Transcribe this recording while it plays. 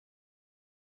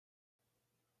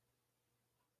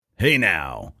Hey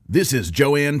now, this is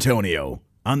Joe Antonio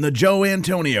on The Joe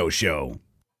Antonio Show.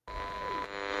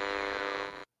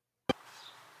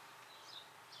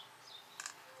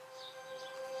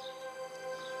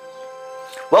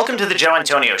 Welcome to The Joe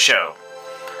Antonio Show.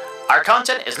 Our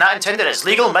content is not intended as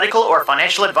legal, medical, or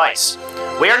financial advice.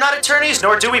 We are not attorneys,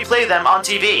 nor do we play them on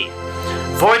TV.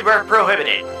 Void where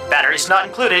prohibited. Batteries not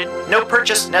included. No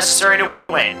purchase necessary to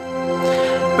win.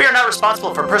 We are not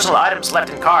responsible for personal items left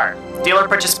in car. Dealer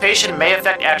participation may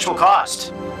affect actual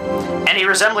cost. Any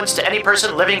resemblance to any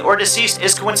person living or deceased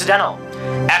is coincidental.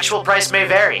 Actual price may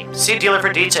vary. See dealer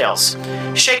for details.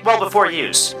 Shake well before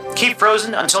use. Keep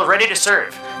frozen until ready to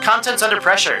serve. Contents under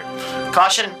pressure.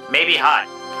 Caution, may be hot.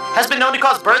 Has been known to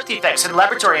cause birth defects in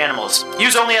laboratory animals.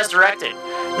 Use only as directed.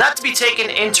 Not to be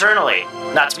taken internally.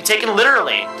 Not to be taken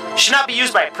literally. Should not be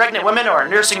used by pregnant women or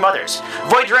nursing mothers.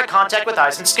 Avoid direct contact with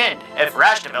eyes and skin. If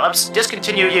rash develops,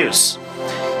 discontinue use.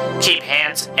 Keep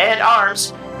hands and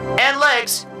arms and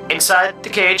legs inside the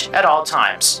cage at all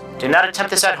times. Do not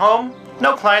attempt this at home.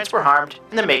 No clients were harmed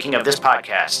in the making of this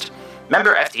podcast.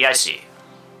 Member FDIC.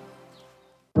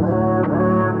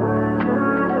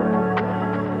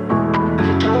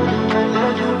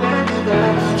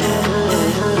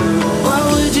 What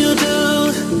would you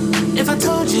do if I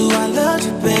told you I loved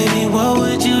you, baby? What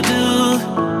would you do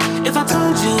if I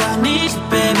told you I need you,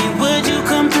 baby? Would you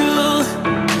come through?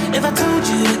 If I told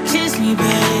you to kiss me,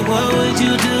 baby, what would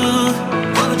you do?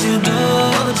 What would you do?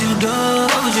 What would you do?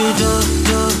 What would you do?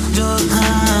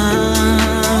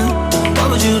 What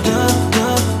would you do? What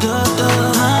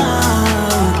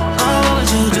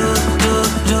would you do?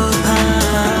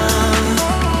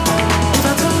 If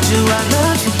I told you I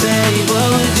loved you, baby, what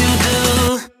would you do?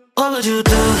 What would you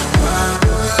do?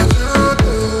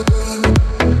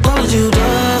 What would you do?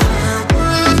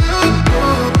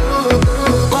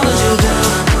 What would you do?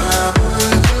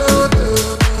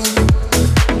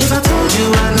 If I told you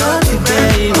I loved you,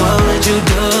 baby, what would you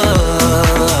do?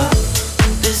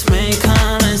 This may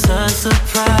come as a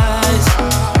surprise,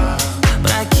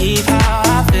 but I keep how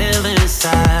I feel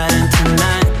inside. And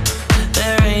tonight,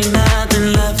 there ain't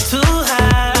nothing left to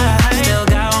hide. Still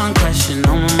got one question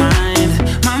on my mind,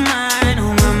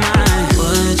 on my mind.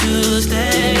 Would you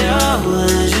stay or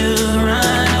would you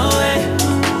run away?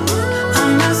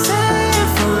 I'm not saying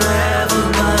forever,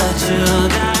 but you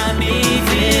got me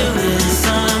feeling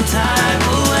some type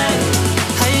of way.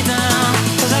 How you down?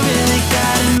 'Cause I really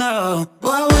gotta know.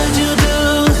 What would you do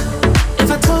if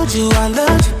I told you I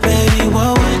loved you, baby?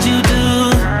 What would you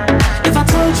do if I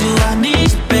told you I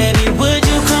need you, baby? Would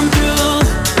you come through?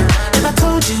 If I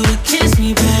told you to kiss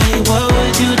me, baby, what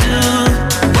would you do?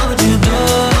 What would you do?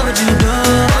 What would you do?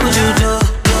 What would you do?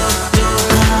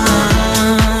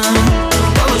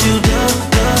 What would you do?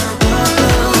 What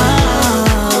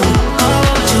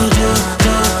would you do?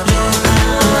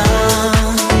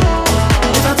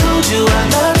 If I told you I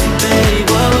loved you, baby,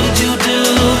 what would you do?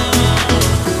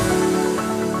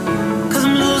 'Cause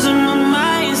I'm losing my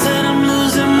mind, said I'm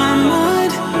losing my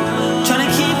mind. Trying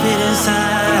to keep it inside.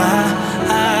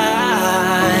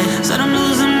 Said I'm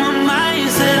losing my mind,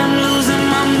 said I'm losing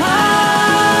my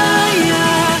mind.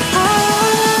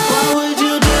 What would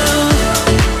you do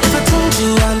if I told you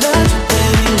I loved you,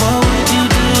 baby? What would you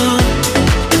do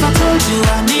if I told you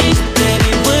I need you,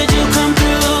 baby? Would you come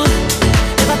through?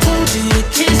 If I told you to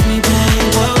kiss me, baby,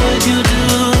 what would you do?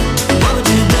 What would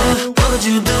you do? What would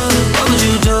you do? What would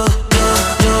you do?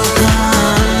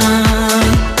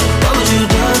 What would you do? What would you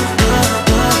do?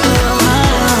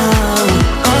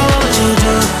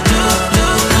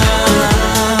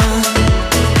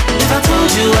 If I told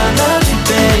you I loved you,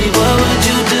 baby, what would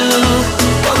you do?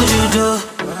 What would you do?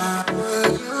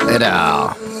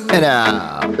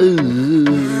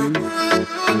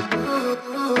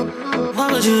 What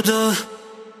would you do?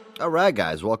 All right,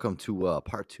 guys, welcome to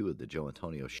part 2 of the Joe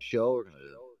Antonio Show. We're going to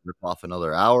rip off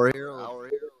another hour here.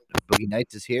 Boogie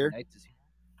Nights is here.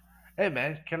 Hey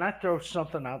man, can I throw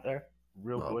something out there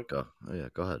real quick? Go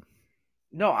ahead.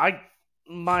 No,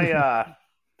 my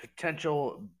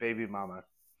potential baby mama,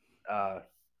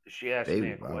 she asked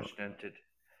me a question.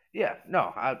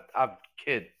 I've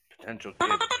potential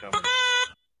kid coming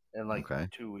in like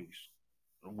 2 weeks,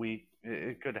 a week.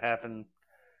 It could happen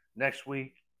next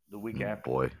week, the week after.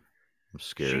 Boy, I'm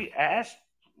scared. She asked.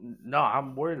 No,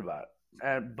 I'm worried about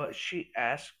it. But she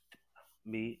asked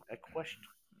me a question.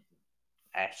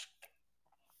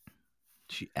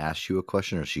 She asked you a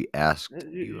question, or she asked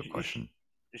you a question?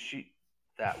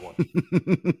 That one.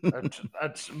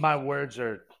 that's my words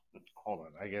are. Hold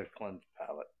on, I gotta cleanse the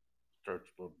palate. Throat's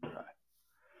a little dry.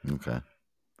 Okay.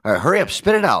 All right, hurry up,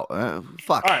 spit it out.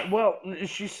 Fuck. All right. Well,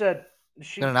 she said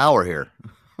Got an hour here.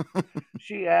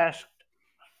 She asked.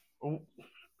 Oh,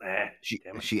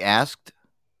 She asked.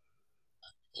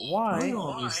 Why?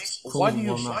 Why do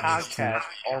you podcast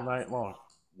all night long?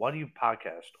 Why do you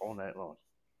podcast all night long?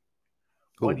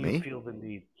 Why Who, do you me? feel the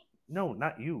need? No,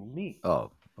 not you, me.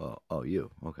 Oh,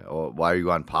 you. Okay. Oh, why are you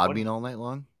on What? Podbean all night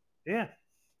long? Yeah.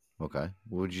 Okay.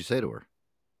 What would you say to her?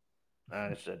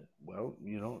 I said, well,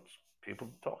 it's people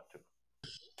to talk to.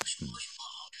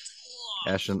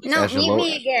 Ashton, No, mute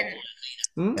me again.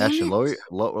 Ashton,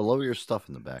 lower your stuff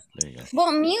in the back. There you go.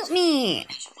 Well, mute me.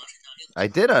 I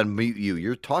did unmute you.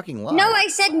 You're talking loud. No, I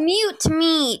said mute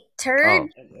me, turd.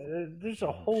 Oh. There's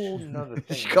a whole nother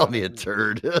thing. She called me a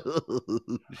turd.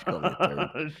 She called me a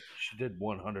turd. She did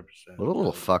 100%. What a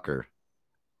little fucker.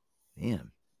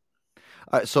 Damn.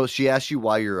 All right, so she asked you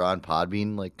why you're on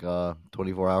Podbean like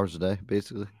 24 hours a day,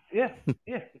 basically? Yeah.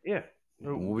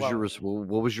 What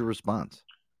was your response?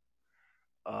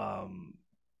 Well,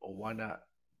 why not?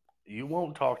 You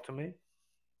won't talk to me,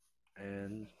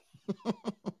 and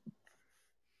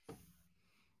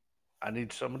I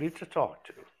need somebody to talk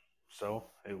to. So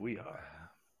here we are.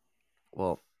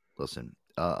 Well, listen,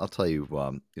 I'll tell you.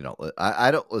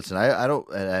 I don't listen. I don't.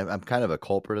 And I'm kind of a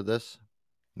culprit of this.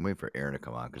 I'm waiting for Aaron to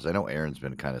come on because I know Aaron's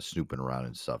been kind of snooping around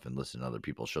and stuff and listening to other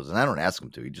people's shows, and I don't ask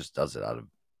him to. He just does it out of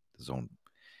his own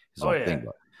thing.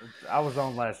 But I was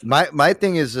on last. My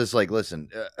thing is like, listen,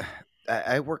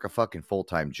 I work a fucking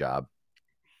full-time job.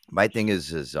 My thing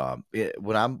is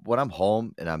when I'm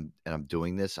home and I'm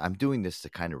doing this to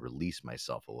kind of release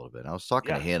myself a little bit. And I was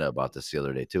talking to Hannah about this the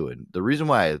other day too, and the reason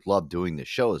why I love doing this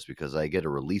show is because I get a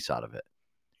release out of it.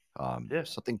 If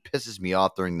something pisses me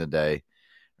off during the day,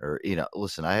 or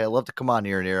listen, I love to come on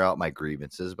here and air out my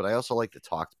grievances, but I also like to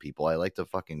talk to people. I like to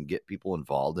fucking get people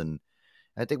involved, and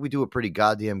I think we do a pretty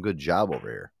goddamn good job over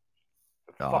here.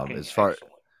 As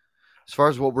far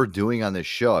as what we're doing on this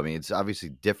show, I mean, it's obviously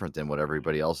different than what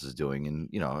everybody else is doing, and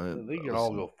they can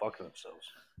all go fuck themselves.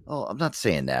 Oh, I'm not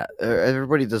saying that.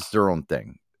 Everybody does their own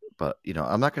thing, but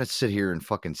I'm not going to sit here and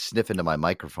fucking sniff into my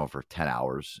microphone for 10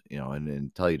 hours,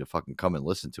 and tell you to fucking come and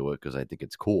listen to it because I think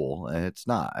it's cool, and it's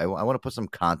not. I want to put some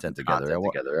content together.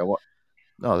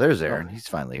 No, there's Aaron. He's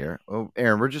finally here. Oh,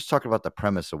 Aaron, we're just talking about the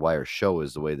premise of why our show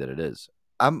is the way that it is.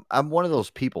 I'm one of those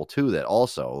people too that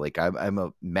also like I'm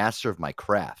a master of my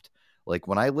craft. Like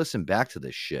when I listen back to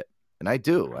this shit, and I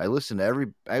listen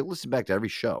back to every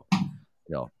show.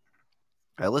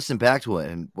 I listen back to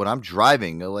it, and when I'm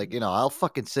driving, like I'll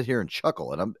fucking sit here and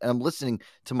chuckle, and I'm listening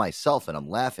to myself, and I'm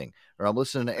laughing, or I'm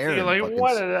listening to Aaron. You're like,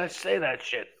 why did I say that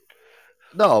shit?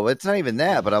 No, it's not even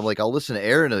that, but I'm like, I'll listen to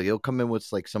Aaron, and he'll come in with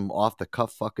like some off the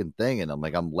cuff fucking thing, and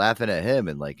I'm laughing at him,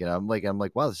 and like, I'm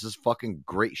like, wow, this is fucking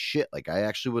great shit. Like, I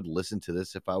actually would listen to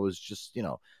this if I was just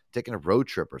taking a road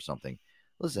trip or something.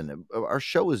 Listen, our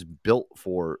show is built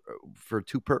for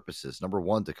two purposes. Number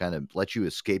one, to kind of let you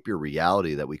escape your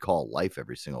reality that we call life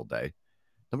every single day.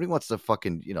 Nobody wants to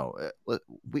fucking,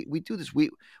 we do this.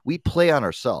 We play on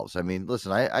ourselves. I mean,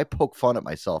 listen, I poke fun at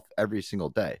myself every single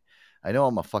day. I know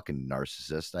I'm a fucking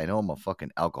narcissist. I know I'm a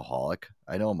fucking alcoholic.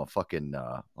 I know I'm a fucking,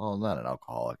 not an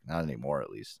alcoholic, not anymore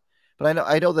at least. But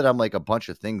I know that I'm like a bunch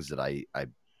of things that I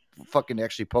fucking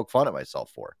actually poke fun at myself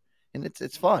for, and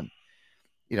it's fun.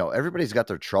 Everybody's got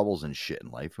their troubles and shit in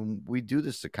life, and we do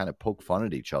this to kind of poke fun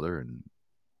at each other, and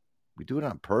we do it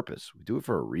on purpose. We do it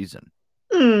for a reason.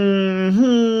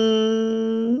 Mm-hmm.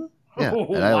 Yeah,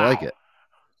 and I like it.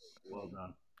 Well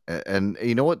done. And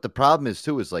you know what the problem is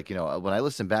too is like, when I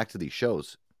listen back to these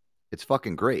shows, it's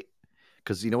fucking great.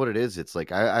 Because you know what it is? It's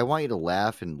like, I want you to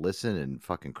laugh and listen and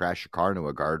fucking crash your car into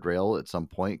a guardrail at some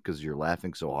point because you're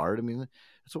laughing so hard. I mean,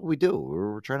 that's what we do.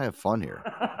 We're trying to have fun here.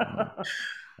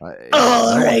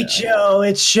 All right, Joe.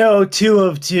 It's show 2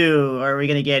 of 2. Are we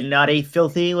going to get naughty,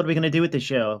 filthy? What are we going to do with the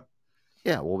show?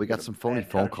 Yeah, well, we got some phony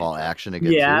phone call action to get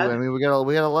to. I mean, we got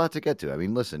a lot to get to. I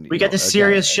mean, listen. We got the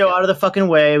serious show out of the fucking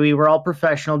way. We were all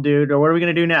professional, dude. Or what are we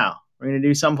going to do now? We're going to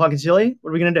do something fucking silly? What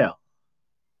are we going to do?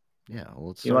 Yeah, well,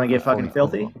 let's. You want to get fucking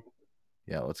filthy?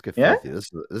 Yeah, let's get filthy.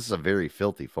 This is a very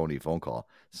filthy, phony phone call.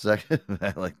 Second,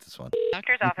 I like this one.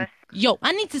 Doctor's office. Yo,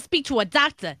 I need to speak to a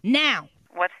doctor now.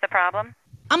 What's the problem?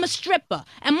 I'm a stripper,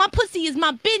 and my pussy is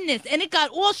my business, and it got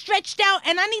all stretched out,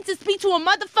 and I need to speak to a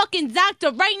motherfucking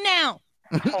doctor right now.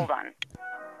 Hold on.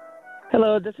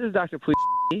 Hello, this is Dr.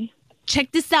 Please.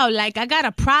 Check this out. Like, I got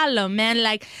a problem, man.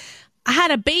 Like, I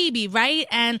had a baby, right?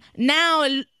 And now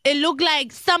it looked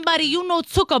like somebody,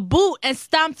 took a boot and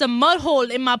stomped a mud hole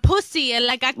in my pussy. And,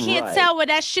 like, I can't tell where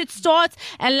that shit starts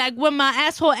and, like, where my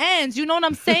asshole ends. You know what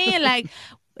I'm saying? Like,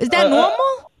 is that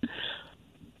normal?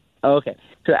 Okay.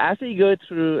 So after you go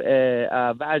through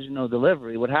a vaginal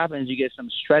delivery, what happens, you get some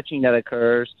stretching that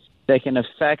occurs, that can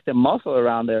affect the muscle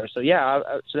around there. So yeah,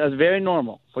 so that's very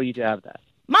normal for you to have that.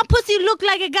 My pussy looked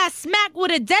like it got smacked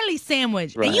with a deli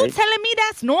sandwich. Right. And you telling me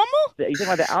that's normal? Are you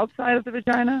talking about the outside of the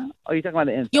vagina? Or are you talking about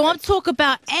the inside? Yo, I'm talking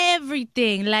about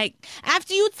everything. Like,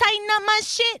 after you tighten up my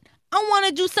shit, I want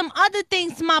to do some other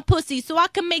things to my pussy so I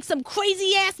can make some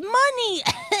crazy ass money.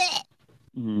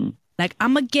 Mm-hmm. Like,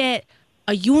 I'm going to get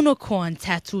a unicorn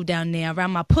tattoo down there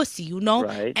around my pussy, you know?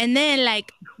 Right. And then,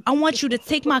 like, I want you to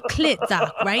take my clit,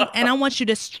 Doc, right? And I want you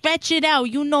to stretch it out,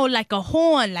 you know, like a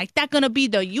horn. Like, that's going to be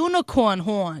the unicorn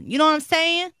horn. You know what I'm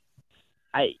saying?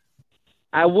 I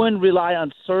wouldn't rely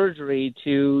on surgery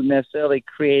to necessarily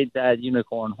create that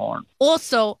unicorn horn.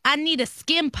 Also, I need a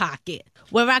skin pocket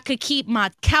where I could keep my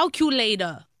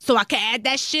calculator so I can add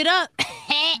that shit up.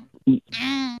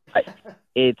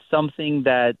 It's something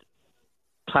that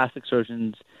plastic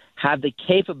surgeons have the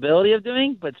capability of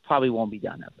doing, but it probably won't be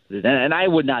done ever. And I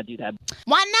would not do that.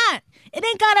 Why not? It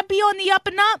ain't gotta be on the up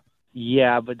and up.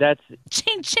 Yeah, but that's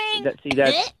ching ching. That's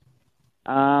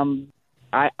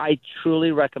I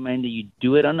truly recommend that you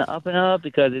do it on the up and up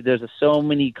because there's so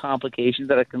many complications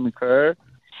that can occur.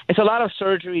 It's a lot of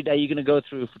surgery that you're gonna go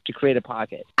through to create a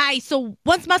pocket. Aight, so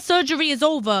once my surgery is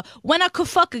over, when I could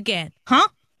fuck again, huh?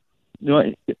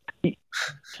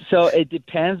 So it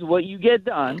depends what you get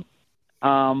done.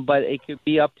 But it could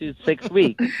be up to 6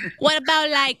 weeks. What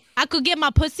about, like, I could get my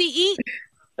pussy eat?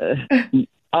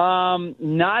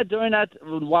 Not during that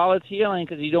while it's healing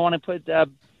because you don't want to put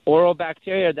oral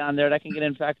bacteria down there that can get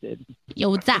infected.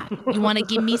 Yo, Doc, you want to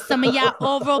give me some of your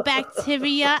oral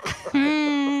bacteria?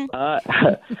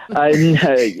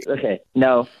 Okay,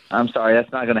 no, I'm sorry,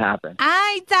 that's not gonna happen.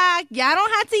 Aight, Doc, y'all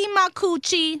don't have to eat my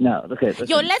coochie. No, okay. Listen,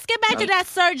 yo, let's get back to that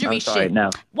surgery sorry, shit.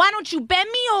 No. Why don't you bend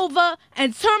me over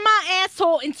and turn my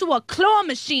asshole into a claw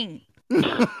machine?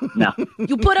 No.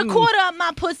 You put a quarter up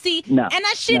my pussy, no, and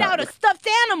I shit out a stuffed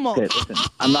animal. Okay, listen,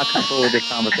 I'm not comfortable with this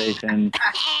conversation.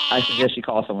 I suggest you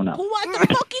call someone else. Who wants a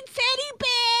fucking teddy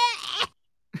bear?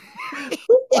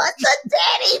 What's a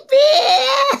teddy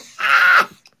bear?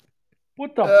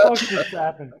 What the fuck just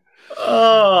happened?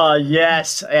 Oh,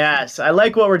 yes. I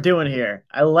like what we're doing here.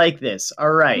 I like this.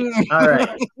 All right.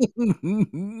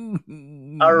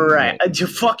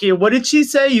 Fuck you. What did she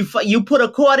say? You put a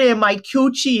quarter in my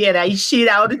coochie and I shit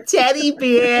out a teddy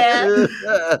bear.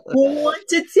 Who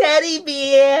wants a teddy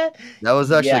bear? That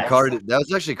was actually Cardi. That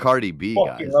was actually Cardi B,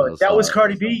 guys. That was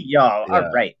Cardi B. Yo,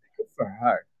 all right. Good for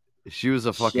her. She was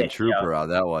a fucking trooper on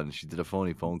that one. She did a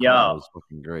phony phone call. Yo, it was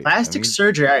fucking great. Plastic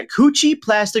surgery. All right, coochie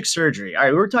plastic surgery. All right,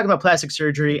 we were talking about plastic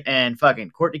surgery and fucking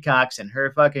Courtney Cox and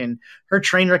her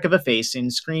train wreck of a face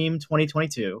in Scream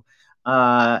 2022.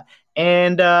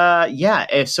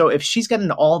 If she's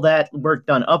gotten all that work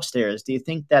done upstairs, do you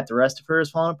think that the rest of her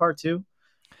is falling apart too?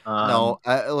 No,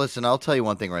 listen. I'll tell you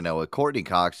one thing right now with Courtney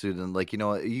Cox, dude, and like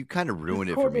you kind of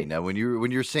ruined it for me now when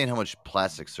you're saying how much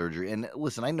plastic surgery. And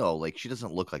listen, I know like she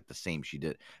doesn't look like the same she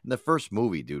did in the first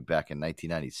movie, dude. Back in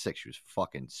 1996, she was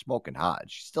fucking smoking hot.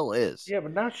 She still is. Yeah,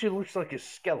 but now she looks like a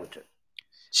skeleton.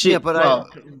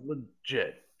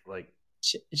 Legit. Like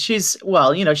she's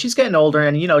getting older,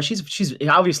 and she's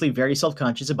obviously very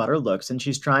self-conscious about her looks, and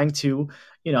she's trying to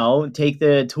take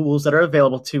the tools that are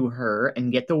available to her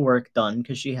and get the work done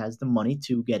because she has the money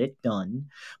to get it done.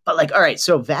 But like, all right,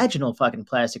 so vaginal fucking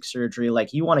plastic surgery,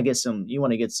 like you want to get some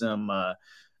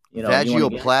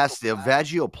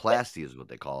vagioplasty is what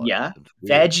they call it. Yeah,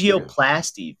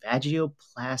 vagioplasty.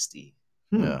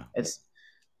 Yeah, it's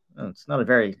not a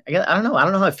very. I don't know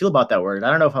how I feel about that word. I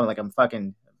don't know if I'm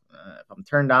fucking. If I'm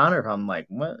turned on or if I'm like,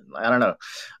 what? I don't know.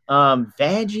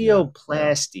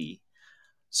 Vagioplasty.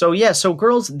 So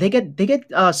girls, they get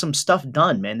some stuff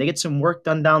done, man. They get some work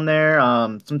done down there.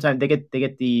 Sometimes they get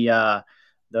the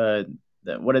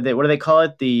what do they call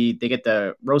it? They get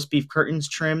the roast beef curtains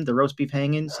trimmed, the roast beef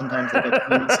hangings. Sometimes they get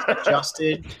things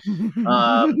adjusted.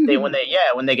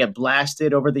 When they get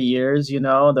blasted over the years,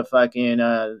 the fucking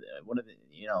the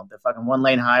fucking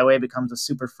 1-lane highway becomes a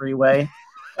super freeway.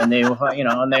 And they,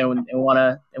 and they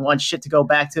want shit to go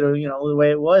back to the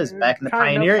way it was back in the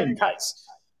pioneering days.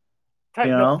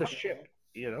 Tighten up the ship,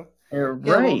 Right. Well,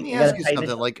 let me ask you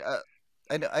something. Like,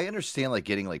 I understand like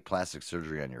getting like plastic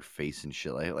surgery on your face and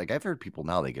shit. Like I've heard people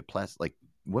now they get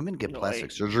women get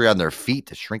plastic surgery on their feet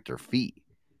to shrink their feet.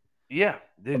 Yeah,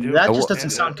 they do. That just doesn't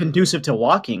sound conducive to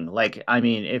walking. Like, I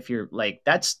mean, if you're like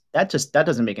that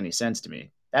doesn't make any sense to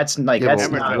me. That's like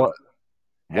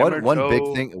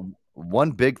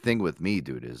One big thing with me,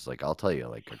 dude, is like I'll tell you,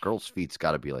 like a girl's feet's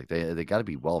got to be like they got to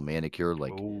be well manicured.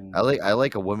 Like I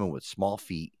like a woman with small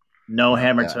feet. No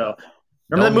hammer toe.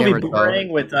 Remember No that movie hammer toe. Boomerang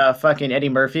with fucking Eddie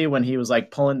Murphy when he was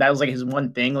like pulling? That was like his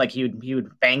one thing. Like he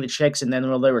would bang the chicks, and then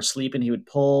while they were sleeping, he would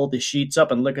pull the sheets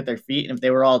up and look at their feet, and if they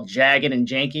were all jagged and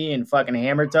janky and fucking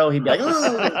hammer toe, he'd be like,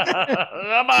 Yeah.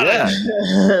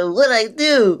 "What I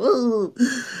do?" Ooh.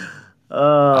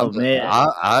 Oh man,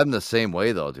 I'm the same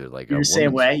way though, dude. Like you're a the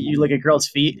same woman's way. You look at girls'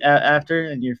 feet after,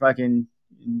 and you're fucking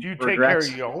Do you take regrets.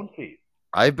 care of your own feet?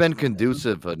 I've been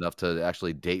conducive enough to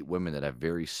actually date women that have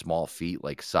very small feet,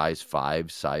 like size 5,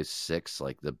 size 6,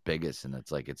 like the biggest, and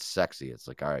it's like it's sexy. It's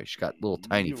like, all right, she got little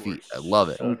tiny You feet. were I love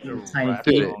it. such a Little tiny rat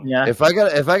feet. dog. Yeah. If I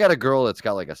got a girl that's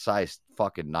got like a size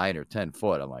fucking 9 or 10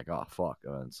 foot, I'm like, oh fuck.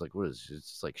 It's like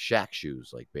it's like Shaq shoes,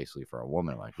 like basically for a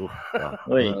woman. I'm like, oh, God,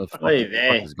 Oy, what the fuck, oy the fuck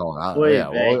vey. is going on? Oy Yeah,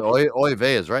 vey. oy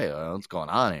vey is right. What's going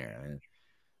on here? I mean,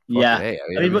 Yeah. fucking hey.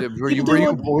 I mean, but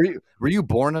Were you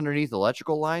born underneath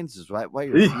electrical lines? Is why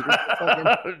your feet are so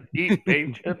fucking? Eat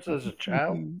babe chips as a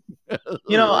child?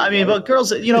 I mean, but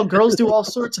girls, girls do all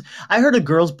sorts. I heard of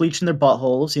girls bleaching their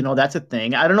buttholes. That's a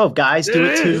thing. I don't know if guys do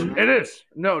it too. It is.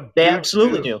 No, They dude,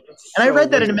 absolutely do. It's And I so read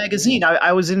that in a weird. magazine.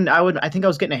 I think I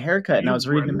was getting a haircut and I You was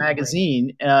reading a read it?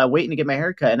 magazine, waiting to get my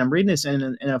haircut, and I'm reading this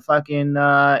in a fucking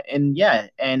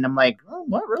and I'm like, oh,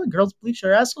 what really? Girls bleach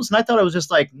their assholes? And I thought it was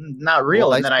just like not real.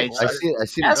 Well, and then I see it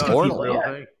in asking porn a people,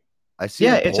 lot. yeah. I see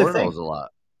Yeah, it in it's a thing. pornos a lot.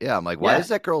 Yeah, I'm like, why Yeah. is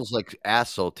that girl's like ass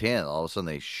so tan? All of a sudden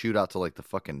they shoot out to like the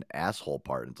fucking asshole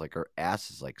part. And it's like her ass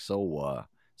is like so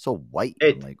white.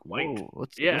 I'm like, whoa,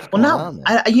 what's Well, going now on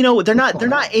there? they're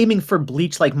not aiming for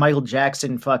bleach like Michael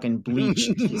Jackson fucking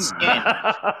bleached his skin,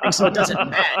 like, so it doesn't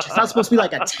match. It's not supposed to be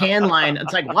like a tan line.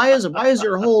 It's like why is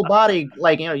your whole body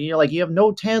like you're like you have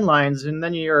no tan lines and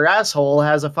then your asshole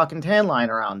has a fucking tan line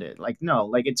around it? Like no,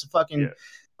 like it's a fucking.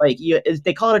 Like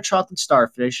they call it a chocolate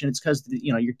starfish, and it's because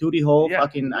your duty hole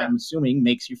fucking. I'm assuming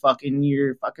makes you fucking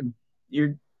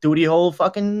your duty hole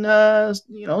fucking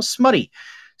smutty,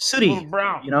 sooty. Little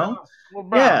brown. Little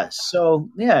brown. Yeah. So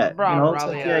yeah, brown it's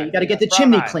around like, the you got to get the brown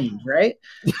chimney eye. cleaned, right?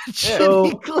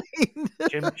 Chimney clean.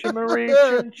 Chim chimmery,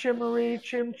 chim chimmery,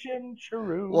 chim chim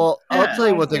chiroo. Well, I'll tell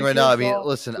you one thing right now. I mean, All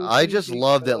listen, I just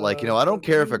love that, like, I don't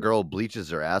care if a girl bleaches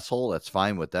her asshole. That's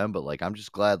fine with them. But, like, I'm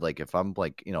just glad, like, if I'm,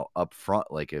 like, up front,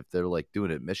 like, if they're, like,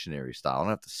 doing it missionary style, I don't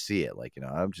have to see it. Like,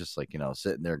 I'm just, like,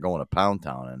 sitting there going to Pound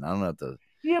Town, and I don't have to.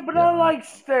 Yeah, but I like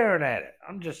staring at it.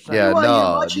 I'm just saying. Yeah, Well, no,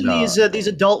 you're watching these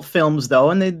adult films though,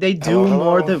 and they do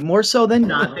more so than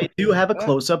not. They do have a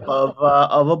close up of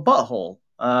a butthole.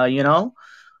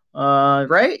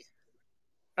 Right?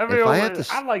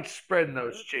 I like spreading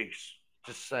those cheeks.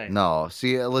 Just saying. No,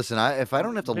 see, listen, if I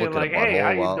don't have to Being look like, at a hey, how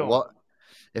you butthole, doing? well,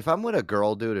 if I'm with a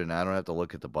girl, dude, and I don't have to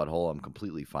look at the butthole, I'm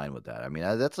completely fine with that. I mean,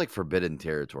 that's like forbidden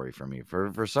territory for me.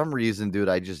 For some reason, dude,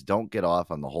 I just don't get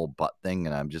off on the whole butt thing,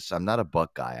 and I'm not a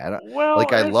butt guy. I don't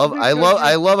like. I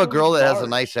love a girl that has a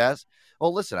nice ass.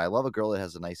 Well, listen, I love a girl that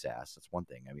has a nice ass. That's one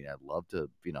thing. I mean, I'd love to,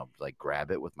 like grab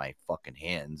it with my fucking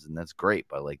hands, and that's great.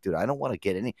 But like, dude, I don't want to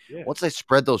get any. Yeah. Once I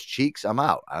spread those cheeks, I'm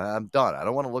out. I'm done. I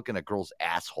don't want to look in a girl's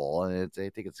asshole, and I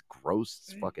think it's gross.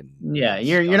 It's fucking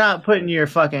You're not putting your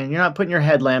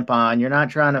headlamp on. You're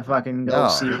not trying to fucking go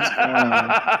see what's going on.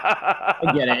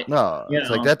 I get it. No,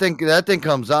 it's like that thing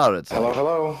comes out. It's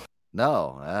hello.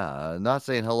 No, I'm not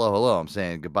saying hello. I'm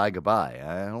saying goodbye.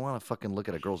 I don't want to fucking look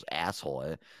at a girl's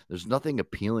asshole. There's nothing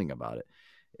appealing about it.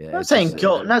 I'm not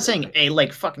saying hey,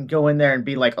 like fucking go in there and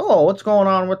be like, oh, what's going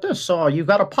on with this? Oh, you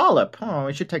got a polyp. Oh,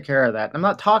 we should take care of that. I'm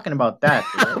not talking about that.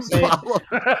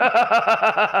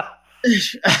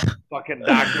 Fucking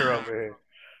doctor over here.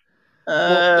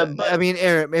 I mean,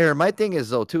 Aaron, my thing is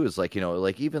though too is like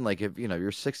like even like if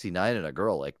you're 69 and a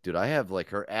girl, like dude, I have like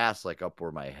her ass like up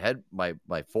where my head, my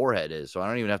forehead is, so I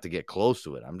don't even have to get close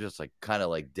to it. I'm just like kind of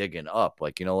like digging up,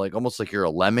 like like almost like you're a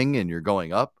lemming and you're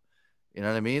going up. You know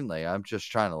what I mean? Like I'm just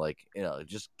trying to like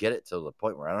just get it to the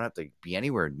point where I don't have to be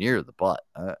anywhere near the butt.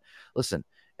 Listen,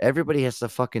 everybody has to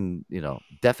fucking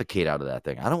defecate out of that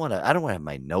thing. I don't want to have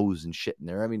my nose and shit in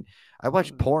there. I mean, I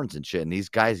watch porns and shit, and these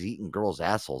guys eating girls'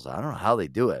 assholes. I don't know how they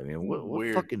do it. I mean,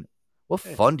 what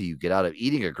fun do you get out of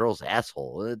eating a girl's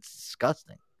asshole? It's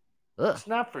disgusting. Ugh. It's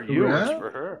not for you. It's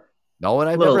for her. No, and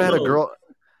I've never had a girl.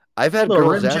 I've had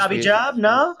girls ask me.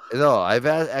 No, I've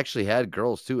actually had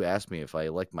girls too ask me if I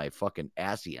like my fucking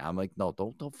assy. I'm like, no,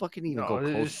 don't fucking even go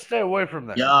close. Stay away from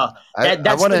that. Yeah,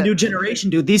 that's the new generation,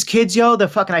 dude. These kids, they're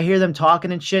fucking. I hear them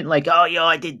talking and shit, like, oh,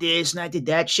 I did this and I did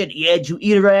that shit. Yeah, did you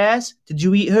eat her ass? Did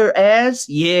you eat her ass?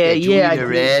 Yeah, Did you eat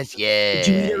her ass? Yeah. Did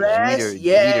you eat her ass? Did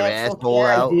you eat her asshole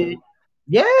out?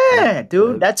 Yeah,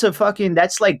 dude, that's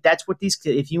what these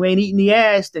kids. If you ain't eating the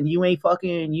ass, then you ain't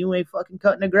fucking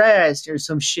cutting the grass or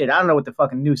some shit. I don't know what the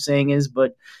fucking new saying is,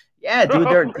 but Yeah, dude,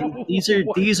 these are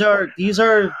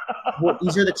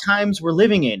the times we're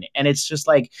living in, and it's just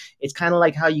like it's kind of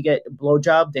like how you get a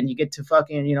blowjob, then you get to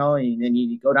fucking and then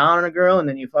you go down on a girl, and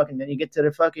then you get to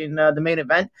the fucking the main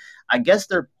event. I guess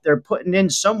they're putting in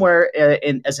somewhere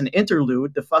in as an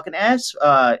interlude the fucking ass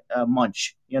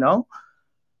munch,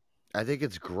 I think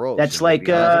it's gross. That's to like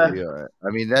be honest with you. I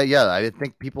mean, I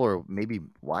think people are maybe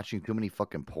watching too many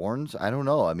fucking porns. I don't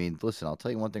know. I mean, listen, I'll tell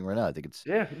you one thing right now. I think it's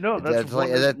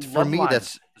that's for me.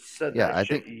 That's said yeah. that I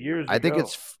shit think years I think ago.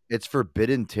 it's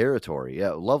forbidden territory. Yeah,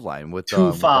 Loveline with too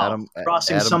with foul, Adam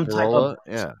crossing Adam some type of Carolla.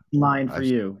 Yeah, line for I've,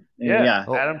 you. Yeah,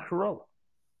 oh, Adam Carolla.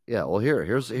 yeah. Well,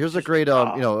 here's a great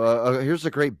here's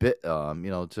a great bit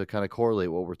to kind of correlate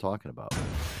what we're talking about.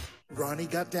 Ronnie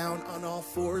got down on all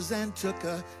fours and took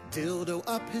a dildo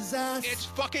up his ass. It's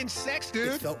fucking sex,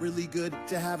 dude. It felt really good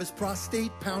to have his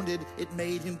prostate pounded. It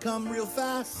made him come real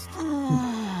fast.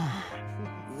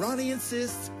 Ronnie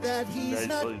insists that he's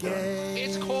not gay.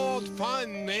 It's called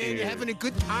fun, man. You're having a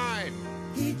good time.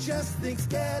 He just thinks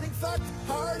getting fucked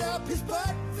hard up his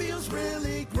butt feels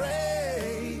really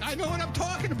great. I know what I'm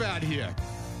talking about here.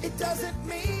 It doesn't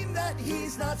mean that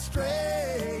he's not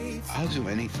straight. I'll do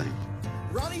anything.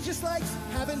 Ronnie just likes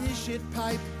having his shit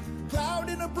pipe plowed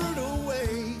in a brutal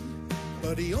way.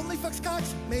 But he only fucks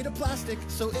cocks made of plastic,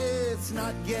 so it's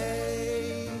not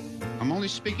gay. I'm only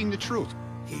speaking the truth.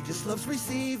 He just loves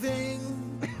receiving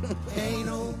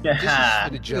anal. This is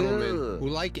for the gentlemen who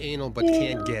like anal but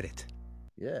can't get it.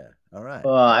 Yeah, all right.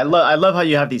 I love how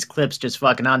you have these clips just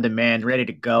fucking on demand, ready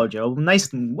to go, Joe.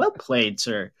 Nice and well played,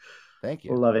 sir. Thank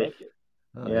you. Love it.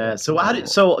 Oh, yeah.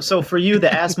 So so for you,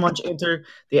 the ass munch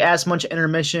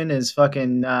intermission is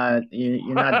fucking.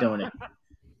 You're not doing it.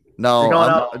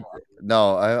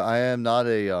 No, I am not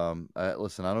a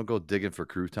listen, I don't go digging for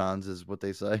croutons, is what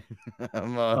they say.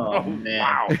 Oh man!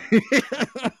 Wow.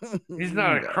 He's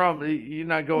not a crumb. You're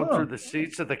not going through the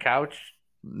seats of the couch.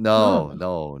 No.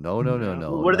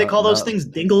 What do they call those things?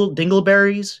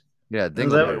 Dingleberries? Yeah,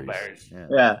 dingleberries.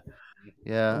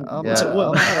 Yeah. I'm not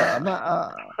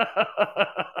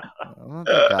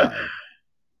that guy.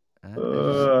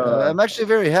 I'm actually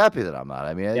very happy that I'm not.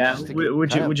 I mean,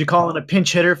 would you call it a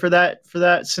pinch hitter for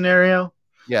that scenario?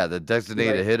 Yeah, the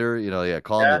designated hitter.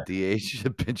 Call him the DH,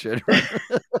 the pinch hitter.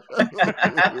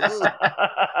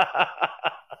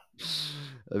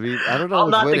 I mean, I don't know. I'm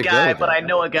not the guy, but I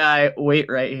know a guy. Wait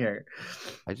right here.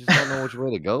 I just don't know which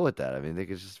way to go with that. I mean, I think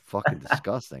it's just fucking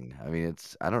disgusting. I mean,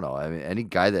 I don't know. I mean, any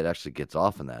guy that actually gets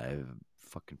off on that, I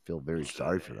fucking feel very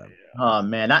sorry for them. Oh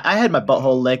man, I had my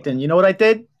butthole licked, and you know what I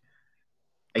did?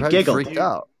 I giggled. Freaked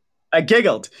out. I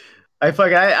giggled. I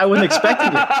wasn't expecting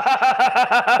it.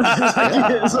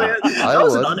 That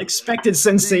was an unexpected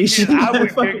sensation. I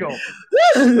would giggle.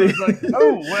 It's like,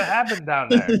 oh, what happened down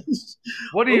there?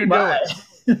 What are you doing?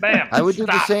 Bam! I would do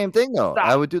the same thing though. Stop.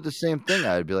 I would do the same thing.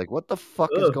 I'd be like, "What the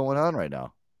fuck is going on right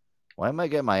now? Why am I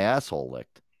getting my asshole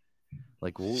licked?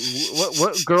 Like,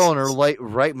 what girl in her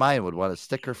right mind would want to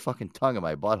stick her fucking tongue in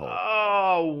my butthole?"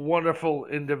 Oh, wonderful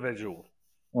individual.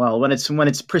 Well, when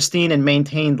it's pristine and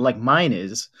maintained like mine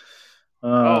is.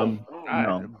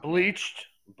 Bleached.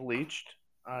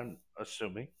 I'm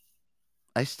assuming.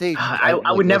 I stayed.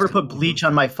 I would never put bleach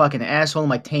on my fucking asshole,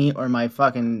 my taint, or my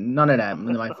fucking none of that.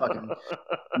 My fucking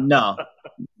no.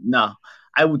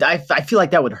 I feel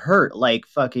like that would hurt. Like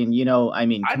fucking, I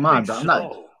mean, come on,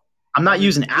 bro. I'm not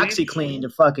using OxyClean to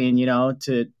fucking,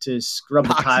 to scrub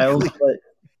the tiles, but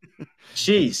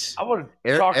jeez. I would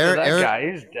talk to that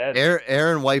guy. He's dead.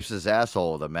 Aaron wipes his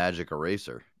asshole with a magic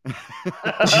eraser.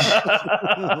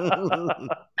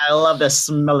 I love the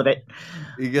smell of it.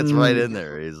 He gets right in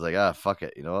there. He's like, fuck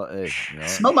it. You know what? Hey,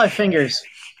 smell my fingers.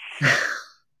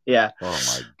 Yeah. Oh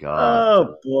my god.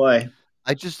 Oh boy.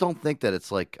 I just don't think that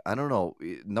it's like, I don't know.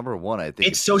 Number one, I think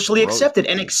it's socially accepted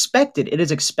and expected. It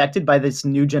is expected by this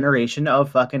new generation of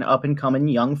fucking up and coming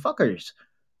young fuckers.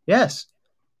 Yes.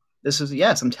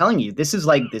 I'm telling you, this is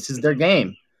their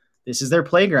game. This is their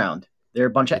playground. They're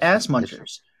a bunch of ass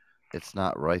munchers. It's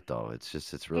not right though. It's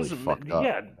really fucked up.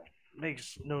 Yeah, it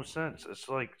makes no sense. It's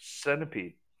like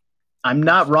Centipede. I'm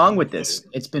not wrong with this.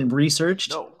 It's been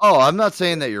researched. No. Oh, I'm not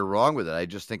saying that you're wrong with it. I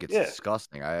just think it's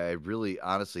disgusting. I really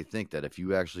honestly think that if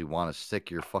you actually want to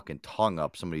stick your fucking tongue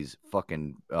up somebody's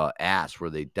fucking ass where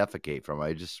they defecate from,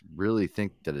 I just really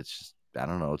think that it's just, I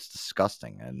don't know, it's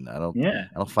disgusting. And I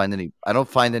don't find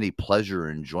any pleasure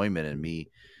or enjoyment in me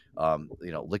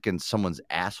licking someone's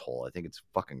asshole. I think it's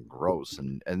fucking gross.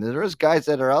 And there's guys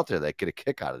that are out there that get a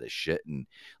kick out of this shit. And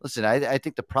listen, I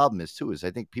think the problem is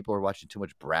I think people are watching too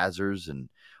much Brazzers and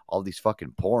all these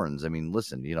fucking porns. I mean,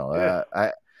 listen,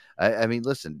 I mean,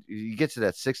 listen, you get to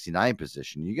that 69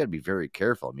 position, you got to be very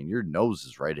careful. I mean, your nose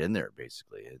is right in there,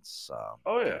 basically. It's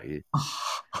Oh yeah,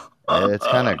 it's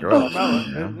kind of gross. Smell it.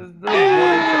 You know? There's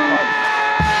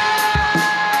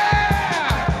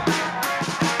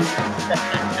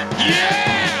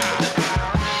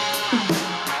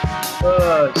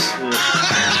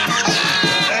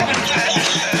 1 inch apart.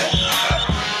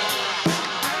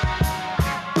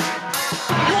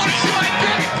 Oh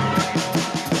shit.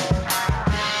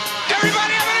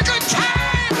 Everybody having a good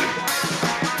time?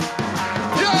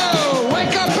 Yo,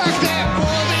 wake up back there,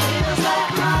 Baldy.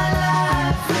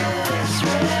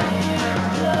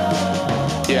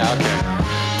 Yeah, okay.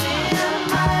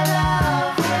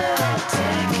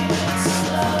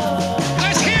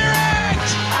 Let's hear it!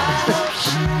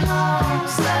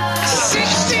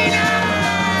 69!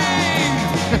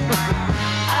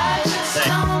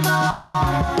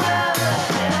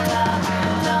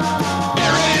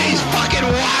 Everybody's fucking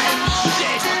wild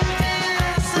shit!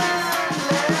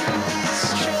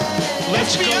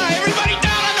 Let's be everybody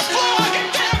down on the floor!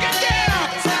 Get down, get down!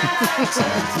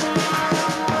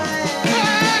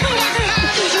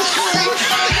 This is great!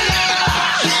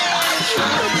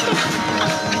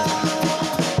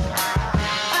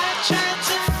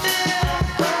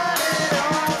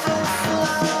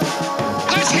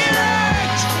 Let's hear it!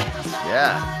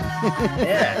 Yeah.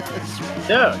 Yeah.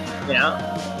 Dude, you know?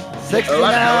 69. I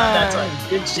love that song.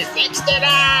 Good shit. 69!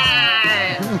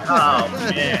 Oh,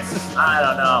 man. I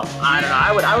don't know.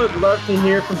 I would love to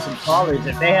hear from some callers.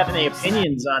 If they have any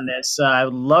opinions on this, I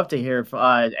would love to hear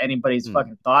anybody's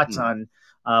fucking thoughts on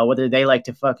whether they like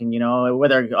to fucking, you know,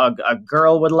 whether a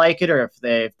girl would like it or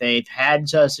if they've had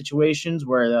situations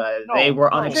where they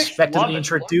were unexpectedly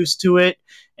introduced to it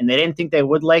and they didn't think they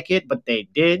would like it, but they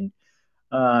did.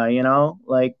 You know,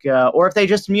 like, or if they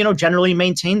just, you know, generally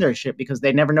maintain their shit because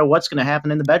they never know what's going to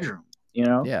happen in the bedroom, you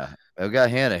know? Yeah. I've got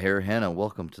Hannah here. Hannah,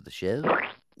 welcome to the show.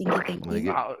 I'm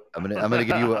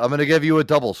gonna give you a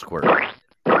double squirt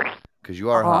because you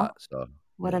are hot. So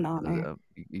what an honor.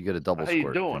 You get a double How you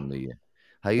squirt. doing?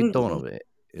 How you doing over there?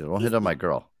 You don't hit on my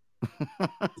girl.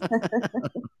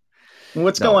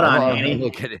 What's going on,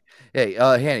 Hanny? Hey,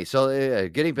 Hanny. So,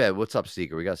 getting bad. What's up,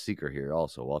 Seeker? We got Seeker here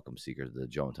also. Welcome, Seeker, to the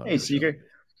Joe and Tony. Hey, Seeker.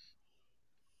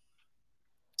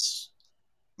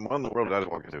 What in the world did I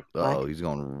just walk into? Oh, he's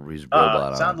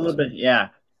robot. Sounds a little bit, yeah.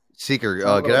 Seeker,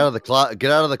 get out of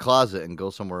the closet and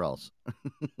go somewhere else.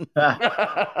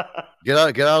 Get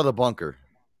out of the bunker.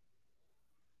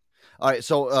 All right,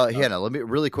 so Hannah, let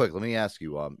me ask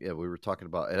you. We were talking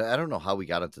about, and I don't know how we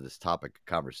got into this topic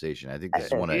conversation. I think this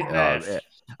is one of.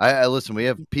 I listen. We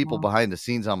have people behind the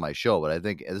scenes on my show, but I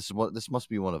think this must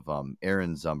be one of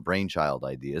Aaron's brainchild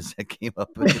ideas that came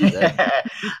up with today.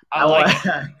 I like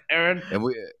Aaron, and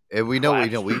we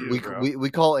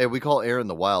call Aaron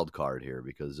the wild card here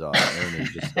because Aaron is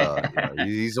just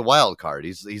he's a wild card.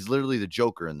 He's literally the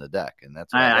Joker in the deck, and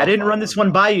that's. I didn't run this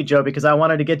one by you, Joe, because I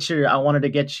wanted to get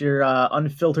your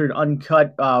unfiltered,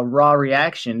 uncut, raw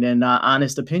reaction and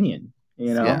honest opinion.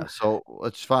 You know. Yeah, so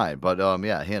it's fine, but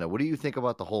yeah, Hannah, what do you think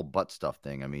about the whole butt stuff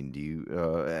thing? I mean, do you?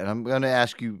 And I'm going to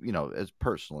ask you, you know, as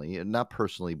personally, and not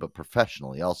personally, but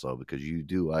professionally also, because you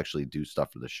do actually do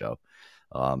stuff for the show.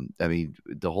 I mean,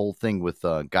 the whole thing with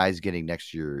guys getting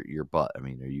next to your butt. I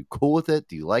mean, are you cool with it?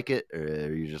 Do you like it, or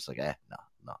are you just like, no,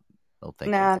 thank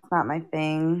you. No, it's not my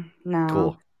thing. No.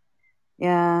 Cool.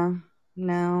 Yeah.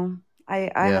 No.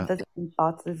 I have the same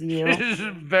thoughts as you. This is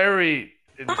very.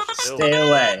 Stay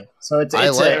away. So it's I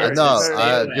like a,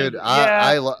 no, dude.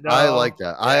 I like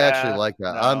that. I actually like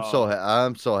that. No. I'm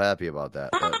so happy about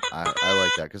that. I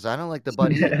like that because I don't like the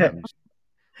butt either.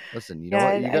 Listen, you know what?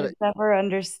 I've never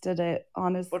understood it,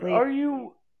 honestly. But are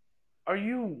you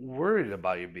worried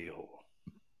about your beehole?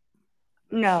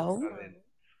 No.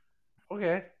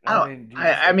 Okay. Okay.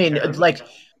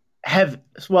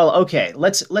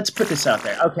 Let's put this out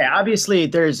there. Okay, obviously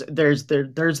there's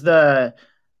the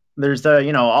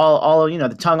you know all you know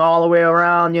the tongue all the way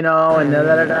around, you know, and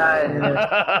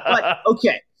but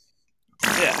okay.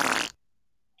 Yeah.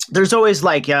 There's always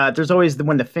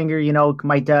when the finger, you know,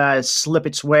 might slip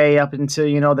its way up into,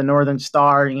 you know, the northern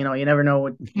star. You know, you never know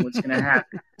what's going to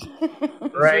happen,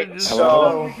 right?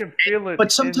 So, but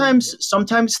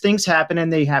sometimes things happen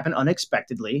and they happen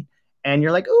unexpectedly, and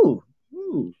you're like, ooh,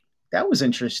 that was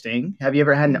interesting. Have you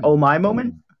ever had an oh my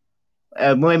moment?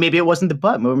 Maybe it wasn't the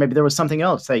butt. Maybe there was something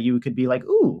else that you could be like,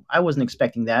 ooh, I wasn't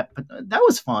expecting that, but that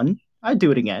was fun. I'd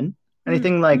do it again.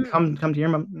 Anything like come to your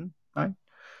mind? All right.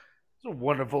 It's a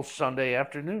wonderful Sunday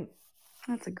afternoon.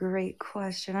 That's a great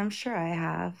question. I'm sure I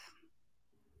have.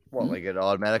 Well, like it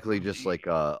automatically just like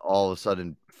all of a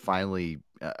sudden finally.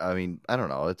 I mean, I don't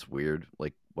know. It's weird.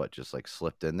 Like what, just like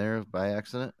slipped in there by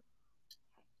accident?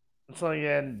 So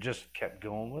yeah, and just kept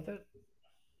going with it.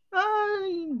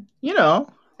 You know,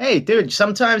 hey, dude.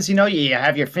 Sometimes you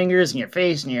have your fingers in your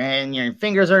face, and your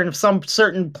fingers are in some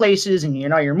certain places, and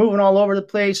you're moving all over the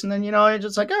place, and then you're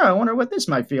just like, oh, I wonder what this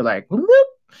might feel like. Whoop, whoop.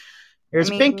 Here's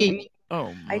Pinky.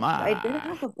 Oh I did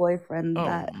have a boyfriend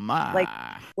that like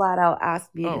flat out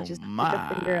asked me to just stick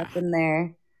a finger up in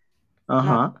there. Uh And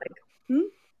I huh.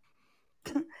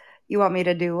 was like, you want me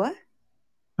to do what?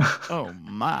 Oh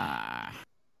my.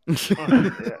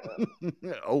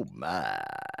 Oh my.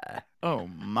 Oh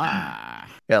my.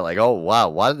 Yeah, like, oh wow,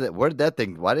 why did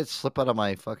it slip out of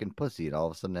my fucking pussy and all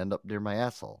of a sudden end up near my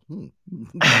asshole?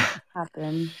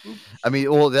 Happen. I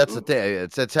mean, well, that's the thing.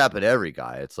 It's happened to every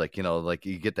guy. It's like, like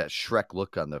you get that Shrek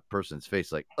look on the person's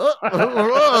face, like, and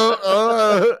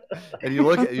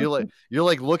you're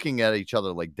like looking at each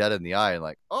other like dead in the eye, and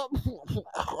like, oh,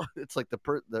 it's like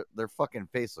their fucking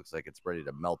face looks like it's ready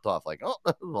to melt off. Like, oh,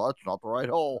 well, that's not the right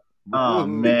hole. Oh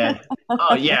man.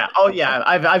 Oh yeah.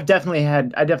 I've definitely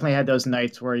had those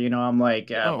nights where I'm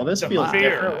like, well, this feels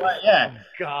different. Yeah,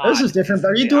 this is different.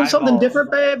 Are you doing something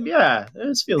different, babe? Yeah,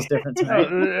 this feels different tonight.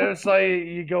 It's like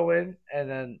you go in and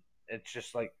then it's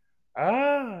just like,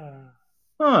 Huh.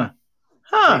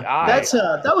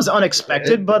 That was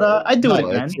unexpected, but I do it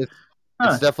again.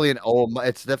 It's definitely an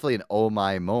oh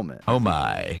my moment. Oh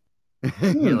my.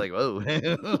 You're like, whoa, what did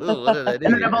I do?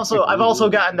 And then I've also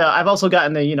gotten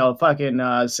the fucking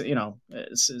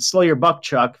slow your buck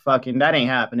truck. Fucking that ain't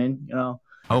happening. Oh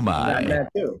my. That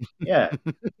too. Yeah.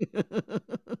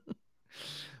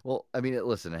 Well, I mean,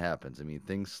 listen, it happens. I mean,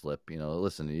 things slip.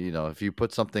 Listen, if you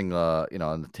put something,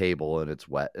 on the table and it's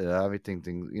wet, everything,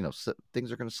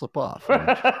 things are going to slip off.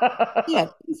 Yeah,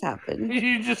 things happen.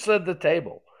 You just said the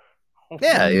table.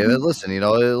 Yeah,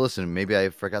 listen, maybe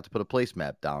I forgot to put a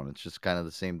placemat down. It's just kind of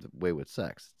the same way with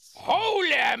sex.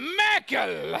 Holy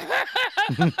mackerel!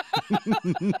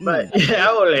 But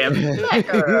holy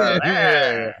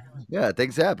mackerel! Yeah,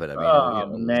 things happen. I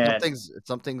mean, man.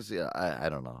 some things. Yeah, I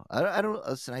don't know. I don't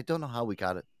listen. I don't know how we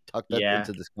got it tucked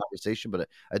into this conversation, but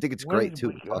I think it's great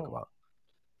too to talk about.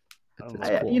 It's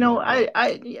cool.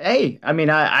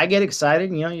 I get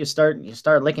excited. You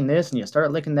start licking this and you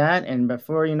start licking that, and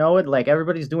before you know it, like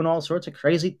everybody's doing all sorts of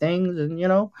crazy things, and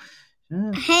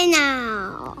Hey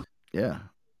now. Yeah,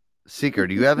 Seeker,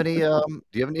 do you have any? I don't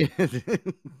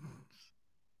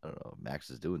know what Max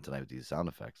is doing tonight with these sound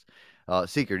effects.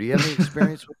 Seeker, do you have any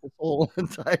experience with this whole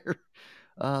entire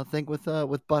thing with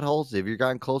buttholes? Have you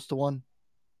gotten close to one?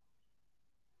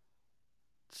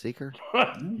 Seeker.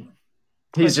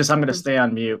 He's just. I'm going to stay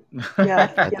on mute.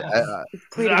 Yeah. I've never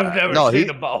seen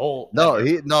a butthole. No,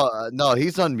 he's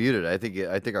unmuted. I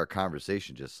think our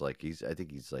conversation just like I think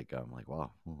he's like, I'm like,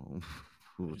 wow,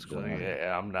 what's going on?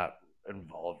 Yeah, I'm not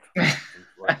involved. He's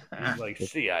like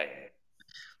CIA.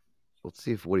 Let's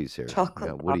see if Woody's here.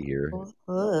 Chocolate. We got Woody here.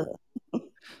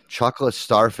 Chocolate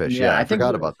starfish. Yeah, I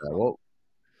forgot about that. Well,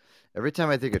 every time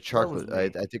I think of chocolate, I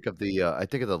think of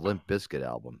the Limp Bizkit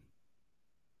album.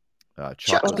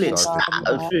 Chocolate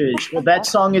starfish. Well, that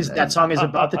song is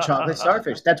about the chocolate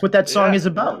starfish. That's what that song is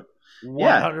about.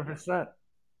 100%.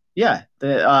 Yeah,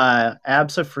 the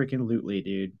abso-freaking-lutely,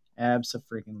 dude.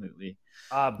 Abso-freaking-lutely.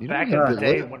 Back in the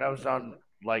day when I was on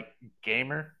like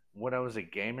gamer, when I was a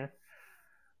gamer,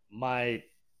 my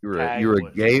you were a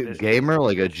gamer,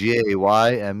 like a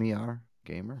GAYMER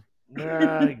gamer.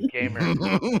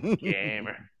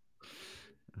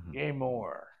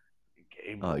 Gamer.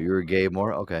 Oh, you were a gay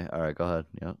more? Okay, all right, go ahead.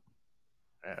 Yeah.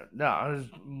 No,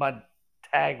 my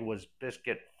tag was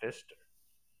Biscuit Fister.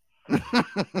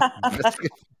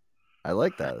 I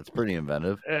like that. It's pretty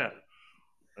inventive. Yeah.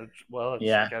 It's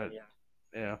kind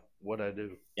of what I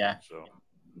do. Yeah. So.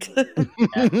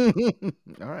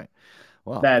 All right.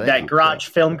 Well, that garage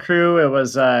film crew. It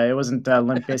wasn't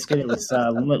Limp Bizkit. It was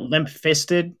Limp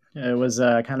Fisted. It was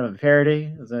kind of a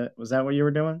parody. Was that what you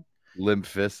were doing? Limp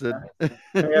fisted.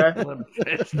 Yeah. Limp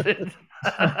fisted.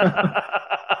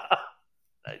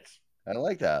 Nice. I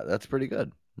like that. That's pretty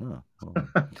good. Oh, well.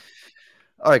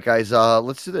 All right, guys.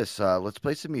 Let's do this. Let's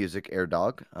play some music. Air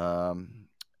Dog.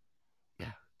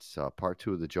 It's part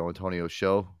 2 of the Joe Antonio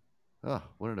show. Oh,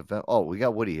 what an event! Oh, we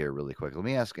got Woody here really quick. Let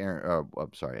me ask Aaron.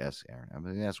 Ask Aaron. I'm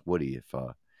going to ask Woody if.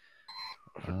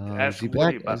 Ask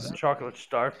Woody about the chocolate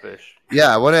starfish.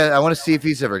 Yeah, I want to see if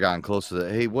he's ever gotten close to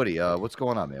that. Hey, Woody, what's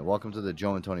going on, man? Welcome to the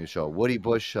Joe Antonio show. Woody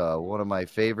Bush, one of my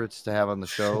favorites to have on the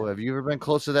show. Have you ever been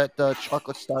close to that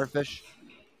chocolate starfish?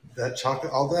 That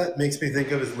chocolate, all that makes me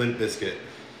think of is Limp Bizkit.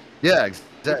 Yeah,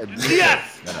 exactly.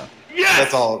 Yes. Yes.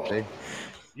 That's all. Yes.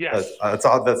 Yes. That's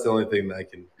odd. That's the only thing that I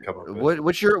can come up with.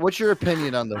 What's your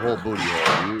opinion on the whole booty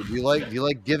hole? Do you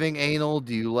like giving anal?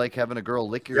 Do you like having a girl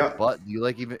lick your butt? Do you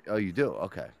like even? Oh, you do.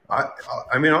 Okay. I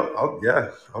mean, yeah,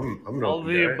 I'm an All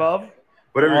open the guy. above.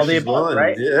 Whatever All the she's above, willing.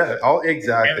 right? Yeah.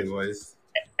 Exactly, boys.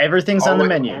 Everything's on the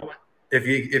menu. If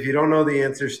you don't know the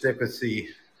answer, stick with C.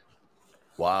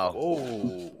 Wow.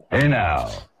 Oh. Hey now.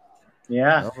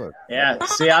 Yeah. Yeah.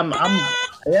 See, I'm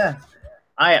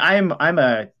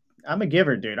a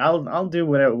giver, dude. I'll do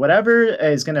whatever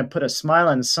is gonna put a smile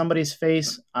on somebody's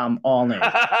face. I'm all in.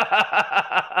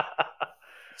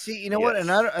 See, you know what?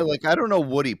 And I don't know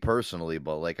Woody personally,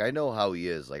 but like I know how he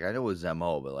is. Like I know his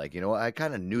MO, but like, you know what? I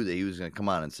kind of knew that he was gonna come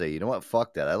on and say, you know what?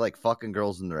 Fuck that. I like fucking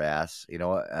girls in their ass. You know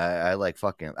what? I like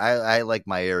fucking. I like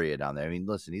my area down there. I mean,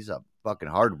 listen, he's a fucking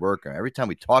hard worker. Every time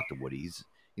we talk to Woody,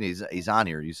 he's on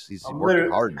here. He's working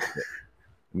hard and shit.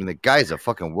 I mean, the guy's a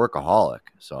fucking workaholic.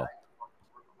 So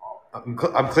I'm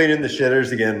cleaning the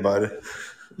shitters again, bud.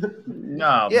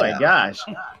 Oh my gosh,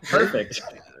 perfect.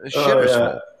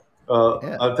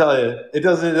 I'll tell you, it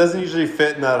doesn't usually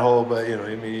fit in that hole, but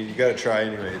I mean, you got to try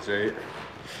anyways, right?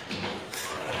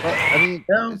 But I mean,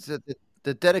 it's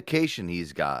the dedication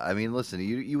he's got. I mean, listen,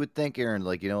 you would think, Aaron,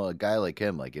 like a guy like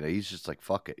him, like he's just like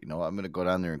fuck it, I'm gonna go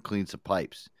down there and clean some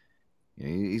pipes.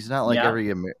 He's not like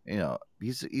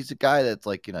he's a guy that's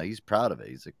like he's proud of it.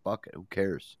 He's like fuck it, who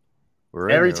cares?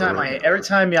 Every time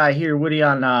I hear Woody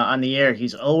on the air,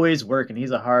 he's always working.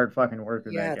 He's a hard fucking worker.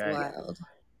 Yeah, that guy. it's wild.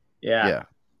 Yeah.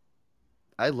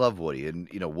 I love Woody, and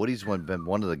Woody's been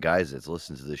one of the guys that's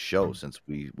listened to this show since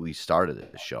we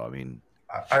started the show. I mean,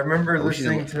 I remember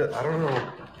listening to. I don't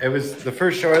know. It was the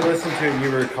first show I listened to, and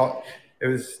you were it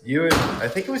was you and I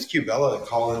think it was Cubella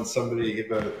calling somebody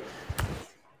about it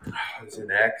was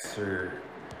an ex or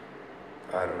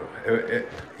I don't know.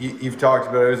 You've talked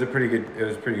about it. It was a pretty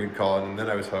good call, and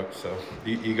then I was hooked. So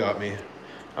you got me.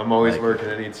 I'm always working.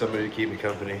 I need somebody to keep me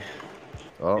company.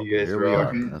 Oh, here we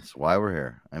are. That's why we're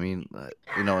here. I mean,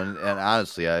 and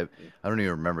honestly, I don't even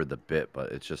remember the bit,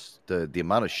 but it's just the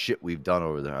amount of shit we've done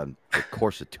over there on the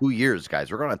course of 2 years,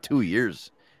 guys. We're going on 2 years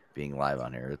being live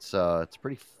on here. It's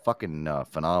pretty fucking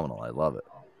phenomenal. I love it.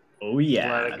 Oh yeah,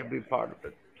 glad I can be part of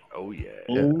it. Oh yeah.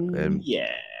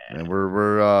 And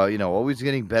we're always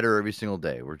getting better every single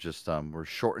day. We're just we're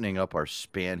shortening up our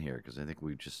span here because I think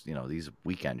we just these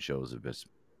weekend shows have just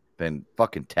been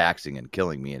fucking taxing and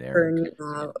killing me and Aaron.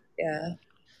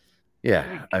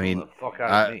 Yeah. I mean,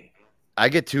 I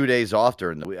get 2 days off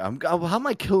during the week. How am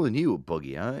I killing you,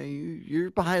 Boogie? You're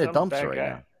behind a dumpster right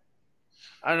now.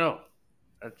 I know.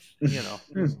 That's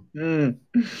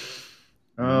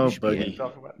Oh, Boogie.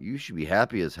 You should be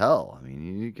happy as hell. I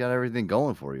mean, you got everything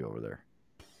going for you over there.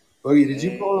 Boogie, did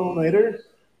you pull an all-nighter?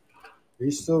 Are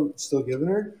you still giving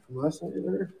her from last night?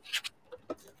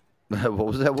 What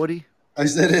was that, Woody? I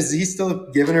said, is he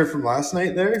still giving her from last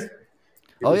night there?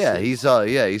 Oh yeah, he's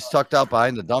tucked out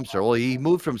behind the dumpster. Well, he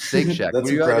moved from Steak Shack. That's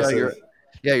impressive.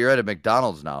 You're at a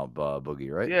McDonald's now, Boogie,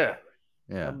 right? Yeah.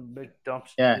 Yeah. Big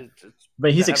dumpster. Yeah.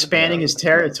 But he's expanding his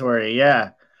territory. Yeah.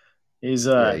 He's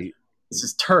this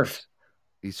is turf.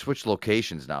 He switched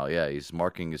locations now. Yeah, he's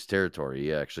marking his territory.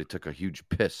 He actually took a huge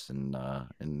piss and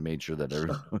made sure that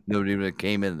nobody that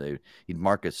came in, he'd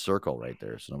mark a circle right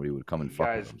there so nobody would come and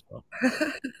fuck with him. So.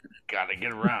 Gotta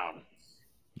get around.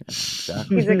 Yeah,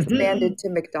 exactly. He's expanded to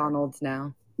McDonald's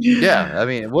now. Yeah, I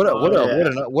mean,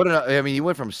 I mean, he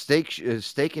went from Steak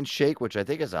and Shake, which I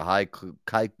think is a high, it's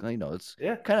kind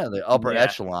of the upper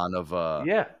echelon of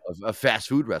fast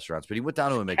food restaurants, but he went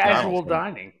down to a McDonald's. Casual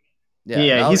dining.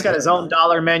 Yeah, he's got his own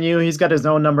dollar menu. He's got his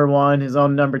own number one, his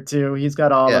own number two. He's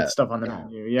got all that stuff on the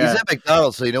menu. Yeah, he's at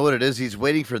McDonald's, so you know what it is? He's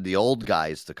waiting for the old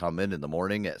guys to come in the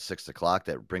morning at 6 o'clock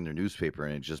that bring their newspaper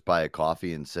in and just buy a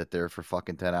coffee and sit there for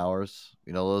fucking 10 hours.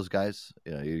 You know those guys?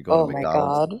 You go to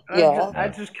McDonald's. My God. I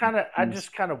just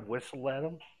kind of whistle at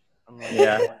him. Like,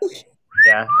 yeah.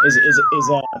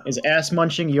 Is ass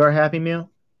munching your Happy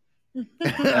Meal?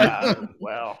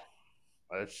 Well.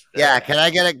 Yeah, can I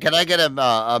get a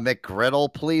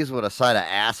McGriddle, please, with a side of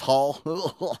asshole?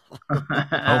 Oh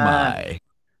my!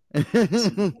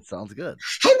 Sounds good.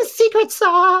 And the secret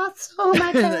sauce. Oh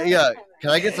my God! Yeah, can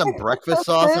I get some breakfast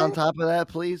sauce on top of that,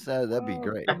 please? That'd be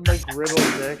great.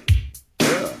 McGriddle dick.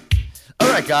 Yeah. All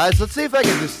right, guys, let's see if I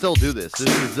can just still do this.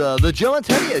 This is the Joe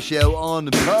Antonio Show on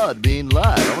Podbean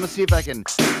Live. I want to see if I can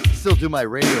still do my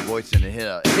radio voice and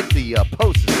hit the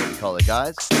post, is what we call it,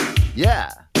 guys. Yeah.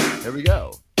 There we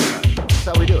go. That's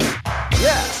how we do it.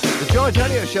 Yeah, the Joe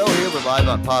Antonio Show here. We're live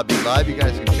on Podbean Live. You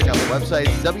guys can check out the website,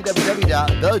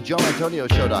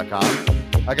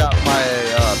 www.thejoeantonioshow.com. I got my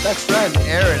best friend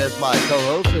Aaron as my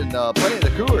co-host, and plenty of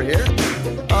the crew are here.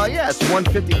 Yeah, it's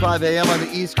 1:55 a.m. on the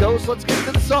East Coast. Let's get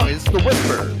to the song. It's The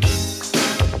Whisper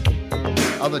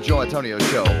on the Joe Antonio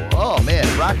Show. Oh man,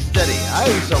 Rocksteady. I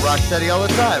used to Rocksteady all the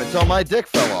time until my dick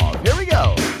fell off. Here we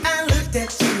go. I looked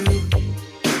at you,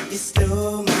 you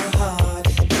stole my heart.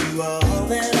 You were all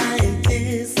that I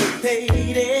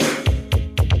anticipated.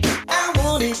 I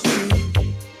wanted you,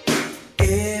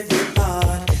 every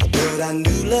part, but I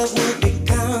knew love would be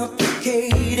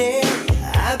complicated.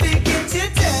 I began to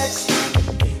touch,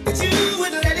 but you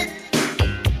wouldn't let it.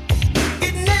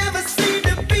 It never seemed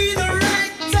to be the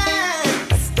right time.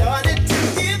 I started to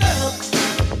give up,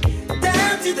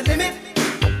 down to the limit.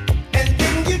 And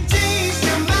then you changed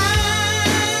your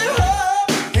mind, oh,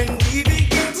 and we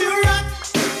began to rock.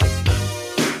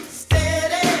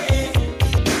 Steady,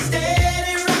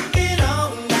 steady rocking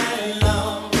all night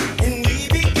long. And we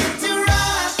began to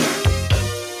rock.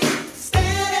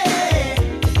 Steady,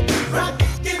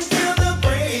 rocking till the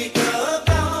break of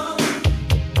dawn.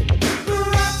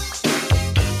 Rock.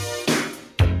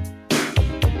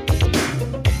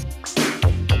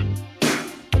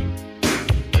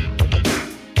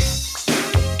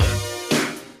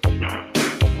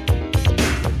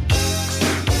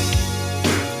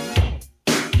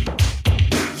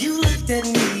 You looked at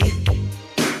me,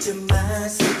 to my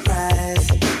surprise.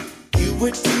 You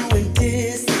were too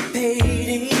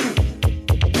anticipating.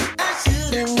 I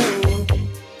should have known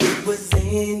it was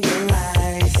in your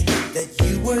eyes that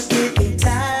you were getting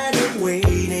tired of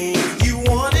waiting. You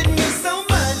wanted me so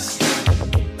much,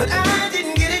 but I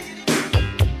didn't get it.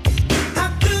 How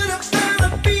could I find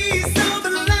a piece of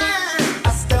the line?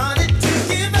 I started to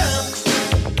give up,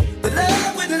 but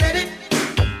love wouldn't let it.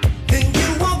 Then you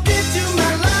walked into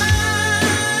my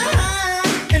life,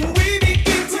 and we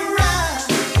began to ride.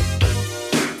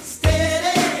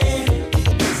 Steady,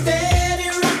 steady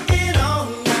rocking all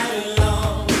night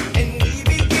long. And we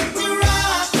began to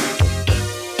rock.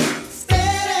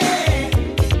 Steady,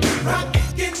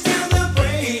 rocking till the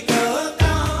break of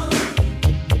dawn.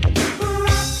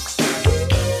 Rock,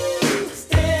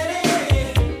 steady,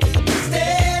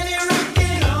 steady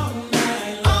rocking all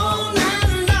night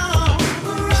long.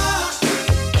 Rock,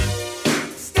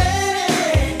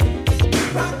 steady,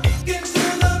 rocking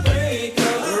till the break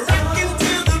of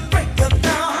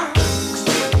dawn.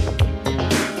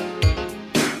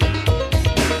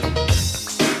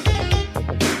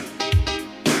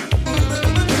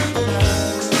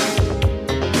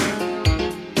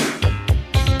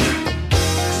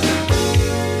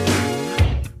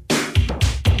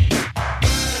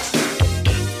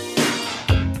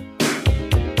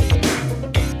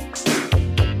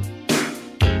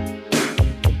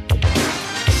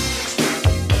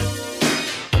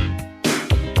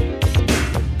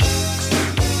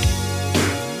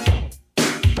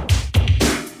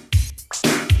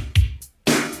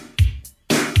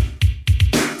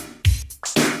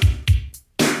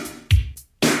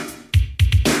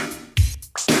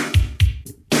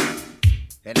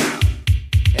 Hey now.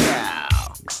 Hey now.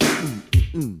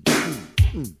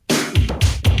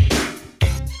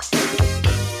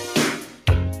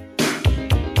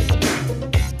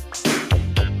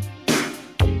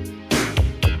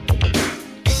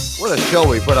 What a show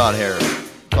we put on here.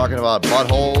 Talking about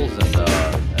buttholes and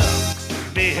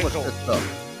Vehicle.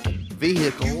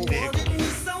 Vehicle.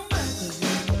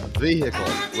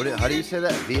 Vehicle. How do you say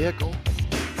that? Vehicle?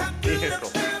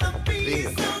 Vehicle.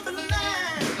 Vehicle.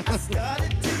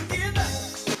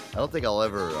 I don't think I'll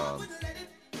ever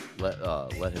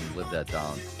let him live that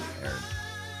down, Aaron.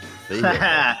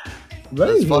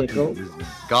 Vehicle. Vehicle.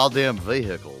 Goddamn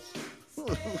vehicles.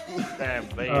 Damn,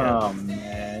 Oh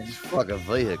man. These fucking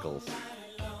vehicles.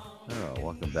 Oh,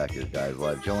 welcome back to Guys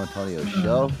Live Joe Antonio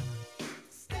Show.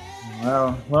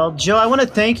 Well, Joe, I want to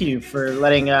thank you for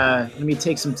letting me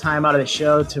take some time out of the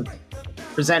show to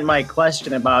present my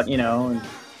question about, and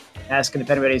asking if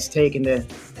anybody's taken the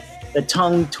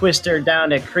tongue twister down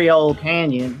to Creole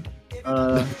Canyon.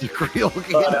 The Creole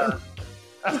Canyon.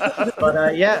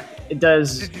 But yeah, it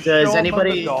does. Does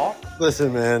anybody?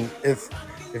 Listen, man. If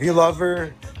you love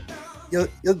her, you'll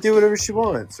do whatever she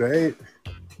wants, right?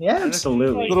 Yeah,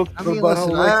 absolutely. Little butthole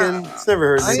licking. It's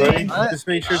never hurt anybody. Just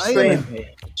make sure it's clean.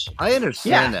 I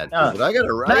understand that, dude, but I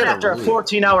gotta not after a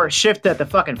 14-hour shift at the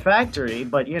fucking factory,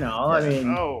 but I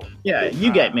mean,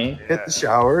 you get me. Hit the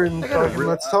shower and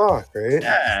let's talk, right?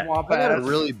 Yeah. I gotta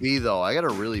really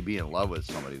be in love with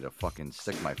somebody to fucking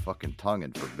stick my fucking tongue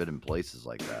in forbidden places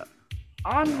like that.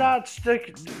 I'm not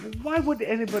sticking. Why would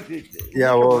anybody?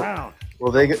 Yeah, around?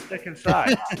 Well, they get stick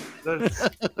inside. There's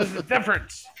a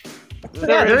difference.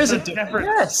 Yeah, there is a difference.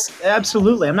 Yes,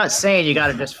 absolutely. I'm not saying you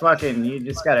gotta just fucking, you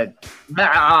just gotta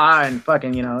and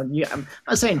fucking, I'm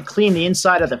not saying clean the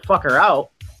inside of the fucker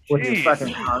out with your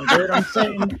fucking tongue, dude. I'm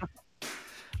saying,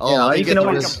 you can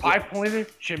always pie pointer,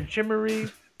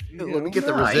 chimchimery. Let me get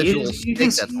the residual steak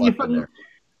that's left in there.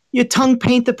 You tongue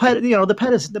paint the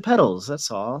the petals. That's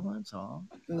all. That's all.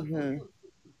 Mm-hmm.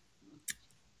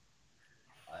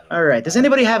 All right. Does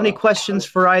anybody have any questions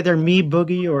for either me,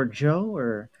 Boogie, or Joe,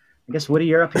 or I guess Woody,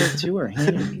 you're up here too, or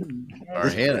Hannah? Or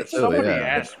Hannah too. Somebody Yeah.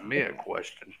 asked me a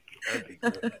question. That'd be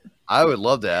good. I would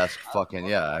love to ask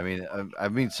fucking I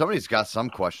mean, somebody's got some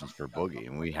questions for Boogie,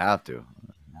 and we have to.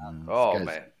 Oh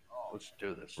man, let's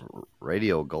do this.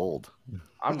 Radio gold.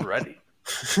 I'm ready.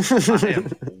 I am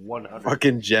 100.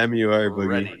 Fucking gem you are, Boogie.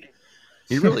 Ready.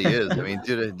 He really is. I mean,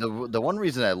 dude, the one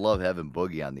reason I love having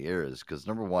Boogie on the air is because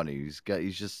number one, he's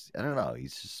just I don't know,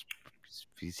 he's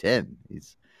him.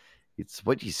 It's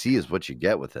what you see is what you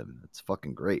get with him. It's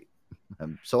fucking great.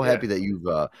 I'm so happy that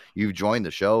you've joined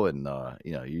the show and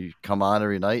you come on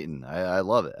every night and I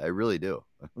love it. I really do.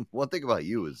 One thing about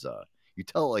you is you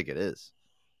tell it like it is.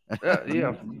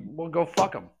 Yeah, we'll go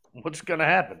fuck them. What's gonna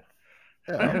happen?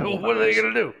 Yeah, what are they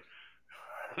gonna do?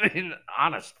 I mean,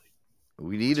 honestly.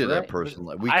 We needed a person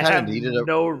like I have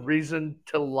no reason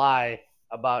to lie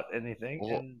about anything.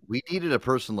 Well, we needed a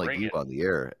person like you on the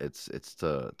air. It's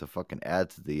to fucking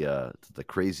add to the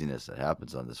craziness that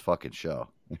happens on this fucking show.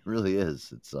 It really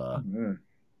is. It's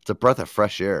it's a breath of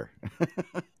fresh air.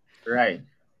 Right.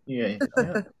 Yeah.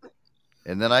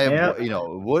 And then I have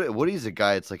Woody's a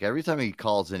guy. It's like every time he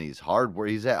calls in, he's hard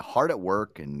at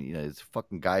work, and his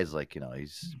fucking guy's like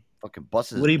he's fucking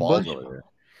busting his balls over there.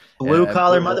 Blue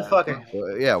collar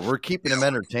motherfucker. Yeah, we're keeping him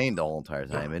entertained the whole entire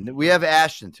time. And we have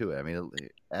Ashton too. I mean,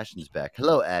 Ashton's back.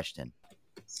 Hello, Ashton.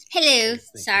 Hello.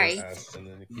 Sorry.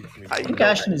 I think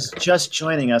Ashton is just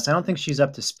joining us. I don't think she's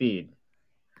up to speed.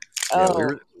 Yeah,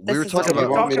 we were talking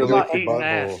about eating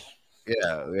ass.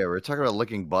 Yeah, we were talking about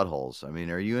licking buttholes. I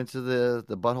mean, are you into the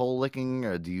butthole licking,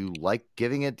 or do you like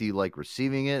giving it? Do you like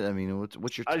receiving it? I mean,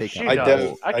 what's your take on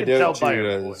it? I can tell by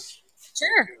your voice.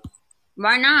 Sure.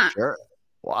 Why not? Sure.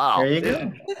 Wow. There you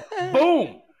go.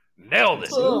 Boom. Nailed it.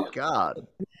 Oh, God.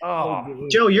 Oh.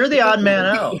 Joe, you're the odd man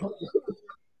out.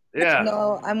 Yeah.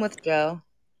 No, I'm with Joe.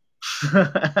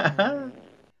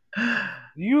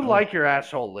 You like your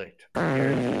asshole licked.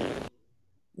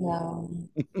 No.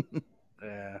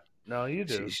 Yeah. No, you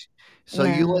do. So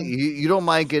you don't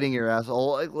mind getting your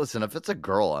asshole? Like, listen, if it's a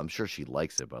girl, I'm sure she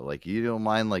likes it, but like you don't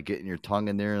mind like getting your tongue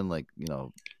in there and like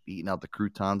eating out the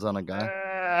croutons on a guy.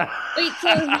 Wait, so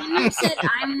Hannah said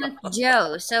I'm with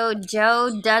Joe. So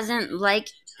Joe doesn't like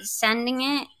sending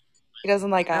it? He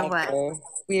doesn't like either.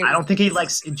 I don't think he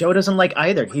likes. Joe doesn't like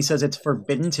either. He says it's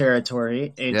forbidden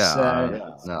territory. It's I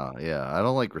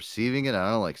don't like receiving it.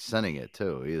 I don't like sending it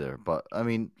too either. But I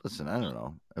mean, listen, I don't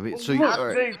know. I mean, so all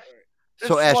right.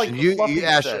 So Ashton,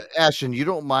 Ashton, you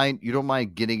don't mind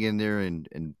getting in there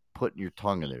and putting your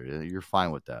tongue in there. You're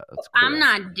fine with that. That's cool. I'm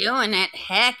not doing it.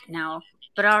 Heck no.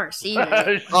 But I'll receive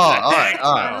it. Oh, all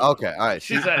right, okay, all right.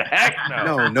 She said, "Heck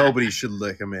no." No, nobody should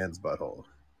lick a man's butthole.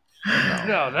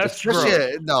 No, that's especially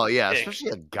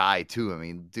especially a guy too. I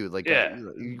mean, dude, like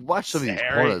you watch some of these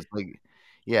pornos, like,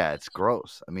 yeah, it's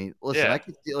gross. I mean, listen, I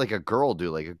could see like a girl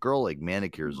like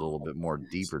manicures a little bit more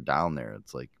deeper down there.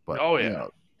 It's like, but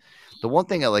the one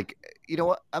thing I like,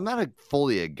 what, I'm not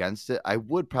fully against it. I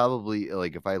would probably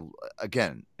like if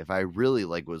I really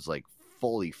like was like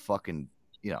fully fucking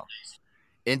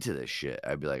into this shit,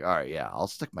 I'd be like, all right, yeah, I'll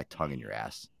stick my tongue in your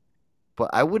ass.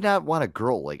 But I would not want a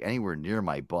girl like anywhere near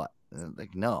my butt.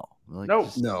 Like, no. Like,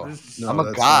 no. I'm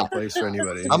a guy. Place for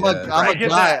anybody. I'm a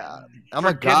guy. I'm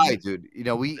a guy, dude.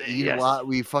 We eat a lot.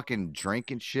 We fucking drink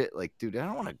and shit. Like, dude, I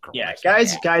don't want a girl. Yeah,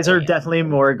 guys are definitely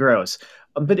more gross.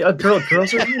 But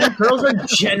girls are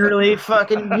generally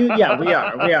fucking. Yeah, we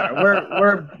are.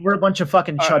 We're a bunch of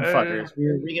fucking chud fuckers.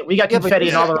 We got confetti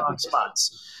in all the wrong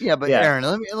spots. Yeah, but Aaron,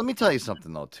 let me tell you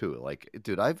something though too. Like,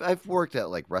 dude, I've worked at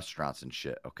like restaurants and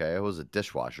shit. Okay, I was a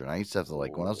dishwasher, and I used to have to when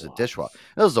I was a dishwasher,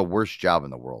 that was the worst job in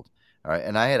the world. All right,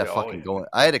 and I had to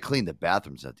I had to clean the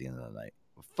bathrooms at the end of the night.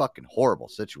 A fucking horrible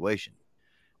situation.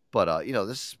 But this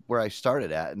is where I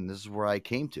started at, and this is where I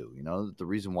came to. The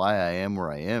reason why I am where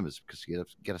I am is because you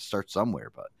got to start somewhere.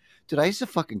 But dude, I used to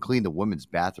fucking clean the women's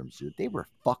bathrooms, dude. They were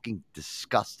fucking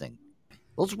disgusting.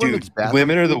 Those women's bathrooms.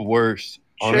 Women are the worst.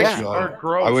 Honestly, are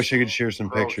gross. I wish I could share some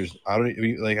pictures.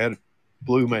 I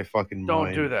blew my fucking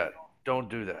mind. Don't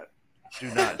do that.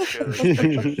 Do not share those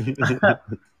pictures.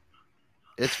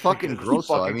 It's fucking gross.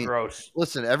 Fucking I mean, gross.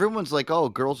 Listen, everyone's like, "Oh,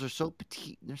 girls are so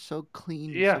petite, they're so clean."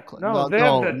 Yeah, so clean. no, they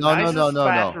have the nicest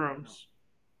bathrooms.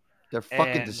 They're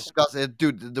fucking And- disgusting,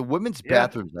 dude. The women's Yeah.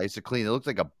 bathrooms I used to clean. It looked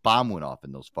like a bomb went off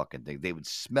in those fucking things. They would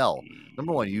smell.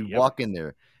 Number one, you'd Yep. walk in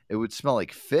there, it would smell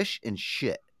like fish and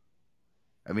shit.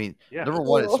 I mean, Yeah. number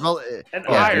one, it smelled. And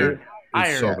yeah, iron, dude.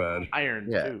 iron, so bad. iron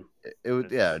Yeah, too. it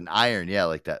would. Yeah, an iron. Yeah,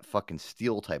 like that fucking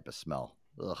steel type of smell.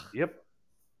 Ugh. Yep.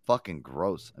 Fucking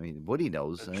gross. I mean, Woody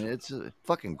knows. I mean, it's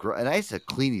fucking gross. And I used to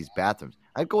clean these bathrooms.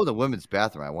 I'd go in the women's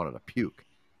bathroom. I wanted to puke.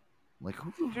 I'm like,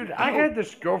 Dude, I had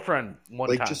this girlfriend one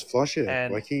Like, time. just flush it.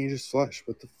 and Why can't you just flush?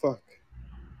 What the fuck?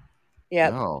 Yeah.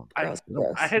 No. I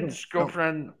had this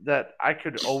girlfriend that I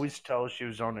could always tell she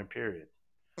was on her period.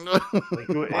 Like,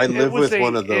 I live was with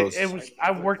one of those. It was.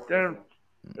 I worked there,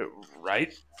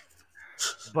 right?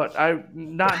 But I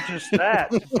not just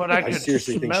that, but I could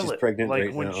seriously think smell she's it. pregnant Like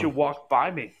right when now. she walked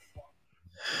by me.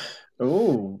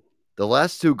 Oh. The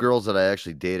last two girls that I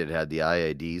actually dated had the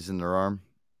IIDs in their arm.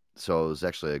 So it was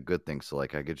actually a good thing. So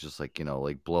like I could just like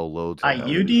blow loads.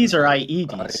 IUDs or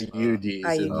IEDs? IUDs.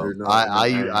 And they're not.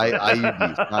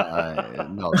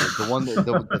 IUDs. No, the one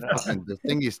the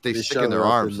thing is they stick shove in their it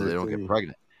up arms in so they their don't get thingy.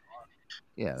 pregnant.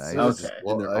 Yeah, I So used to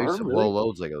in their I used to arm, blow really?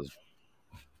 loads like it was.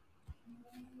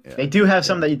 Yeah. They do have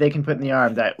some that they can put in the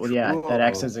arm that that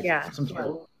acts as some sort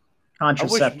of I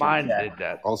contraceptive. wish mine yeah. did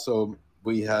that. Also,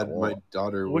 we had my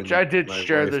daughter. Which when I did my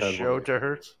share wife the had show one. to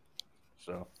her,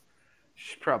 so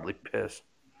she's probably pissed.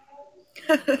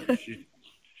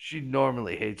 she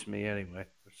normally hates me anyway.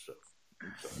 So.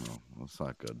 No, that's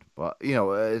not good. But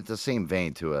it's the same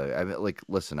vein too. I mean, like,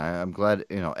 listen, I'm glad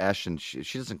Ashton.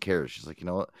 She doesn't care. She's like, you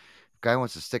know what, if a guy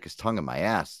wants to stick his tongue in my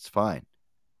ass, it's fine.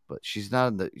 But she's not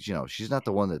in the, she's not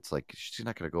the one that's like, she's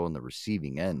not going to go on the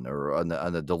receiving end or on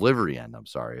the delivery end. I'm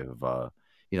sorry of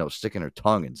sticking her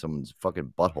tongue in someone's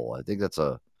fucking butthole. I think that's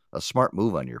a smart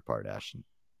move on your part, Ashton.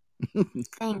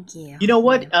 Thank you. You know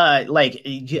what?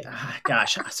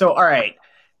 Gosh. So, all right.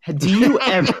 Do you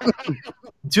ever?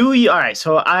 All right.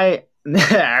 So all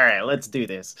right. Let's do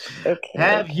this. Okay.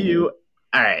 Have you?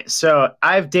 All right. So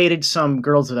I've dated some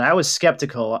girls that I was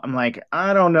skeptical. I'm like,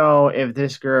 I don't know if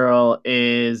this girl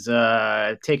is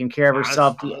taking care of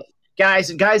herself. Guys,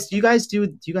 do you guys do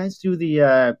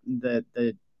the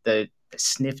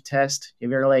sniff test? Have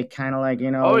you ever like kind of like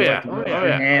Oh yeah,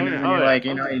 your hand and you're like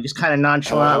you just kind of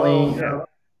nonchalantly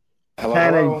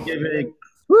kind of give it a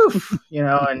woof,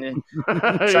 and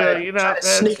try to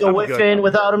sneak a whiff in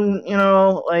without them,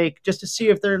 like just to see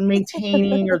if they're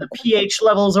maintaining or the pH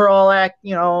levels are all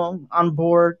on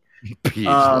board. pH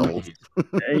levels.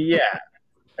 Yeah.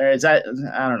 Is that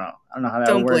I don't know how that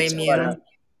Don't works. blame you. But,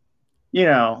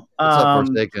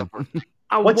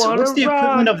 what's the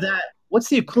equivalent of that? What's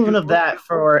the equivalent of that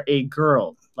for a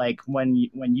girl? Like when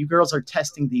you girls are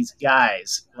testing these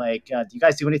guys, like do you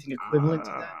guys do anything equivalent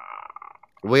to that?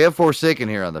 We have Forsaken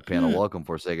here on the panel. Welcome,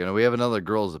 Forsaken. And we have another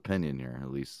girl's opinion here,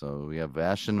 at least. So we have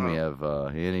Ashton, we have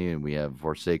Annie, and we have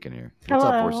Forsaken here. What's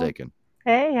up, Hello. Forsaken?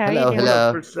 Hey, how Hello, you doing?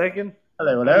 hello. Forsaken.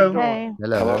 Hello. Hey.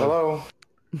 Hello.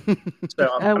 So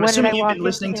I'm what assuming did I you've walk been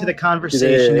listening into? to the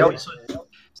conversation. Yeah.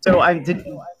 So I did.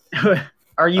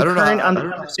 Are you I don't know. current on the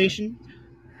conversation?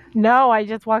 No, I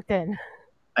just walked in.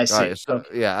 I see. All right, so,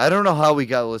 yeah, I don't know how we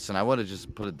got. Listen, I want to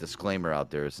just put a disclaimer out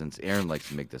there since Aaron likes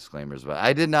to make disclaimers, but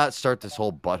I did not start this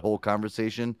whole butthole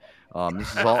conversation.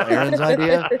 This is all Aaron's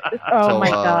idea. Oh my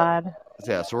god.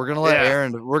 Yeah, so we're gonna let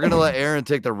Aaron. We're gonna let Aaron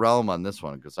take the realm on this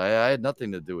one because I had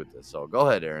nothing to do with this. So go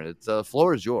ahead, Aaron. It's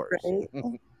floor is yours.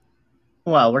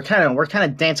 Well, we're kind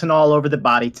of dancing all over the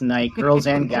body tonight, girls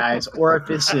and guys,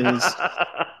 orifices,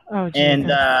 Oh Jesus. and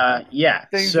yeah.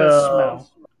 Things that So smell.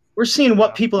 we're seeing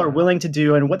what people are willing to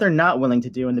do and what they're not willing to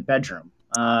do in the bedroom.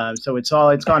 So it's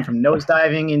gone from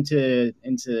nosediving into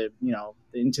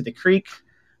the creek.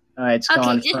 It's Okay,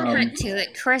 gone just from cut to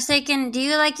it. Forsaken, do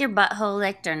you like your butthole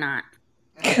licked or not?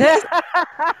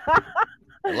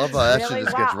 I love how Ashton Really?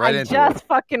 just Wow, gets right I into just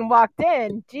fucking walked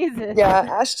in. Jesus. Yeah,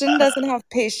 Ashton doesn't have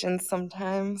patience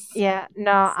sometimes. Yeah,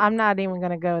 no, I'm not even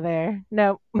gonna go there.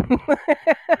 Nope.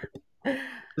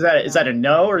 Is that a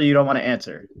no or you don't want to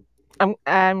answer?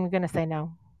 I'm gonna say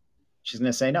no. She's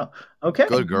gonna say no. Okay.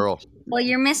 Good girl. Well,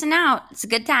 you're missing out. It's a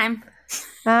good time.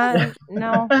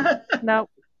 No, nope.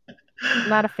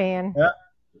 Not a fan.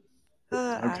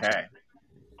 Okay.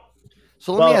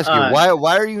 So let me ask you, uh,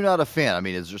 why are you not a fan? I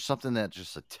mean, is there something that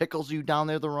just tickles you down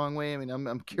there the wrong way? I mean,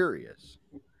 I'm curious.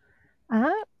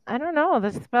 I don't know.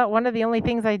 That's about one of the only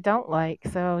things I don't like.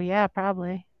 So yeah,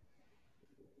 probably.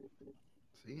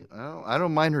 See, I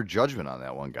don't mind her judgment on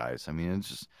that one, guys. I mean, it's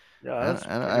just Yeah, that's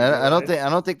I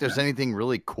don't think there's anything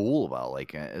really cool about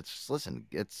it's just listen.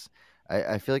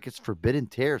 I feel like it's forbidden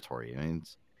territory. I mean,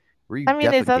 Where you I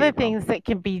mean, there's other defecate from. things that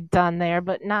can be done there,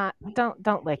 but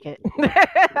don't lick it.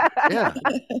 Yeah,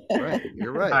 right.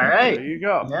 You're right. All right. There you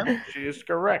go. Yeah. She is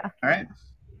correct. All right.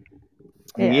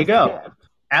 There you Yes. go.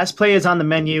 Ass play is on the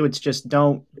menu. It's just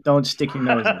don't stick your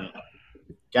nose in it.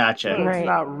 Gotcha. Well, it's Right,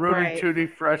 not Rooty right. Tooty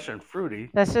Fresh and Fruity.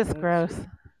 That's just gross.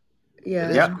 Yeah.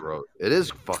 It is gross. It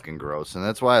is fucking gross, and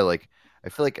that's why I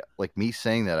feel like me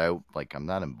saying that I'm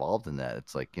not involved in that.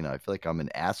 It's like, I feel like I'm an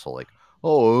asshole. Like,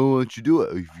 oh, why don't you do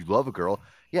it if you love a girl?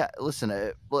 Yeah, listen,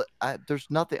 there's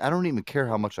nothing. I don't even care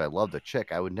how much I love the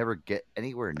chick. I would never get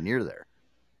anywhere near there.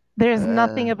 There's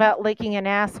nothing about licking an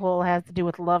asshole has to do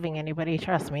with loving anybody.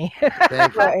 Trust me.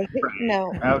 Right.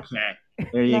 No. Okay.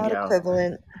 There you Not go.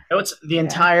 equivalent. No, it's the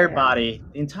entire body.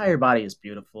 The entire body is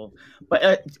beautiful.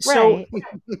 But so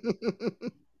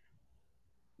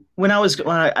when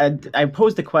I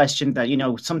posed the question that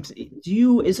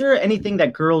is there anything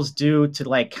that girls do to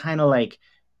like kind of like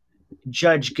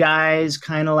judge guys,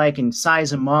 kind of like and size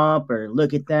them up or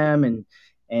look at them and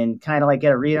kind of like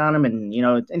get a read on them, and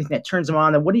anything that turns them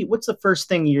on? What's the first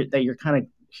thing that you're kind of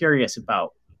curious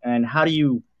about, and how do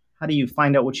you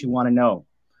find out what you want to know?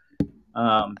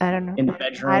 I don't know. In the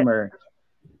bedroom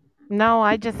No,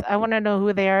 I want to know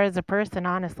who they are as a person,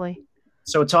 honestly.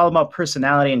 So it's all about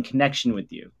personality and connection with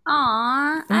you.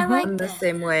 Aw, I like I'm the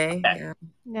same way. Yeah.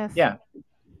 Yes. Yeah.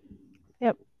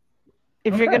 Yep.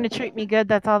 If you're going to treat me good,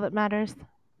 that's all that matters.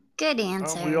 Good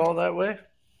answer. Aren't we all that way?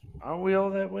 Aren't we all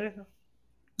that way?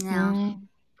 No.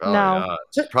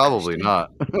 Probably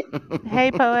not. Hey,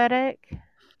 Poetic.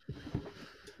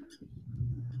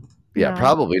 Yeah, No.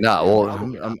 probably not.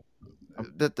 Well,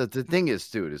 the thing is,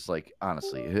 dude, is like,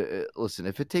 honestly, listen,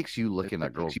 if it takes you looking at a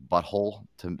girl's butthole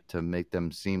to make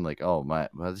them seem like, oh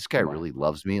this guy really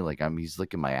loves me, like he's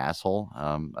licking my asshole,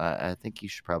 I think you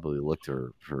should probably look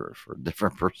to her for a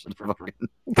different person. I don't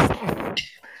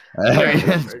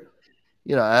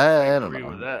agree know.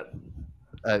 with that.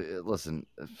 Listen,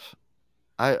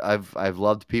 I've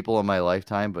loved people in my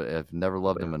lifetime, but I've never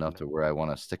loved them enough to where I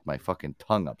want to stick my fucking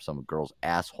tongue up some girl's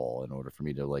asshole in order for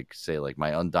me to like say like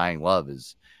my undying love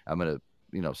is I'm gonna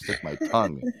stick my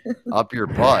tongue up your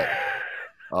butt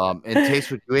and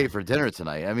taste what you ate for dinner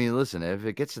tonight. I mean, listen, if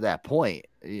it gets to that point,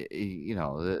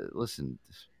 listen.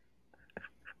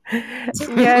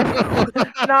 Yes.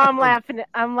 No, I'm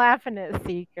laughing at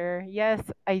Seeker. Yes,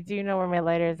 I do know where my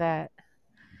lighter's at.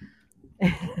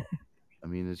 I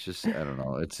mean, it's just, I don't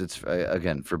know. It's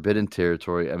again, forbidden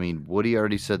territory. I mean, Woody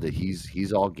already said that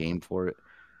he's all game for it.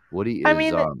 Woody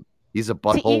is, he's a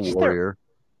butthole warrior.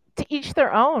 To each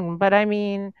their own, but I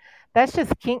mean, that's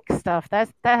just kink stuff. That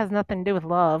has nothing to do with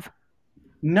love.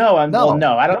 No, I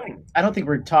don't think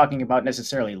we're talking about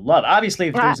necessarily love. Obviously,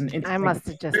 if there's an I must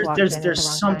have just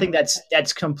there's something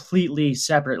that's completely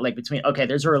separate, like between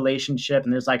there's a relationship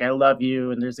and there's like I love you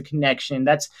and there's a connection.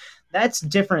 That's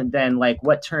different than like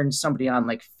what turns somebody on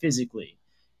like physically.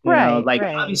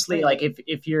 Obviously, like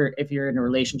if you're in a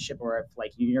relationship or if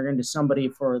like you're into somebody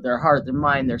for their heart, their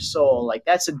mind, their soul, like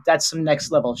that's some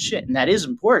next level shit, and that is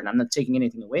important. I'm not taking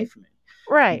anything away from it.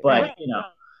 Right. But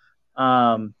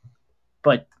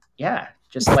but yeah,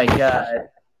 just like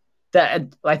that.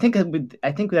 I think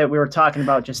that we were talking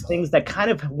about just things that kind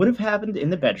of would have happened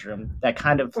in the bedroom that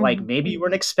kind of like maybe you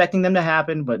weren't expecting them to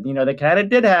happen, but they kind of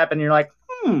did happen. You're like,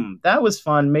 that was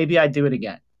fun. Maybe I'd do it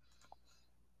again.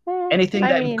 Anything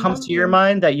that comes to your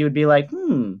mind that you would be like,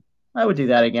 I would do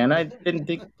that again. I didn't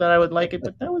think that I would like it,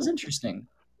 but that was interesting.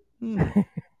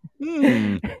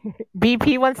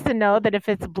 BP wants to know that if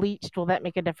it's bleached, will that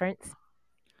make a difference?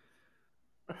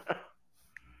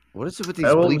 What is it with these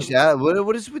bleached?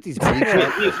 What is it with these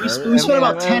bleached? We spent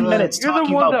about 10 minutes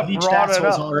talking about bleached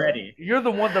assholes already. You're the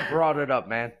one that brought it up,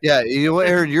 man. Yeah, you know what,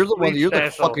 Aaron? You're the one. You're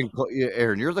the fucking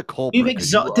Aaron. You're the culprit.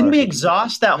 Didn't we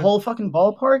exhaust that whole fucking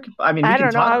ballpark? I mean, I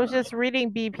don't know. I was just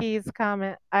reading BP's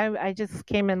comment. I just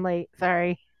came in late.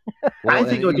 Sorry. I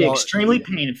think it would be extremely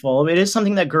painful. It is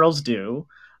something that girls do.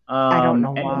 I don't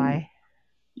know why.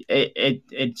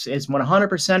 It's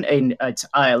 100% it's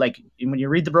like when you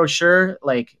read the brochure,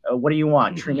 like what do you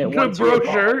want? Treatment one,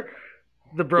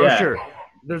 the brochure. Yeah.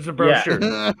 There's a brochure.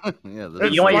 Yeah,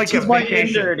 it's you want like your teeth white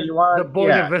or do you want the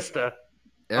Buena Vista?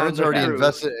 Aaron's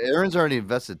already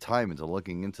invested time into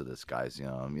looking into this, guys.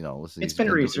 Listen, it's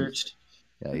been researched.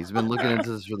 Yeah, he's been looking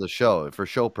into this for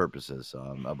show purposes,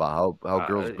 about how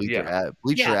girls bleach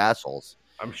their assholes.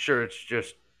 I'm sure it's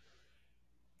just.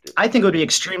 I think it would be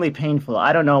extremely painful.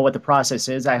 I don't know what the process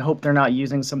is. I hope they're not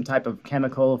using some type of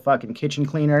chemical fucking kitchen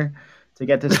cleaner to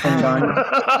get this thing done.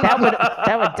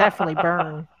 That would definitely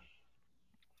burn.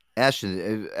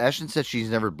 Ashton said she's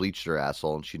never bleached her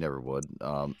asshole, and she never would.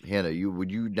 Hannah,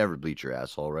 you never bleach your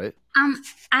asshole, right?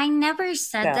 I never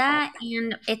said that,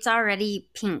 and it's already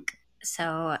pink.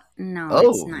 So no,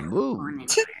 it's not going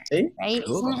anywhere. Right?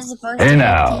 Isn't it supposed to be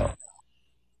pink?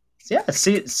 Yeah,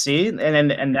 see,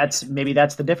 and that's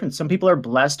the difference. Some people are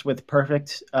blessed with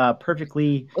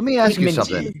perfectly. Let me ask you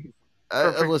something.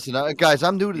 Listen, guys,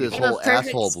 I'm new to this whole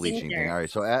asshole bleaching thing. All right,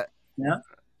 so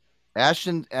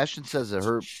Ashton says that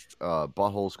her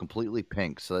butthole is completely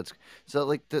pink. So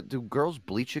do girls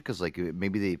bleach it because like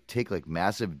maybe they take like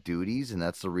massive duties, and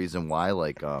that's the reason why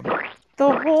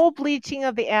the whole bleaching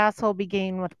of the asshole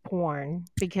began with porn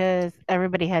because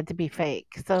everybody had to be fake.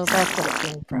 So that's what it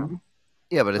came from.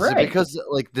 Yeah, but is it because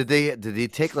like did they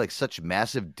take like such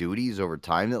massive duties over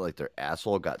time that like their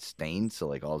asshole got stained? So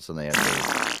like all of a sudden they have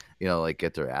to like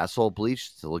get their asshole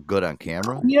bleached to look good on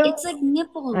camera. It's like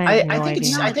nipple. I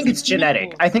think it's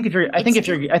genetic. I think if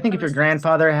your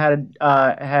grandfather had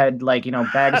like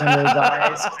bags under his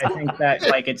eyes, I think that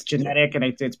like it's genetic and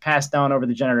it's passed down over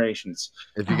the generations.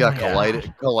 If you got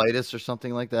colitis or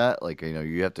something like that, like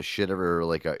you have to shit or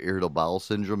like a irritable bowel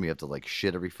syndrome, you have to like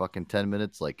shit every fucking 10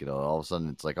 minutes. Like all of a sudden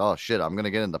it's like, oh shit, I'm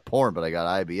gonna get into porn, but I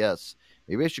got IBS.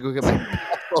 Maybe I should go get my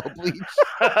asshole bleached.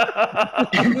 I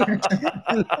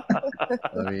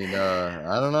mean,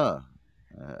 I don't know.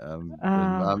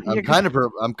 I'm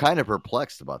kind of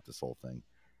perplexed about this whole thing.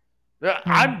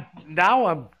 I'm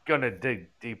gonna dig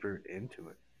deeper into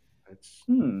it.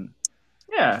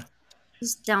 Yeah.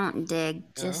 Just don't dig.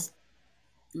 Just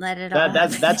let it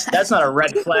that's not a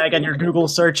red flag on your Google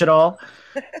search at all.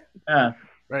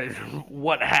 Right.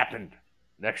 What happened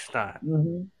next time?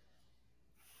 Mm-hmm.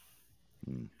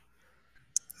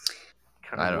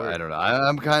 I don't know.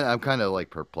 I'm kind of like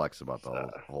perplexed about the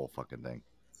whole fucking thing.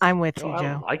 I'm with you,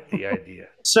 Joe. I like the idea.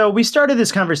 So we started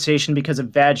this conversation because of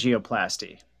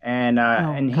vagioplasty and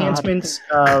enhancements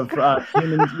of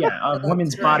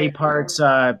women's body parts,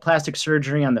 plastic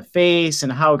surgery on the face,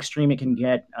 and how extreme it can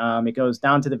get. It goes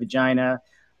down to the vagina.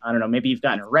 I don't know. Maybe you've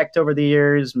gotten erect over the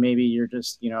years. Maybe you're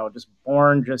just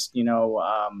born.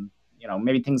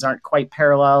 Maybe things aren't quite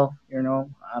parallel.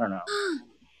 I don't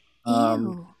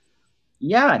know.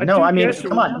 Yeah, no, I mean,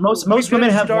 come on. Most women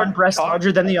have one breast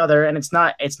larger than the other, and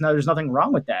there's nothing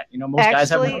wrong with that. Most guys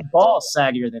have one ball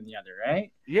saggier than the other,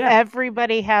 right? Yeah.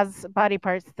 Everybody has body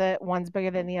parts that one's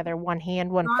bigger than the other. One hand,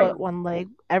 one foot, one leg,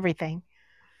 everything.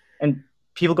 And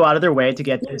people go out of their way to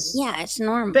get this it's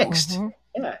normal. fixed. Mm-hmm.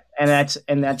 Yeah,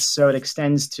 and that's so it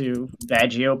extends to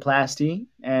vagioplasty,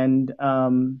 and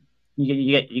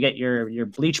you get your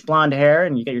bleached blonde hair,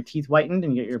 and you get your teeth whitened,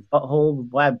 and you get your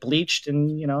butthole bleached, and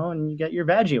and you get your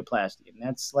vagioplasty,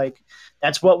 and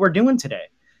that's what we're doing today.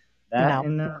 I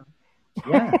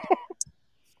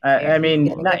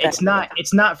mean, it's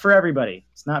not for everybody.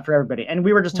 It's not for everybody. And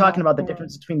we were just talking about the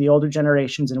difference between the older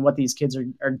generations and what these kids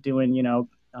are doing.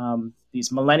 These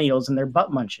millennials and their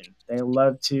butt munching. They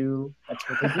love to. That's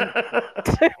what they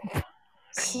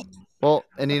do. Well,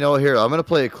 and here, I'm gonna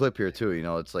play a clip here too.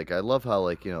 It's like I love how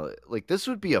like this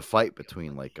would be a fight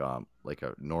between like a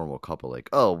normal couple. Like,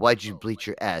 oh, why'd you bleach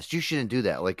your ass? You shouldn't do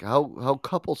that. Like how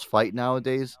couples fight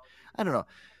nowadays. I don't know.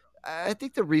 I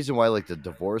think the reason why like the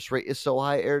divorce rate is so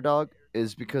high, Air Dog,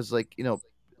 is because like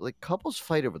couples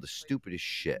fight over the stupidest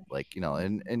shit. Like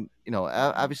and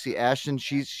obviously Ashton,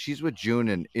 she's with June,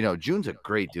 and June's a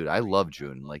great dude. I love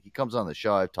June. Like he comes on the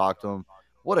show. I've talked to him.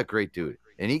 What a great dude.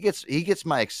 And he gets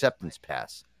my acceptance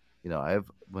pass.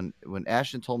 When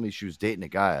Ashton told me she was dating a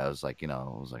guy, I was like,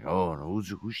 oh, who's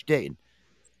she dating?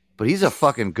 But he's a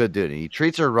fucking good dude, and he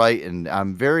treats her right, and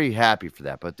I'm very happy for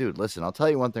that. But dude, listen, I'll tell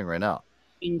you one thing right now.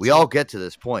 We all get to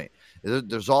this point.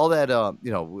 There's all that,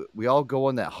 we all go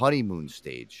on that honeymoon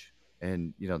stage,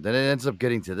 and then it ends up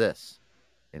getting to this.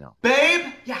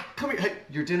 Babe, yeah, come here. Hey,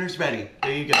 your dinner's ready.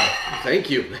 There you go.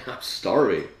 Thank you. I'm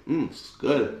starving. It's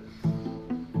good.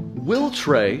 Will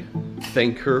Trey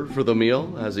thank her for the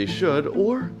meal, as he should,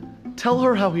 or tell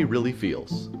her how he really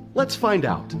feels? Let's find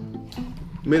out.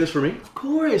 You made this for me? Of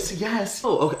course, yes.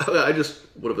 Oh, okay. I just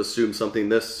would have assumed something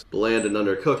this bland and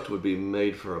undercooked would be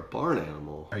made for a barn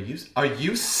animal. Are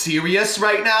you serious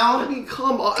right now? I mean,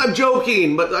 come on. I'm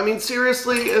joking, but I mean,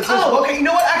 seriously, is this... Oh, okay, you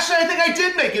know what? Actually, I think I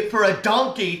did make it for a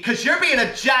donkey, because you're being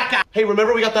a jackass. Hey,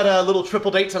 remember we got that little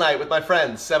triple date tonight with my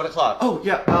friends, 7 o'clock? Oh,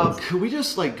 yeah, could we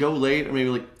just, go late, or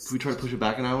maybe, could we try to push it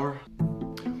back an hour?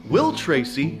 Will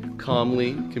Tracy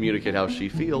calmly communicate how she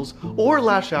feels, or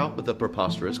lash out with a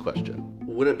preposterous question?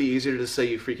 Wouldn't it be easier to say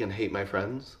you freaking hate my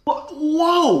friends? Well,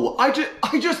 Whoa! I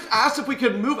just asked if we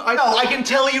could move. I can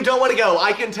tell you don't want to go.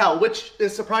 I can tell, which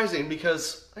is surprising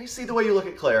because I see the way you look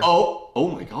at Claire.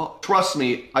 Oh my God! Trust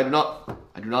me, I do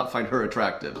not find her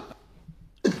attractive.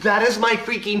 That is my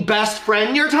freaking best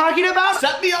friend you're talking about?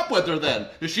 Set me up with her then.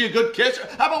 Is she a good kisser?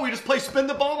 How about we just play spin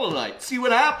the bottle tonight? See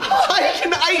what happens.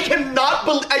 I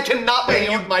cannot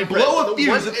believe you my blow a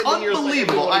fuse. It's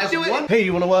unbelievable. Hey,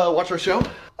 you want to watch our show?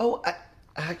 Oh,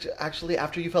 actually,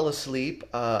 after you fell asleep,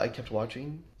 I kept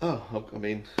watching. Oh, I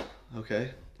mean,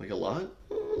 okay, like a lot.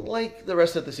 Like the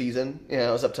rest of the season. Yeah,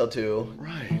 I was up till 2.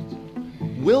 Right.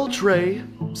 Will Trey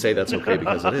say that's okay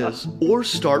because it is, or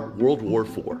start World War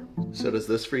IV? So does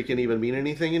this freaking even mean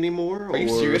anything anymore? Are you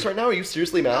serious right now? Are you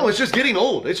seriously mad? No, it's just getting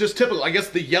old. It's just typical. I guess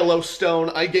the Yellowstone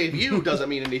I gave you doesn't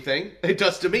mean anything. It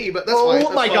does to me, but that's fine.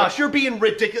 Oh my gosh, you're being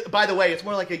ridiculous. By the way, it's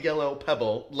more like a yellow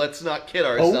pebble. Let's not kid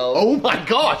ourselves. Oh my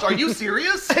gosh, are you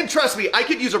serious? And trust me, I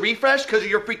could use a refresh because of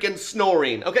your freaking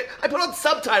snoring. Okay, I put on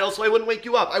subtitles so I wouldn't wake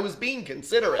you up. I was being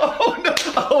considerate.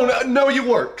 Oh no, you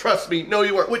weren't. Trust me, no,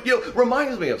 you weren't. What,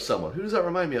 reminds me of someone. Who does that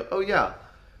remind me of? Oh yeah,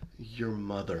 your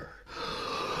mother.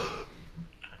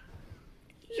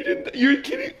 You're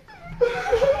kidding?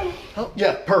 Oh,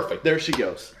 yeah, perfect. There she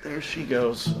goes. There she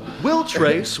goes. Will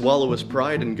Trey swallow his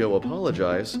pride and go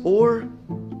apologize? Or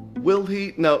will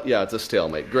he? No, yeah, it's a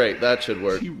stalemate. Great, that should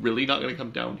work. Is he really not going to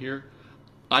come down here?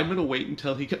 I'm going to wait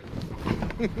until he can...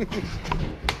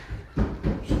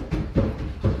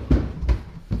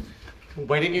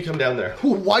 Why didn't you come down there?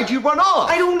 Why'd you run off?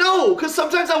 I don't know, because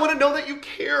sometimes I want to know that you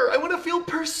care. I want to feel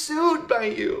pursued by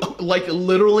you. Like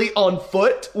literally on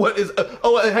foot? What is...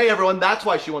 hey everyone, that's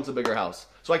why she wants a bigger house.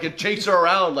 So I can chase her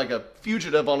around like a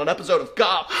fugitive on an episode of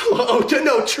Cops.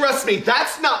 No, trust me,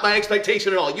 that's not my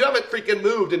expectation at all. You haven't freaking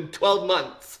moved in 12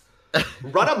 months.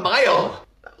 Run a mile.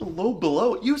 Low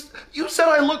below. You said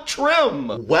I look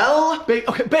trim. Well, babe,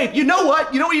 okay, babe, you know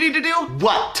what? You know what you need to do?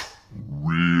 What?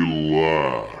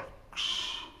 Relax.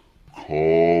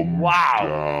 Calm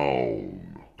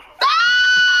down.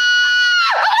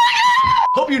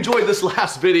 Hope you enjoyed this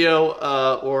last video,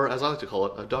 or as I like to call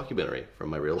it, a documentary from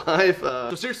my real life.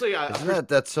 So seriously,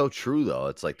 that's so true though.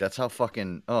 It's like that's how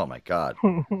fucking. Oh my God.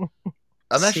 I'm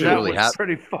actually really happy.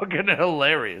 Pretty fucking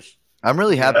hilarious. I'm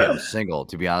really happy I'm single.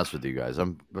 To be honest with you guys,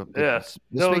 This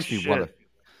no makes me want to.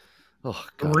 Oh,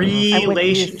 God.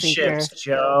 Relationships,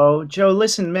 Joe. Joe,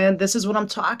 listen, man, this is what I'm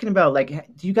talking about. Like,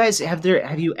 do you guys have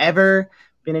you ever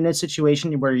been in a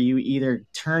situation where you either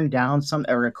turned down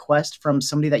a request from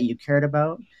somebody that you cared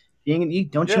about? Don't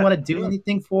you want to do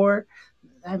anything for?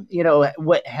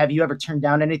 What have you ever turned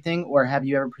down anything, or have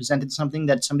you ever presented something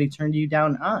that somebody turned you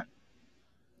down on?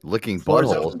 Licking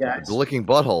buttholes. Licking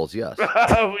buttholes, yes.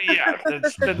 Oh, yeah.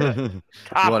 That's the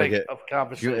topic of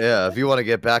conversation. If you want to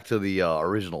get back to the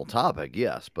original topic,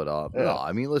 yes. But no,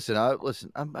 I mean, listen,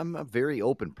 I'm a very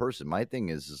open person. My thing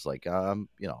is like,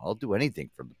 I'll do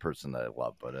anything for the person that I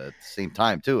love. But at the same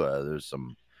time, too, there's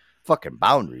some fucking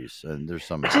boundaries and there's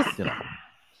some,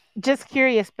 Just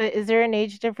curious, but is there an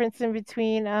age difference in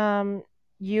between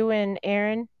you and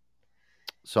Aaron?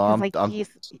 So I'm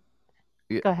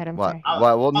Go ahead. I'm sorry.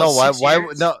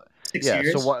 No. Yeah.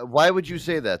 So why would you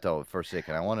say that though? For a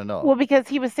second, I want to know. Well, because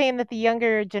he was saying that the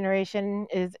younger generation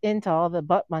is into all the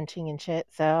butt munching and shit.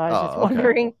 So I was just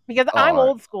wondering because I'm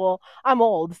old school. I'm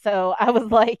old, so I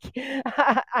was like,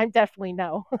 I'm definitely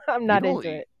no. I'm not into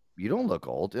it. You don't look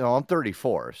old. I'm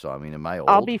 34, so I mean, am I old?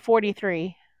 I'll be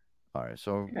 43. All right,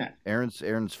 so Aaron's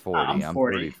 40. I'm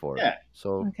 34. Yeah.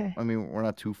 So I mean, we're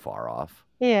not too far off.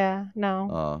 Yeah,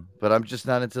 no. But I'm just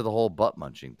not into the whole butt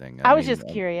munching thing. I was just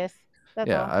curious. That's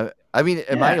all. I mean,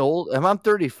 am I old? I'm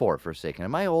 34 for a second.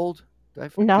 Am I old?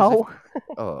 No.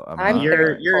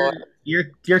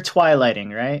 You're twilighting,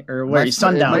 right? Or where you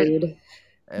sundowning?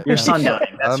 You're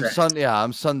sundowning. That's right.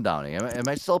 I'm sundowning. Am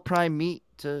I still prime meat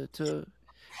to?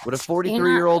 Would a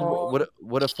 43-year-old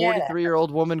would a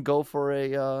 43-year-old woman go for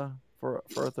a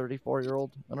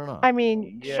 34-year-old? I don't know. I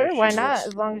mean, sure, why not?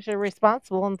 As long as you're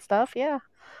responsible and stuff, yeah.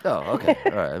 Oh, okay.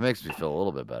 All right. It makes me feel a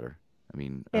little bit better. I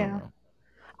mean, I don't know.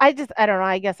 I don't know.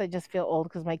 I guess I just feel old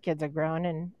because my kids are grown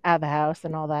and out of the house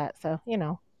and all that. So,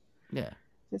 Yeah.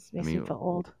 Just makes me feel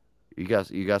old. You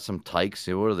got some tykes.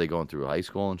 What are they going through? High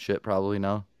school and shit probably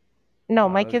now? No,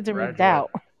 my kids are moved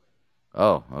out.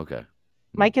 Oh, okay.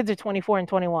 My kids are 24 and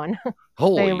 21.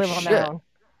 Holy they live on their own.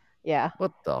 Yeah.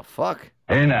 What the fuck?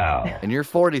 Hey now. And you're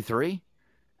 43?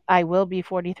 I will be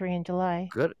 43 in July.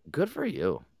 Good for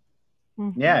you.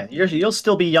 Mm-hmm. Yeah, you'll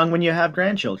still be young when you have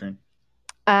grandchildren.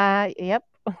 Yep.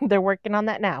 They're working on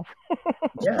that now.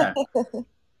 Yeah.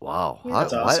 Wow.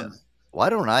 That's awesome. Why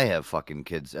don't I have fucking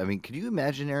kids? I mean, could you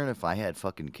imagine, Aaron, if I had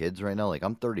fucking kids right now? Like,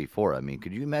 I'm 34. I mean,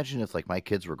 could you imagine if like my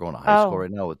kids were going to high school Oh,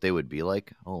 right now, what they would be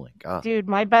like? Holy God. dude,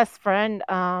 my best friend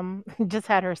just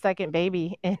had her second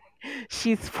baby, and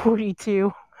she's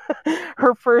 42.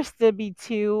 Her first to be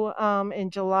 2 in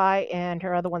July, and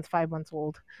her other one's 5 months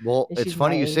old, Well, and it's she's my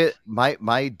funny you say age. it.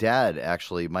 My dad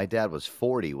actually, my dad was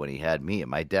 40 when he had me,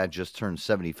 and my dad just turned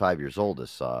 75 years old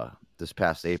this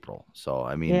past April. So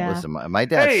I mean, Yeah. listen, my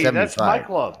dad's Hey, that's my 75.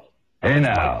 club. Hey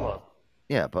That's my now. club.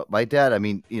 Yeah, but my dad, I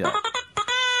mean,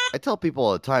 I tell people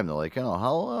all the time, they're like,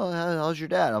 how's your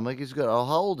dad? I'm like, he's good. Oh,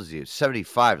 how old is he?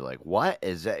 75. They're like, what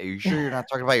is that? Are you sure you're not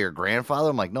talking about your grandfather?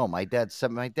 I'm like, no, my dad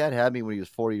had me when he was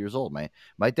 40 years old.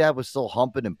 My dad was still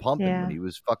humping and pumping when Yeah. he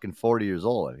was fucking 40 years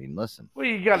old. I mean, listen. Well,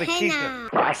 you got to keep the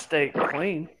prostate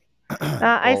clean.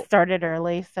 I Well, started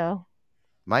early, so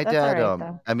my that's all dad, right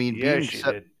though. I mean, Yeah, she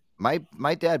did.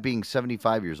 my dad being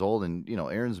 75 years old, and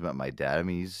Aaron's met my dad. I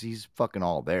mean, he's fucking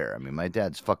all there. I mean, my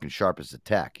dad's fucking sharp as a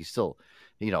tack. He's still,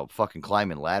 fucking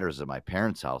climbing ladders at my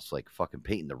parents' house, like fucking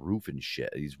painting the roof and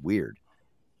shit. He's weird,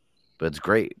 but it's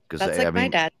great because That's like my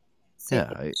dad. Same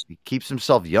he keeps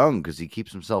himself young because he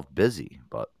keeps himself busy.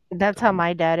 But That's how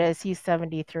my dad is. He's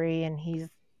 73, and he's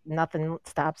nothing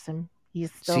stops him. He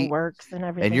still see, works and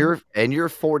everything. and you're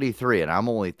 43, and I'm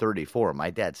only 34.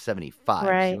 My dad's 75. See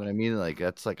Right. what I mean? Like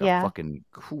that's like a Yeah. fucking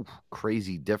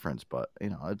crazy difference. But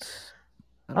it's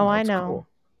I don't Oh, know. I It's know. cool.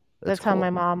 That's It's how my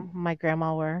cool. mom, my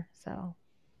grandma were. So,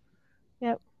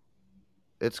 yep.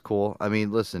 It's cool. I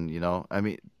mean, listen,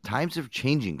 times are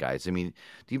changing, guys. I mean,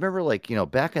 do you remember, like,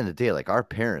 back in the day, like our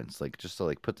parents, like, just to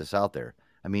like put this out there,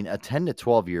 I mean, a 10 to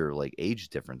 12 year like age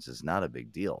difference is not a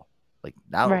big deal. Like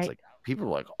now it's Right. like people are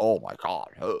like, oh my God,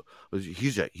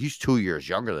 he's 2 years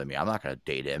younger than me. I'm not gonna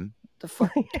date him. The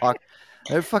fuck you talk?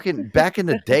 They're fucking back in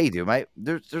the day, dude.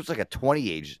 There's like a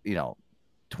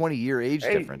 20-year age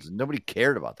Hey. difference, and nobody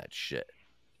cared about that shit.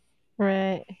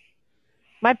 Right.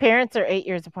 My parents are 8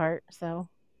 years apart. So,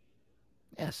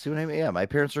 Yeah, see what I mean? Yeah, my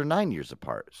parents are 9 years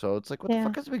apart, so it's like, what the Yeah.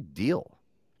 fuck is a big deal?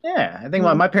 Yeah, I think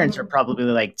my parents are probably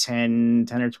like 10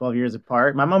 or 12 years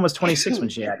apart. My mom was 26 when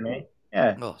she had me.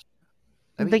 Yeah. Oh,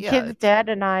 I mean, the yeah, kid's dad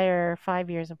and I are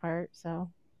 5 years apart. So,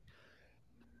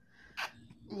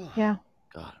 yeah.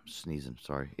 God, I'm sneezing.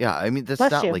 Sorry. Yeah, I mean, that's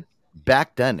Bless not you. like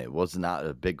back then. It was not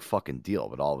a big fucking deal,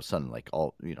 but all of a sudden, like,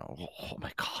 oh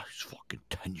my God, he's fucking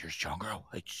 10 years younger. Are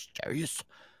you serious?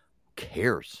 Who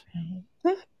cares?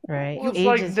 Right. Well, it's Age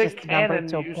like is Nick just a number Cannon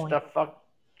to a used point. to fuck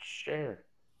Cher.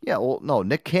 Yeah, well, no,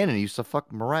 Nick Cannon used to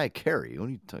fuck Mariah Carey. What are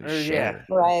you talking? Yeah. Cher.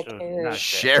 Mariah So, Carey. not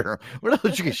Cher. Where the hell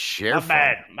did you get Cher My from?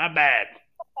 bad. My bad.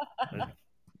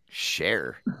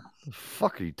 Cher. The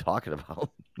fuck are you talking about?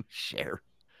 Cher.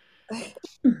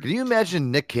 Can you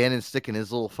imagine Nick Cannon sticking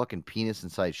his little fucking penis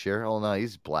inside Cher? Oh no,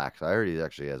 he's black. So I heard he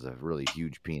actually has a really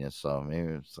huge penis. So maybe.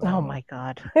 I don't Oh know. my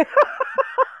God.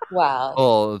 Wow.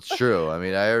 Oh, it's true. I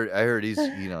mean, I heard he's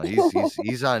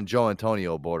he's on Joe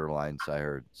Antonio borderlines. I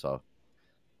heard so.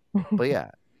 But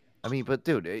yeah, I mean, but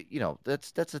dude,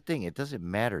 that's the thing. It doesn't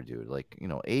matter, dude. Like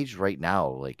age right now,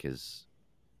 like is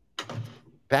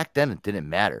back then it didn't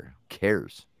matter. Who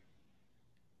cares?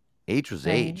 Age was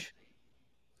Right. age.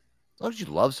 As long as you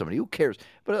love somebody, who cares?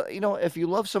 But if you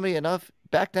love somebody enough,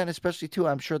 back then especially too,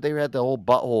 I'm sure they had the whole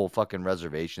butthole fucking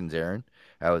reservations, Aaron.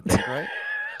 I would think,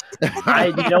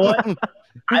 right? You know what?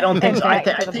 I don't think so. I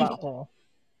Back to the think butthole.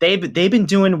 they've been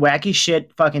doing wacky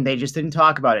shit. Fucking, they just didn't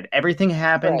talk about it. Everything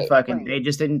happened. Right, Fucking, they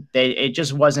just didn't. It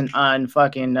just wasn't on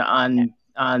fucking on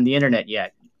the internet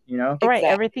yet. You know? Right.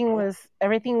 Exactly.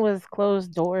 Everything was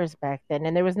closed doors back then,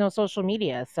 and there was no social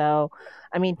media. So,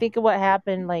 I mean, think of what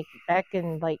happened like back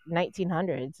in like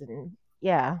 1900s, and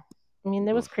yeah, I mean,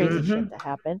 there was crazy shit that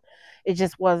happened. It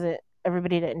just wasn't.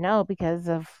 Everybody didn't know because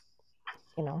of,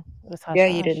 it was hush Yeah,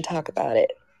 you hush. didn't talk about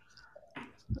it.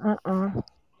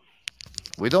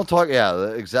 We don't talk. Yeah,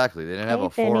 exactly. They didn't have Hey, a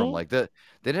forum Vinny. like that.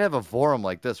 They didn't have a forum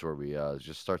like this where we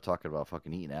just start talking about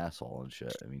fucking eating asshole and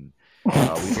shit. I mean,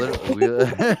 we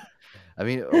literally. I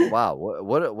mean, wow.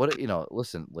 What?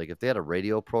 Listen. Like, if they had a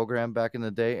radio program back in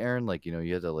the day, Aaron, like you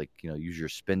had to use your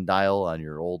spin dial on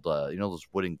your old those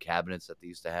wooden cabinets that they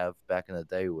used to have back in the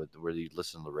day where you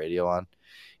listen to the radio on.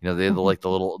 They had like the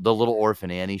little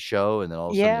Orphan Annie show, and then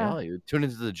all of a sudden, Yeah. you tune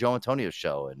into the Joe Antonio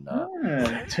show, and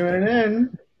Tuning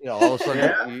in. all of a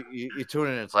sudden you tune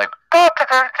in, and it's like.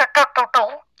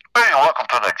 Hey, welcome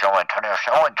to the Joe Antonio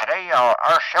Show, and today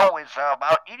our show is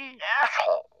about eating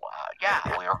asshole.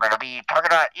 We are going to be talking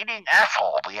about eating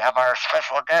asshole. We have our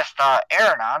special guest,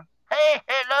 Aaron, on. Hey,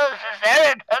 hello, this is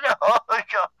Aaron. Hello.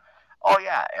 Oh,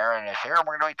 yeah, Aaron is here, and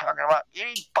we're going to be talking about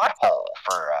eating butthole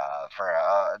for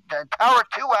the entire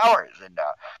 2 hours. And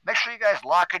Make sure you guys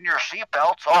lock in your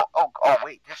seatbelts.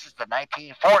 Wait, this is the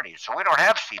 1940s, so we don't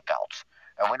have seatbelts.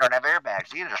 And we don't have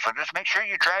airbags either, so just make sure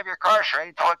you drive your car straight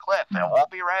into a cliff, and we'll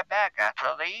be right back after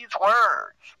these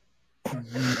words.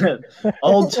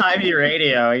 Old timey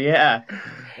radio, yeah.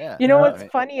 You know what's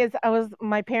funny is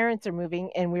my parents are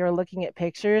moving and we were looking at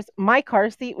pictures. My car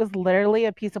seat was literally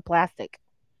a piece of plastic.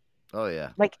 Oh yeah.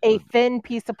 Like a thin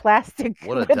piece of plastic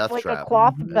What a with death like trap. a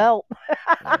cloth belt.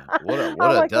 What a I'm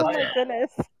like, death oh my trap.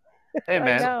 goodness. Hey I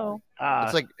man, know.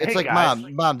 It's like guys.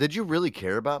 mom, did you really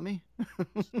care about me?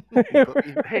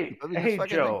 Hey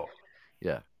Joe.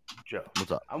 Yeah. Joe.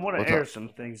 What's up? I want to What's air up? some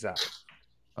things out.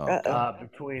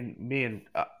 Between me and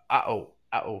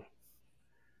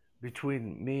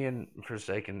between me and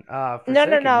Forsaken. No, You,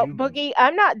 Boogie,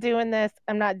 I'm not doing this.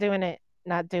 I'm not doing it.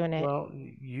 Not doing it. Well,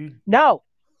 you. No.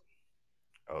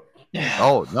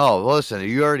 Oh no! Listen,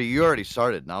 you already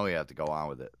started. Now we have to go on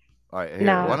with it. All right, here.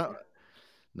 No.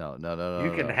 No.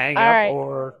 You can hang All up, right.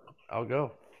 or I'll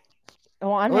go.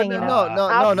 Oh, I'm Oh, hanging up. no.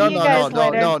 I'll see you guys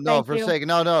later. Thank For a you. second,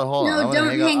 no. Hold on. No, I'm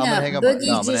gonna don't hang I'm gonna up. hang up. Boogie,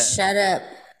 No, I'm gonna, just shut up.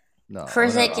 No. For a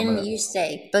I'm gonna- second, you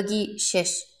stay. Boogie,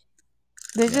 shush.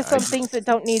 There's just some things that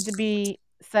don't need to be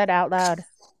said out loud.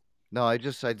 No, I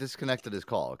disconnected his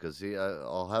call because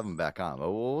I'll have him back on.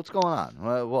 Well, what's going on?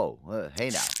 Whoa, hey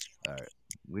now. All right,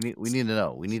 we need to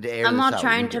know. We need to air I'm this all out.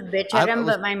 trying to bitch at him,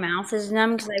 but my mouth is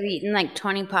numb because I've eaten like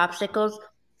 20 popsicles.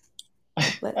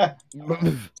 All right,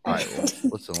 well,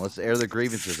 listen, let's air the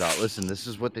grievances out. Listen, this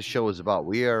is what this show is about.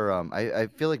 We are, I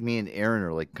feel like me and Aaron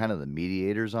are like kind of the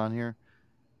mediators on here.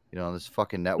 You know, on this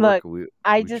fucking network. Look,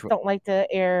 I just don't like to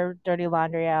air dirty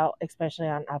laundry out, especially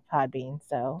on Podbean.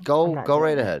 So go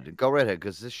right ahead,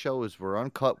 because this show we're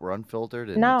uncut, we're unfiltered,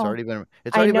 and No, it's already been.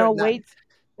 I know been,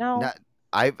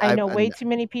 I know way too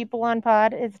many people on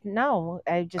Pod. I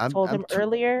just told him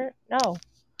earlier. No,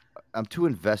 I'm too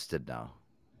invested now.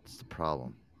 That's the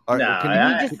problem. All right,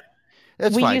 No,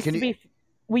 that's we fine. used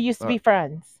to be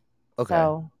friends. Okay.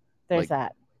 So there's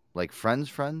that. Like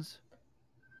friends.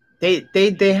 They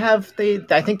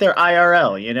I think they're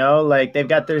IRL, you know, like they've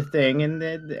got their thing, and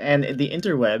the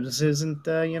interwebs isn't,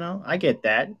 I get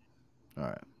that. All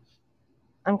right.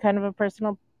 I'm kind of a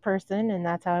personal person, and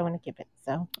that's how I want to keep it.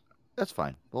 So that's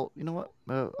fine. Well, you know what?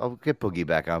 I'll get Boogie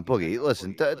back on. Boogie,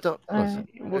 listen, don't listen.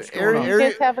 What's going on? You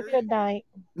guys have a good night.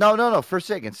 No. For a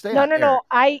second, stay. No.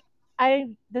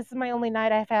 This is my only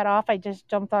night I've had off. I just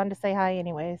jumped on to say hi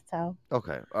anyway. So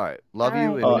okay, all right. Love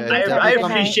you. Right. And I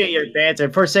appreciate your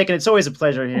banter. For a second, it's always a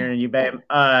pleasure hearing you, babe.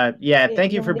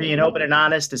 Thank you for being open and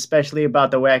honest, especially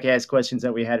about the whack ass questions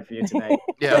that we had for you tonight.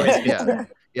 Yeah.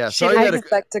 She didn't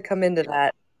expect to come into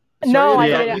that. No, I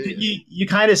didn't. You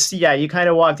kind of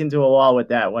walked into a wall with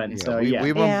that one. So we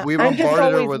I'm just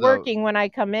always working when I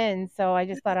come in, so I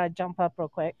just thought I'd jump up real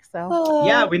quick. So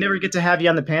yeah, we never get to have you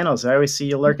on the panel, so I always see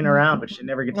you lurking around, but you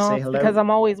never get to say hello. Because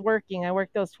I'm always working. I work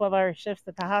those 12-hour shifts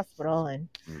at the hospital, and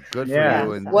good for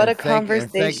you. And what a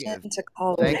conversation to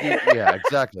call. Thank you. Yeah,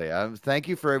 exactly. Thank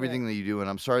you for everything that you do, and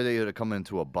I'm sorry that you had to come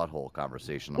into a butthole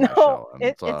conversation on my show.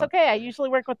 It's okay. I usually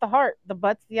work with the heart. The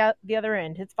butt's the other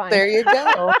end. It's fine. There you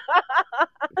go.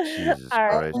 Jesus All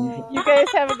right. Christ. You guys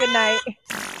have a good night.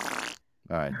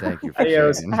 All right. Thank you for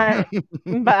All right.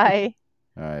 Bye.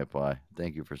 All right. Bye.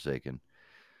 Thank you for saying.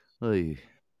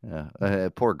 Yeah.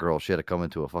 Poor girl. She had to come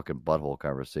into a fucking butthole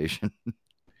conversation.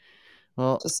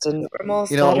 Well, just a normal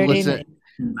Saturday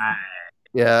night.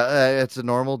 Yeah, it's a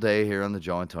normal day here on the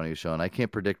Joe Antonio Show, and I can't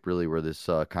predict really where this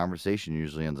conversation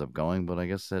usually ends up going, but I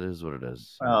guess that is what it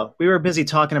is. Well, we were busy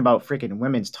talking about freaking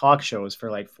women's talk shows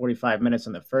for like 45 minutes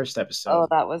in the first episode. Oh,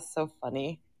 that was so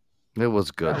funny. It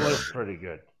was good. That was pretty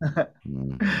good. It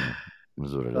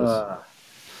was what it is. All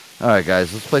right,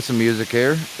 guys, let's play some music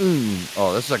here.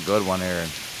 Oh, this is a good one, Aaron.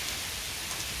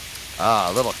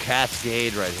 A little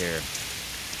Cascade right here.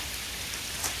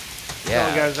 Yeah.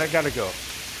 So, guys, I gotta go.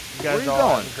 You guys Where are you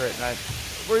all going? have a great night.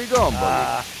 Where are you going,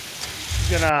 buddy?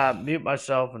 I'm gonna mute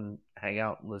myself and hang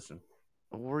out and listen.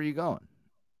 Where are you going?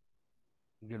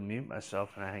 I'm gonna mute myself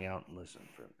and hang out and listen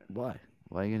for a minute. Why?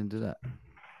 Why are you gonna do that?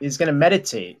 He's gonna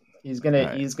meditate. He needs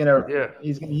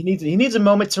a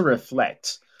moment to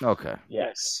reflect. Okay.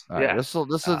 Yes. All right. This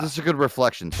is a good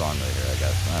reflection song right here, I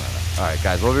guess. I don't know. All right,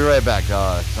 guys, we'll be right back.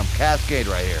 Some Cascade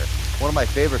right here. One of my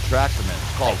favorite tracks of it.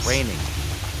 It's called Raining.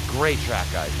 Great track,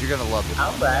 guys. You're gonna love this.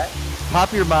 All right.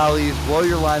 Pop your mollies, blow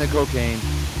your line of cocaine.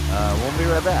 We'll be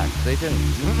right back. Stay tuned.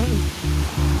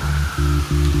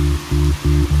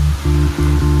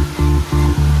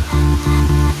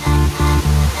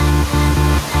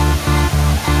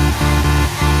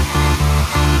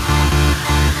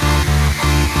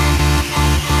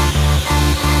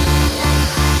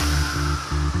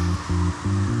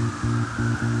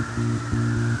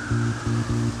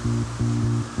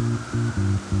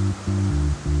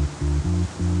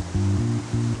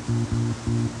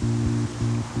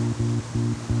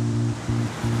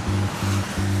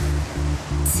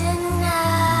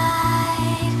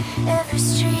 Tonight, every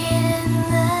street in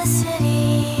the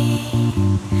city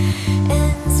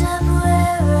ends up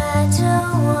where I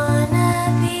don't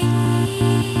wanna be.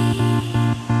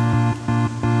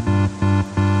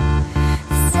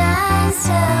 The signs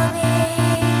tell me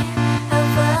how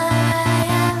far I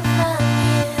am from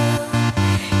you,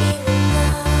 even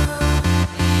though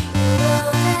you're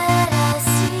all that I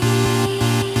see.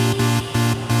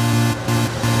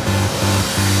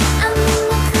 I'm in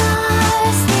the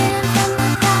car, stealing from the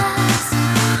past,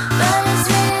 but it's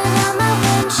written on my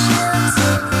windshield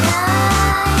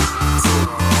tonight,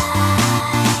 tonight.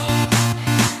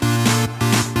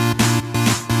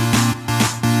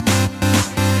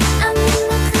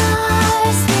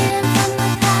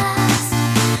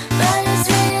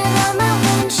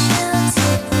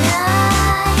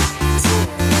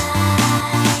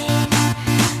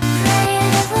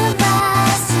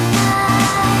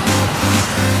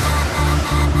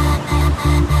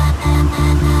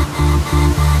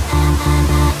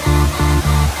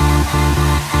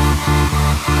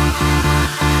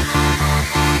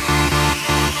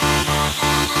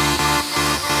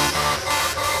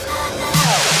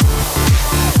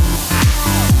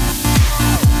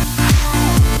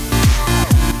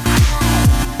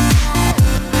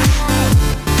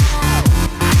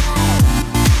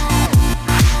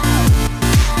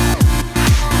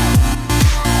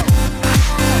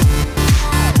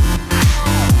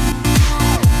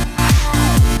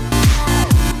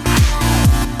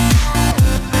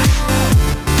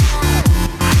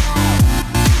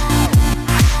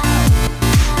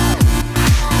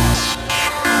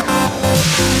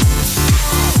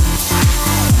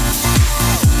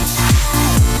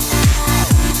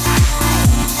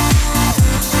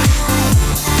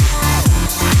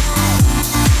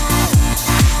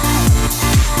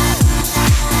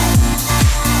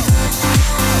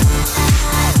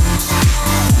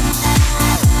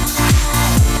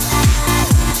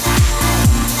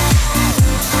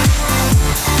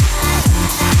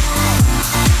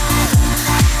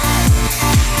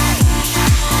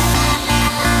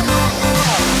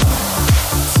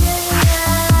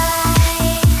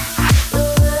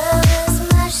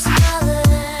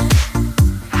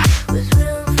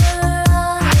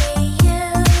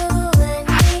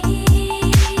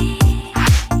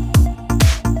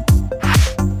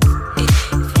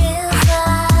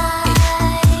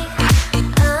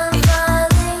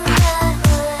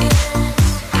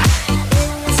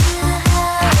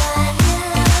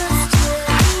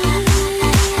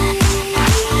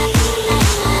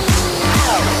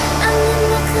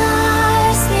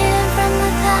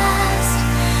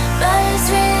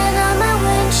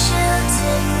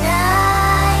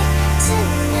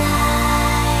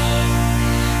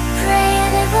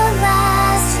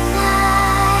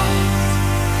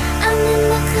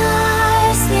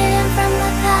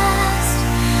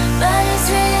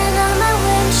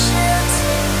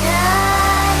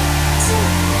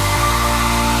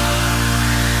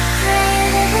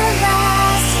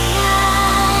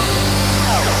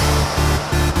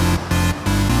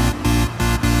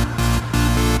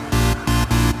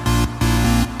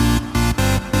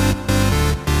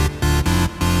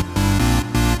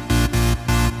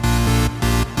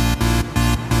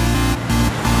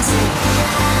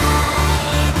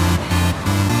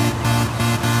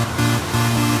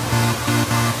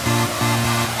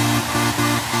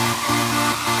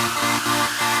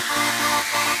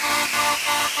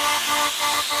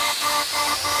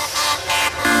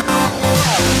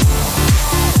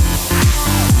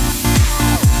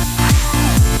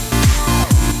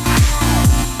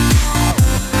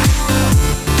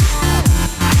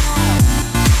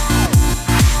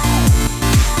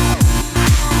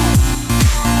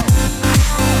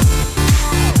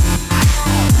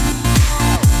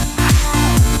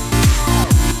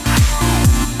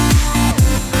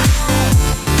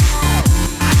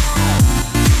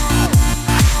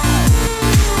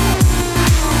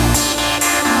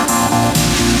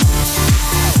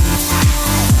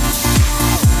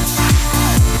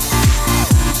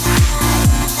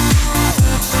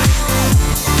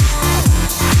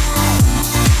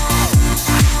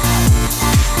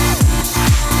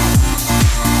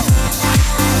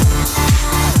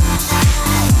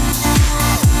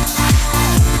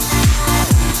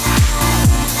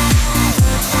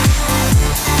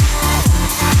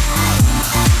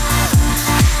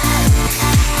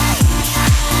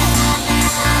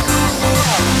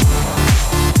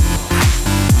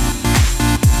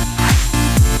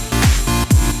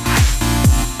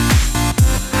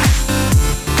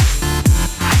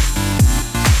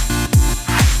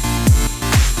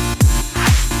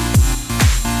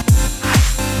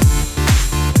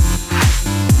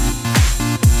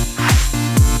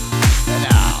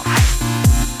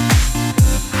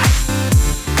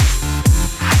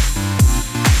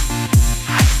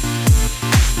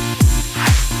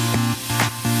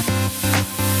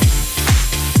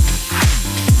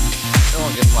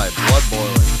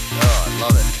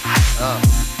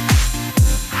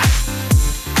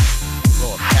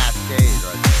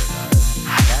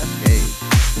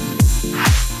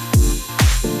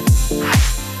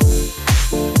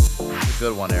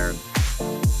 good one, Aaron.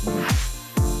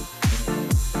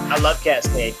 I love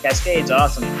Cascade. Cascade's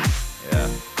awesome. Yeah,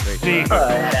 great All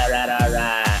track. right. All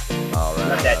right.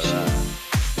 Love that shit.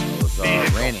 It was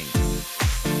raining.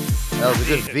 That was a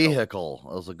good vehicle.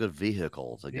 It was a good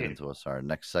vehicle to get into our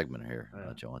next segment here.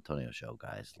 Joe Antonio Show,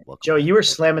 guys. Welcome Joe, back. you were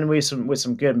slamming with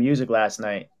some good music last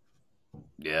night.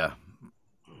 Yeah.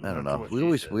 I don't know. We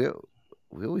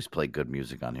always play good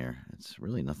music on here. It's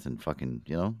really nothing fucking,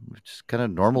 just kind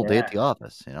of normal day at the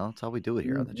office. That's how we do it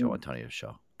here on the Joe Antonio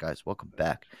Show. Guys, welcome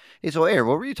back. Hey, so Aaron,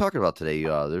 what were you talking about today?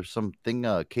 There's something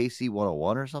KC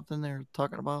 101 or something they're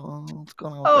talking about. What's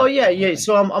going on? Oh yeah.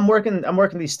 So I'm working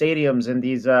these stadiums and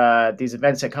these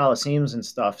events at coliseums and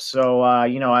stuff. So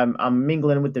I'm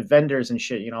mingling with the vendors and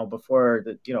shit. Before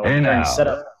during the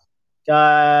setup.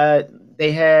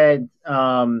 They had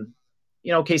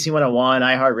KC 101,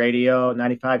 iHeartRadio,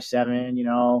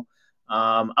 95.7.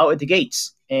 Out at the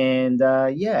gates, and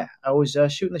I was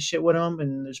shooting the shit with them,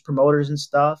 and there's promoters and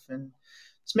stuff, and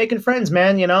just making friends,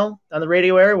 man. On the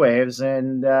radio airwaves,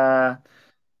 and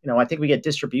I think we get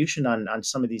distribution on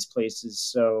some of these places.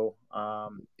 So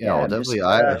definitely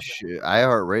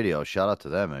iHeartRadio. Shout out to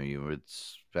them. I mean,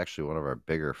 it's actually one of our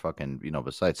bigger fucking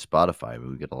besides Spotify. I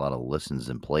mean, we get a lot of listens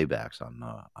and playbacks on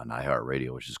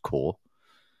iHeartRadio, which is cool.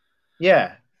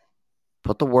 Yeah.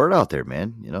 Put the word out there,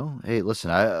 man. Hey, listen,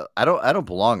 I don't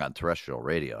belong on terrestrial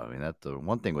radio. I mean, that the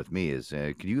one thing with me is,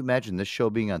 can you imagine this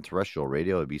show being on terrestrial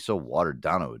radio? It'd be so watered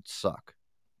down, it would suck.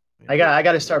 I got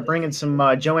to start bringing some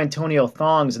Joe Antonio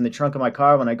thongs in the trunk of my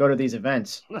car when I go to these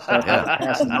events. I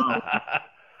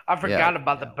forgot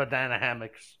about the banana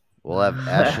hammocks. We'll have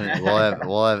Ashton.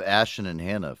 we'll have Ashton and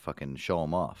Hannah fucking show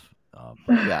them off.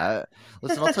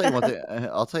 Listen, I'll tell you one thing.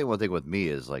 I'll tell you one thing with me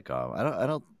is I don't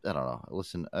know.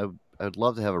 Listen, I'd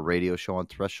love to have a radio show on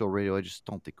terrestrial radio. I just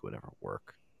don't think it would ever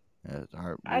work.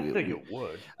 I think it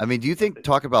would. I mean, do you think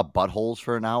talking about buttholes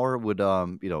for an hour would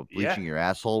bleaching your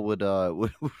asshole would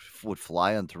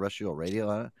fly on terrestrial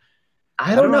radio?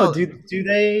 I don't know. Do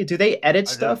they edit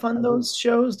stuff on those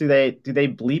shows? Do they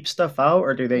bleep stuff out,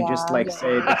 or do they just say it's,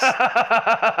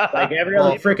 like every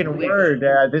other freaking word?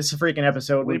 This freaking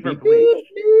episode would be beep,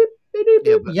 beep, beep,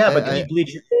 beep. But can you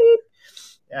bleep your beep?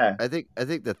 Yeah, I think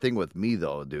the thing with me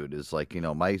though, dude, is like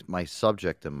my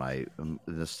subject and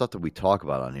the stuff that we talk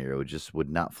about on here would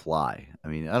not fly. I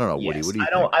mean, I don't know, Woody. What do you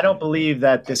think? I don't believe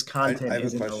that this content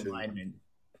is in alignment.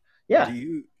 Yeah. Do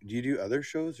you do other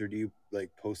shows, or do you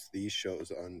post these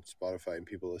shows on Spotify and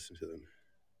people listen to them?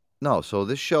 No, so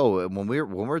this show, when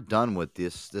we're done with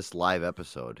this live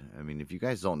episode, I mean, if you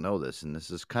guys don't know this, and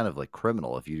this is kind of like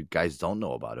criminal if you guys don't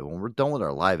know about it, when we're done with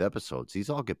our live episodes, these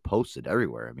all get posted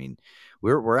everywhere. I mean,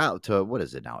 we're out to, what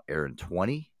is it now, Aaron,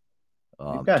 20?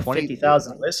 We've got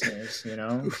 50,000 listeners,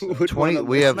 So 20.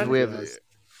 We have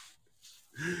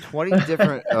 20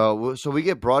 different. So we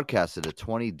get broadcasted at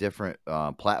 20 different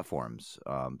platforms.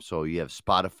 So you have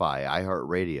Spotify,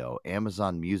 iHeartRadio,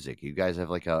 Amazon Music. You guys have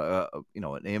like an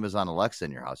Amazon Alexa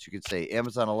in your house. You could say,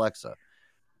 Amazon Alexa.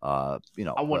 I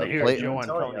want to hear Joe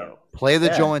Antonio. Play the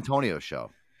Joe Antonio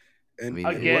Show. And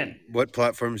again, what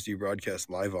platforms do you broadcast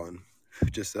live on?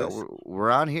 Just this?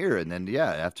 We're on here, and then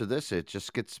after this, it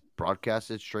just gets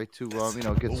broadcasted straight to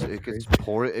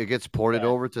it gets ported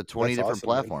over to 20 different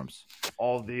platforms. Man.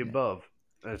 All of the above.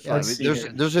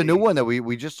 There's a new one that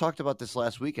we just talked about this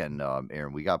last weekend,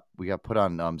 Aaron. We got put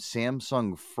on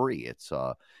Samsung Free. It's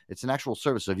an actual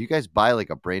service. So if you guys buy like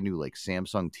a brand new like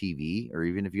Samsung TV, or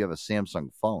even if you have a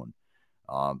Samsung phone,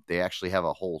 they actually have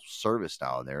a whole service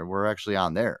now in there, and we're actually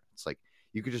on there. It's like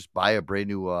you could just buy a brand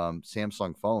new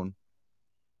Samsung phone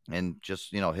and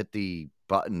just hit the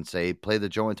button and say play the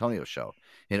Joe Antonio Show,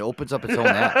 and it opens up its own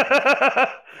app.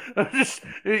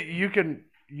 You can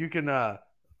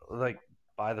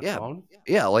buy the phone.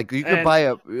 Yeah, like you could buy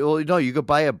a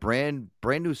brand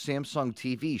new Samsung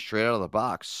TV straight out of the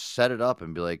box, set it up,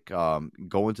 and be like,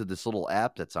 go into this little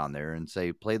app that's on there and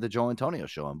say play the Joe Antonio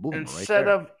Show, and boom, instead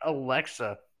of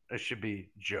Alexa, it should be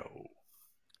Joe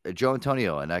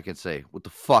Antonio, and I can say, what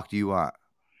the fuck do you want?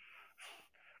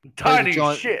 Tiny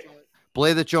shit.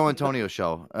 Play the Joe Antonio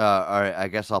Show. All right, I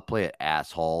guess I'll play it,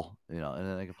 asshole. And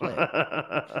then I can play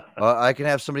it. I can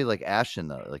have somebody like Ashton,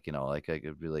 though, I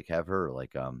could be like, have her,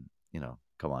 come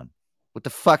on, what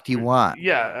the fuck do you want?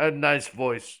 Yeah, a nice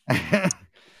voice.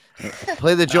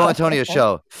 Play the Joe Antonio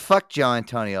Show. Fuck Joe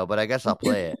Antonio, but I guess I'll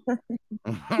play it.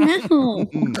 No.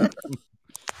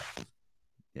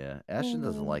 Yeah, Ashton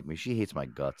doesn't like me. She hates my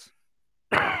guts.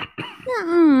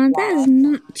 That is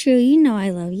not true. You know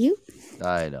I love you.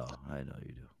 I know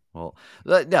you do. Well,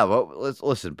 let's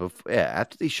listen.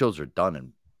 After these shows are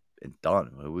done and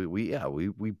done, we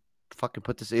fucking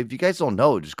put this. If you guys don't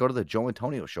know, just go to the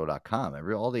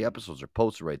joeantonioshow.com. All the episodes are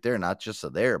posted right there, not just to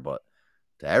there, but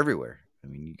to everywhere. I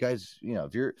mean, you guys,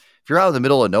 if you're out in the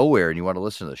middle of nowhere and you want to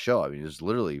listen to the show, I mean, there's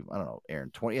literally, I don't know,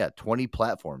 Aaron, 20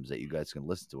 platforms that you guys can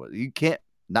listen to it. You can't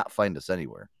not find us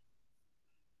anywhere.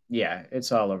 Yeah,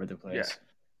 it's all over the place. Yeah.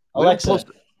 Alexa,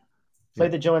 play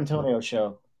the Joe Antonio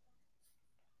Show.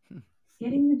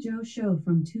 Getting the Joe Show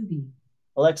from Tubi.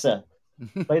 Alexa,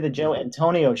 play the Joe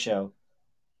Antonio Show.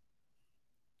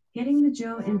 Getting the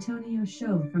Joe Antonio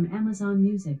Show from Amazon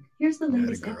Music. Here's the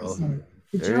latest episode.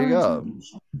 The There Joe you go. Antonio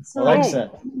Show.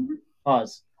 Alexa,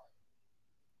 pause.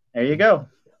 There you go.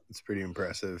 It's pretty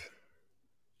impressive.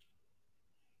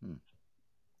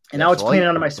 And now it's playing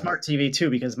onto my smart TV too,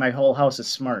 because my whole house is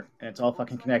smart and it's all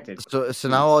fucking connected. So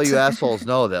now all you assholes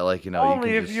know that, like,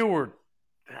 Only you can if you were.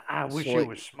 I wish So, you like-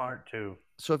 were smart too.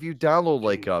 So if you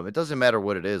download it doesn't matter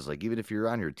what it is. Like even if you're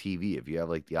on your TV, if you have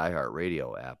like the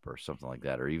iHeartRadio app or something like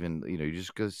that, or even you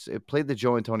just because it played the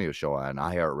Joe Antonio Show on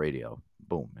iHeartRadio,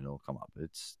 boom, and it'll come up.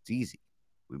 It's easy.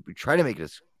 We try to make it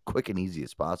as quick and easy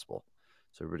as possible,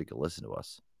 so everybody can listen to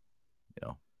us.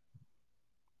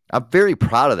 I'm very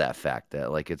proud of that fact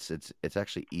that like it's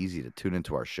actually easy to tune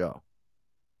into our show.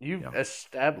 You've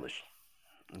established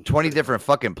 20 different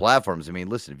fucking platforms. I mean,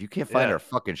 listen, if you can't find Yeah. our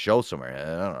fucking show somewhere,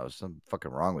 I don't know, there's something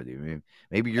fucking wrong with you. I mean,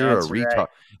 maybe you're That's a retard. right.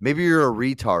 Maybe you're a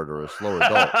retard or a slow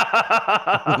adult.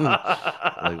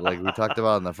 like we talked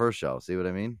about in the first show. See what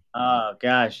I mean? Oh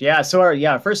gosh, yeah. So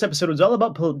our first episode was all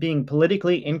about being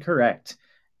politically incorrect,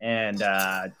 and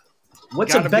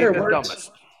what's Gotta a better be the word?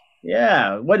 dumbest.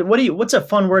 Yeah. What's a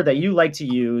fun word that you like to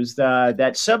use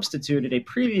that substituted a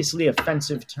previously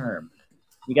offensive term?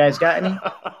 You guys got any?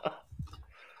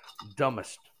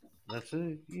 Dumbest. That's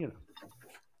it.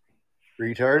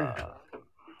 Retard.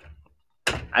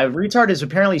 Retard is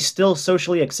apparently still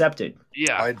socially accepted.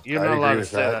 Yeah, I'd you're not allowed agree to with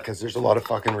say that that. because there's a lot of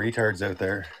fucking retards out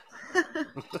there.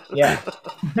 Yeah.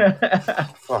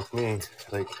 Fuck me.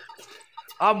 Like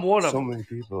I'm one of so them. many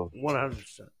people.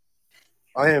 100%.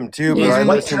 I am too, but Is I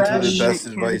white listened to the trash best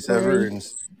advice ever category? and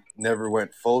never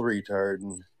went full retard.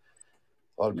 And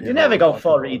a lot of You people never go talk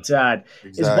full about it. retard.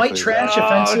 Is white Exactly. trash Oh,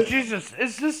 offensive? Jesus.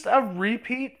 Is this a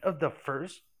repeat of the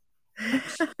first? I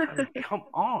mean, come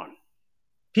on.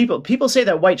 People say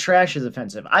that white trash is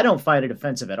offensive. I don't find it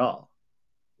offensive at all.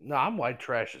 No, I'm white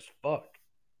trash as fuck.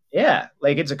 Yeah,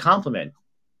 like it's a compliment.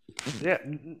 Yeah.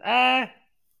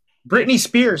 Britney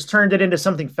Spears turned it into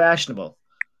something fashionable.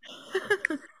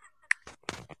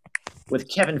 With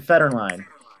Kevin Federline.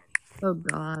 Oh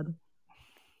God.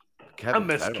 I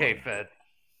miss K-Fed.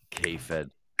 K-Fed.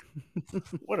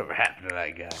 Whatever happened to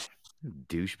that guy?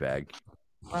 Douchebag.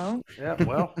 Well. Yeah,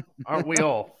 well, aren't we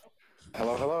all?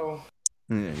 Hello.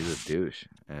 Yeah, he's a douche.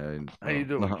 How you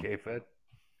doing, K-Fed?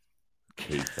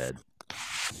 K-Fed.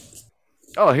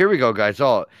 Oh, here we go, guys.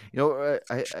 Oh,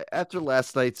 I after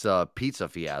last night's pizza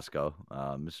fiasco,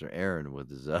 Mr. Aaron with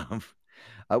his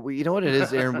you know what it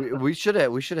is, Aaron? We should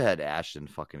have had Ashton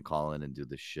fucking call in and do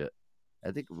this shit.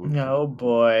 I think. Oh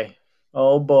boy.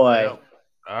 Oh boy.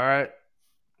 All right,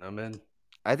 I'm in.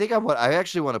 I think I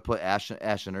actually want to put Ashton.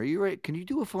 Ashton, are you right? Can you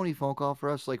do a phony phone call for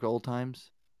us like old times?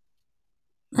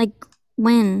 Like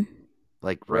when?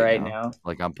 Like Right now.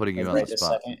 Like I'm putting you Like on right the this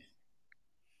spot. second.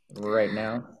 Right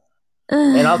now.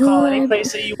 And I'll call any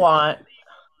place that you want.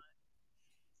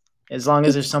 As long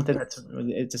as there's something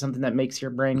it's something that makes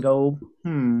your brain go,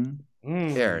 Aaron,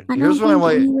 I here's don't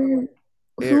what I think want. anywhere.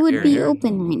 Who would be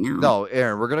open right now? No,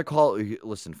 Aaron, we're gonna call.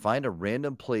 Listen, find a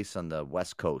random place on the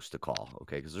West Coast to call,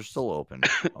 okay? Because they're still open.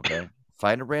 Okay,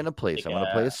 find a random place. I'm gonna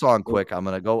play a song quick. I'm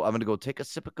gonna go take a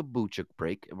sip of kombucha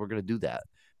break, and we're gonna do that.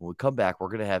 When we come back, we're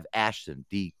gonna have Ashton,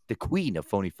 the queen of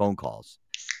phony phone calls.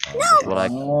 What I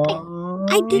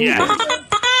did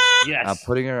Yes. I'm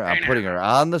putting her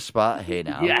on the spot. Hey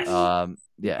now. Yes.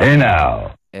 Yeah. Hey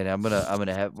now. And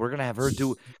we're gonna have her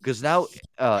do, because now,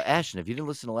 Ashton, if you didn't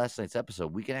listen to last night's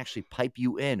episode, we can actually pipe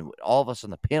you in. All of us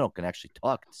on the panel can actually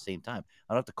talk at the same time.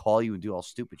 I don't have to call you and do all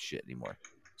stupid shit anymore.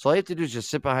 So all you have to do is just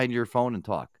sit behind your phone and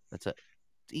talk. That's it.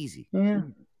 It's easy. Yeah,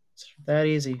 it's that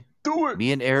easy. Do it.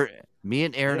 Me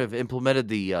and Aaron have implemented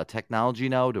the technology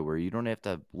now to where you don't have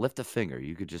to lift a finger.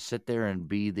 You could just sit there and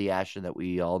be the Ashton that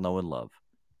we all know and love.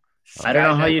 I don't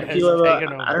know how you feel about.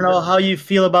 I don't know how you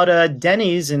feel about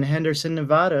Denny's in Henderson,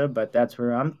 Nevada, but that's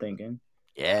where I'm thinking.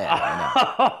 Yeah.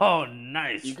 Oh,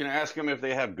 nice. You can ask them if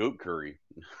they have goat curry.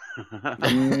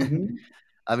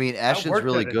 I mean, Ashton's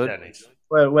really good.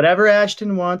 Well, whatever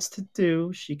Ashton wants to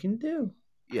do, she can do.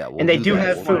 Yeah, and they do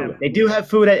have food. They do have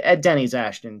food at Denny's,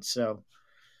 Ashton. So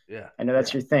yeah, I know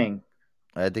that's your thing.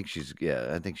 I think she's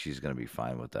gonna be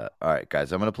fine with that. All right,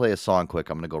 guys, I'm gonna play a song quick.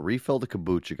 I'm gonna go refill the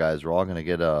kombucha, guys. We're all gonna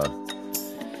get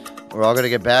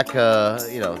back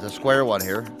to square one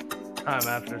here. Time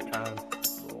after time.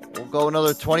 We'll go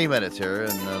another 20 minutes here,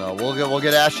 and then we'll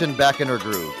get Ashton back in her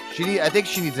groove. I think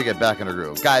she needs to get back in her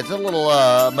groove, guys. A little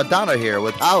Madonna here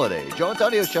with Holiday. Joe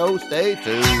Antonio Show. Stay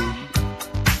tuned.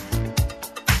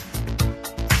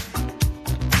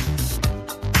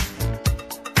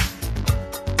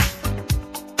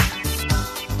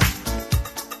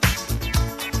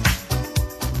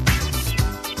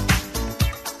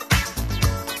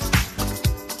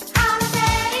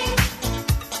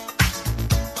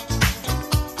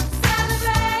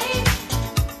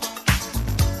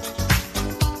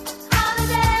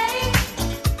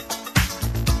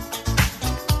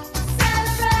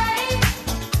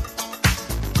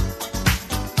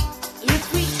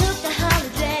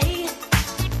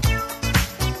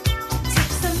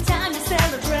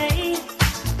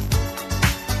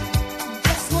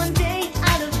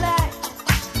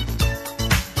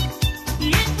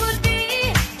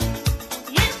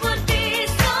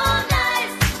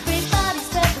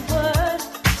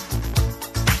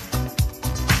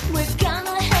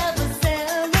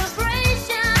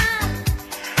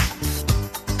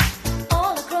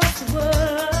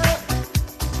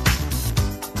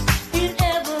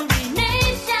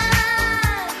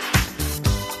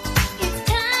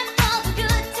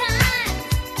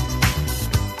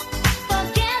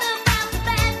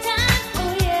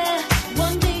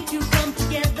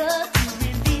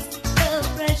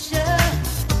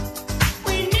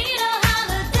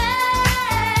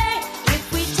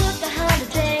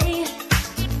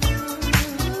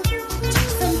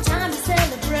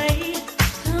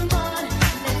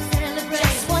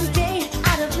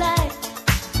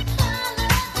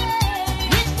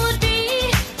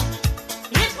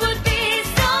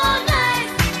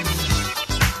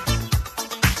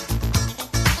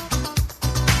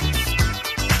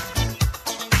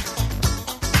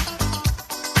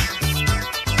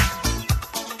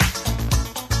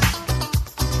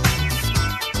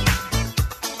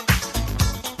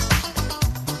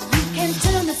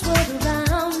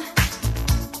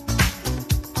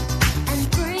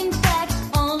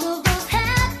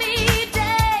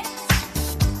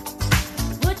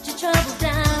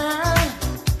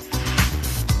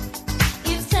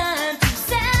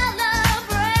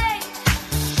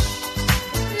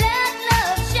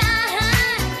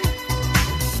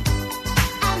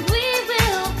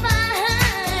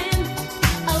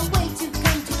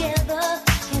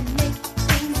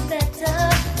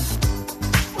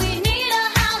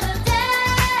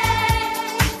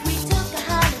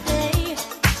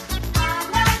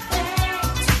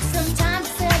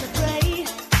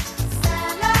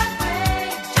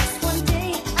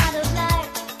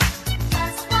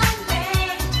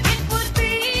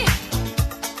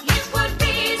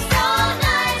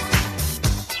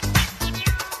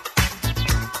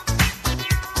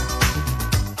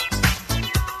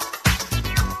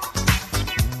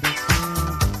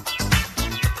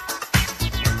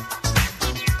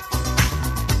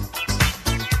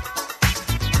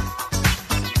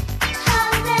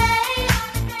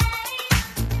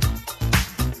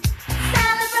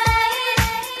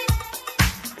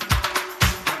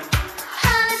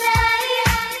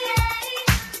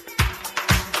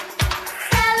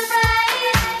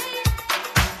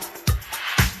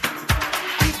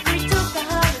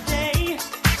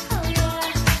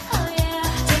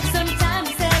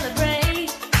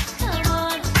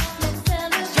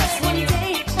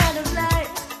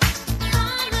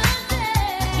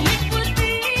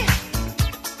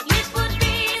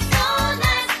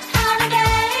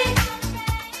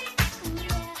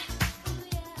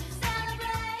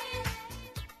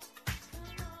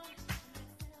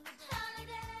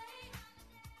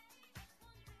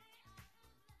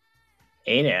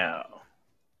 Hey now.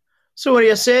 So what do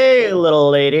you say, little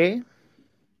lady?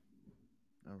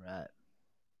 All right.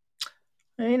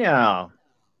 Hey now.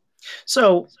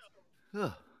 So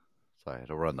sorry, I had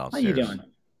to run downstairs. How you doing?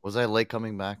 Was I late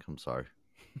coming back? I'm sorry.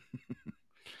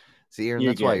 See, Aaron,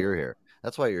 You're that's why good. you're here.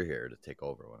 That's why you're here, to take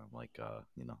over when I'm like,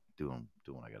 doing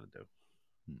what I got to do.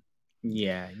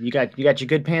 Yeah, you got your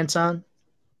good pants on?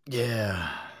 Yeah.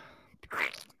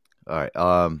 All right.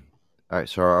 All right.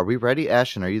 So are we ready?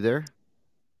 Ashton, are you there?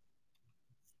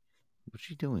 What's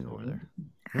she doing over there?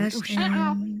 I never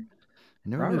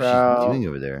know what she's doing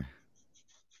over there.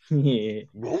 Yeah.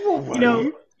 You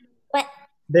know, what?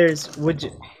 There's would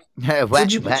you? What?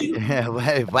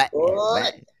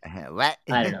 What?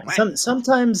 I don't know.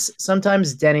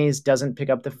 Sometimes Denny's doesn't pick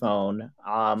up the phone.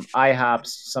 IHOPs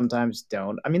sometimes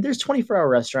don't. I mean, there's 24-hour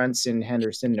restaurants in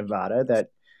Henderson, Nevada that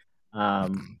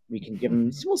we can give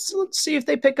them. Let's see if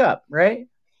they pick up, right?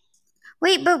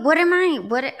 Wait, but what am I?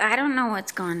 What I don't know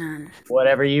what's going on.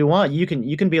 Whatever you want, you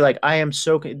can be like, I am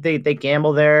so. They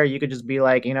gamble there. You could just be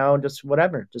like, just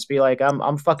whatever. Just be like,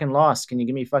 I'm fucking lost. Can you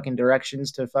give me fucking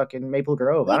directions to fucking Maple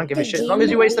Grove? I don't give a shit as long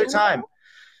as you waste their time.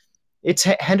 It's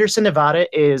Henderson, Nevada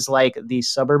is like the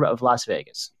suburb of Las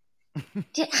Vegas. I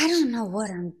don't know what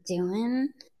I'm doing.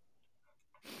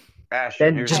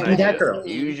 Ashton, Then just be that girl.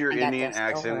 Use your Indian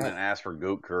accent and ask for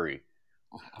goat curry.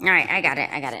 All right, I got it.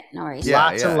 No worries.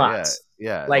 Lots and lots.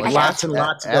 Yeah. Like lots and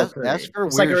lots of goat curry. Ask for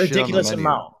it's like a weird shit on the ridiculous menu.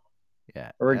 amount.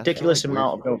 Yeah. A ridiculous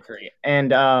amount of goat curry. And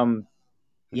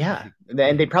yeah.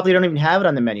 And they probably don't even have it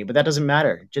on the menu, but that doesn't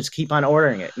matter. Just keep on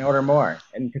ordering it and order more.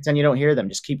 And pretend you don't hear them.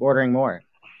 Just keep ordering more.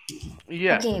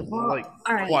 Yeah. Okay, well, like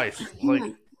all right. twice.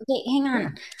 Okay, hang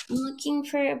on. I'm looking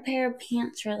for a pair of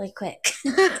pants really quick.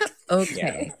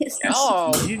 Okay.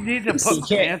 Oh, you need to put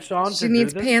pants on. She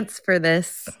needs pants for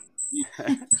this.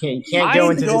 You can't go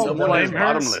into this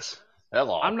bottomless.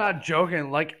 Hello. I'm not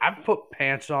joking. Like, I've put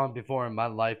pants on before in my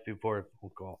life before a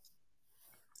phone call.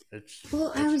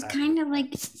 I was kind of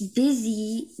like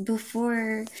busy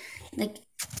before, like.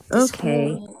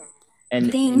 Okay.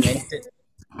 And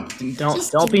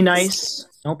don't be nice.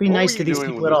 Don't be nice to these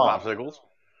people at all. Popsicles?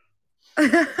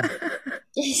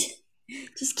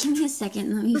 Just give me a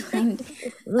second. Let me find a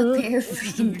pair of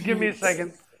freaking Give me a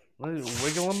second. Let me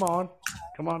wiggle them on.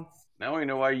 Come on. Now I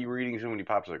know why you were eating so many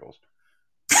popsicles.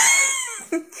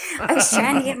 I was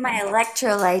trying to get my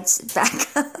electrolytes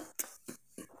back up.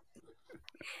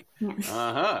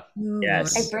 Uh-huh.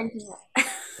 Yes. I burned it up.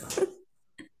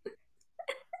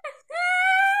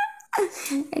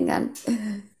 Hang on.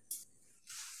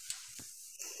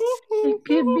 It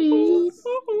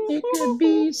could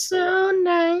be so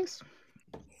nice.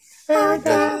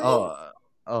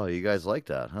 Oh, you guys like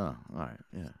that, huh? All right,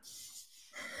 yeah.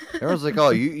 Everyone's like,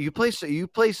 oh, you play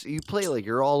like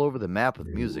you're all over the map with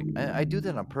music. I do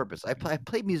that on purpose. I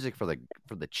play music for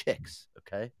the chicks,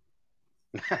 okay?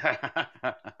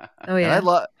 Oh yeah.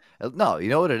 No, you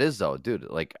know what it is though, dude.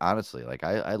 Like honestly, like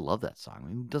I love that song. I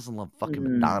mean, who doesn't love fucking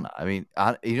Madonna? I mean,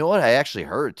 you know what? I actually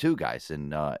heard too, guys.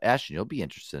 And Ashton, you'll be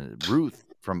interested. Ruth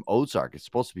from Ozark is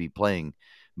supposed to be playing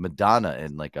Madonna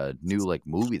in like a new like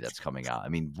movie that's coming out. I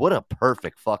mean, what a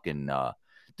perfect fucking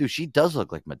dude. She does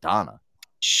look like Madonna.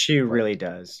 She really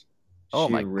does. Oh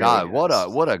She my really god,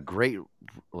 does. what a great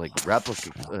like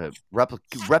replication.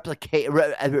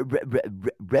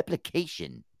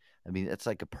 I mean, it's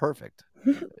like a perfect.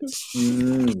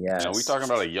 Yes. Are we talking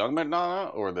about a young Madonna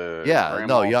or the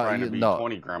grandma trying to be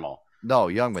 20 grandma? No,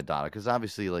 young Madonna, because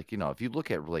obviously, like if you look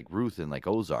at like Ruth and like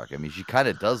Ozark, I mean, she kind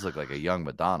of does look like a young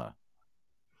Madonna.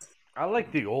 I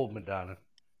like the old Madonna.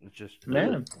 It's just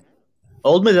Man.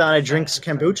 Old Madonna drinks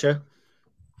kombucha.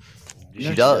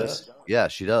 She does. Yeah,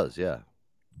 she does. Yeah,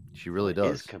 she really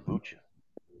does. Is kombucha?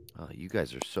 Oh, you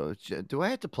guys are so. Do I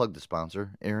have to plug the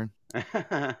sponsor, Aaron?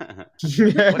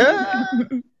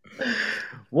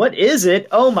 What is it?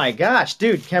 Oh my gosh,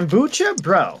 dude, kombucha,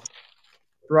 bro.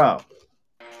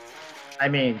 I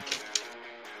mean,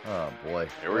 oh boy,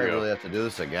 here we go. Really have to do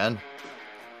this again.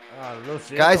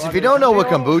 Guys, if you don't know what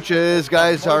kombucha is,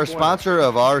 guys, our sponsor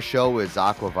of our show is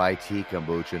Aquavite Tea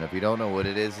Kombucha. And if you don't know what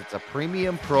it is, it's a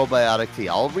premium probiotic tea.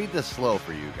 I'll read this slow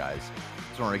for you guys.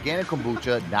 It's an organic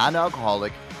kombucha,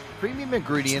 non-alcoholic, premium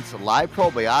ingredients, live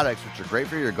probiotics, which are great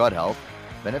for your gut health,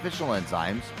 beneficial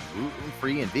enzymes,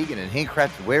 gluten-free and vegan, and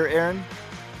handcrafted where, Aaron?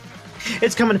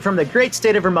 It's coming from the great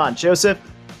state of Vermont, Joseph.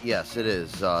 Yes, it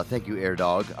is. Thank you, Air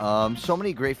Dog. So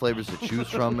many great flavors to choose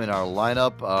from in our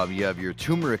lineup. You have your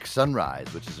turmeric sunrise,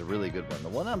 which is a really good one. The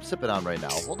one I'm sipping on right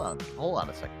now. Hold on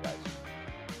a second, guys.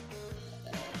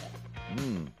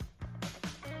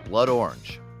 Blood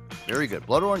orange, very good.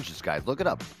 Blood oranges, guys. Look it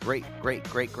up. Great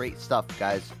stuff,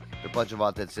 guys. They're a bunch of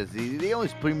that says the only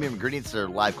premium ingredients that are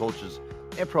live cultures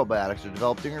and probiotics are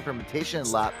developed during fermentation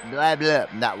and not lab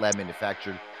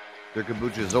manufactured. Their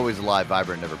kombucha is always alive,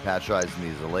 vibrant, never pasteurized, and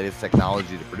uses the latest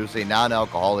technology to produce a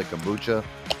non-alcoholic kombucha.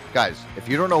 Guys, if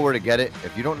you don't know where to get it,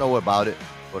 if you don't know about it,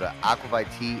 go to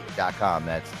aquaviteak.com.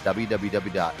 That's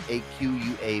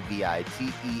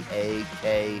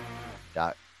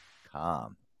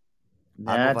www.aquaviteak.com.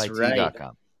 That's right.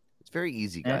 It's very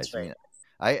easy, guys. That's right.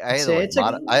 I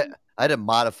had to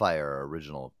modify our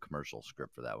original commercial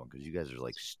script for that one because you guys are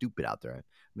like stupid out there.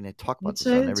 I mean, I talk about this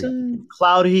on every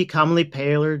cloudy, commonly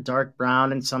paler, dark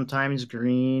brown, and sometimes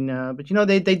green. But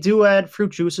they do add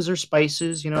fruit juices or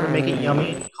spices, to make it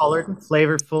yummy, and colored, and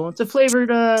flavorful. It's a flavored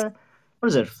what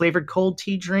is it? Flavored cold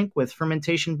tea drink with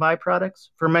fermentation byproducts,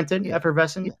 fermented,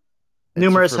 effervescent. Yeah.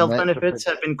 Numerous health benefits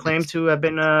have been claimed to have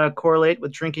been correlate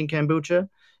with drinking kombucha,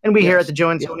 and we here at the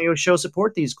Joe Antonio Show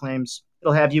support these claims.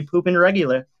 It'll have you pooping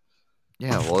regular.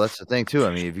 Yeah, well, that's the thing too.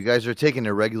 I mean, if you guys are taking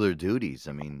irregular duties,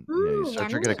 I mean, you start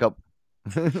drinking a cup.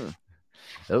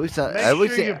 Make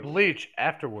sure you bleach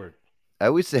afterward. I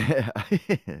always say,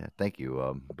 thank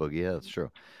you, Boogie. Yeah, that's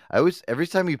true. Every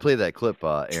time you play that clip,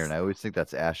 Aaron, I always think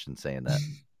that's Ashton saying that.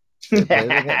 Play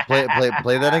that again.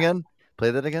 Play that again.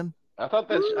 Play that again. I thought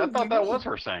that was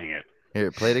her saying it.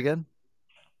 Here, play it again.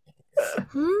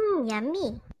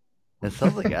 Yummy. It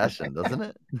sounds like Ashton, doesn't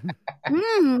it?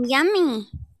 Yummy.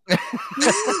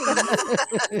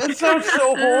 It sounds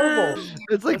so horrible.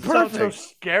 It's like it perfect. Sounds so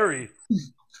scary.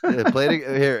 Yeah, play it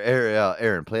here,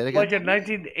 Aaron. Play it again. Like a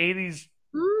 1980s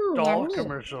doll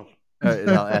commercial. All right,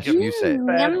 now Ashton, you say it.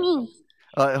 Yummy.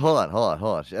 Hold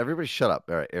on. Everybody, shut up.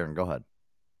 All right, Aaron, go ahead.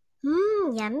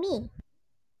 Yummy.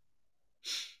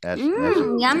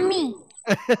 Ashton. Yummy.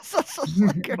 It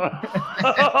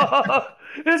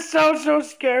sounds so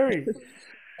scary.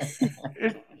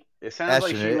 It sounds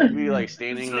like she would be like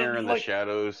standing there in the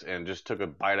shadows and just took a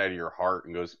bite out of your heart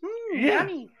and goes,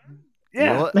 yummy. Yeah.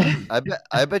 You know what?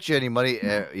 I bet you any money,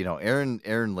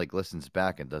 Aaron like listens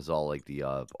back and does all like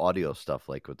the audio stuff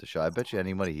like with the show. I bet you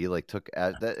any money he like took.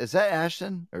 Is that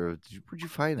Ashton or where'd you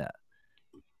find that?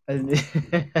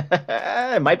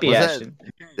 It might be Ashton.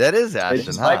 That is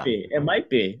Ashton. It might be. It might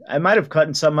be. I might have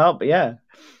cut some out, but yeah.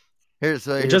 Just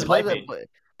play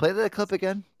that clip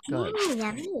again. Go ahead.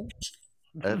 Yummy.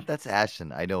 That's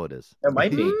Ashton. I know it is. It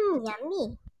might be.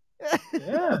 Yummy.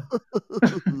 Yeah.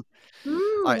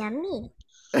 Yummy.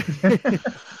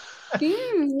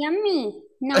 Yummy.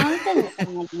 No, it doesn't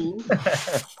sound like me.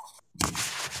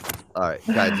 All right,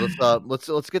 guys,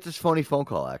 let's get this phony phone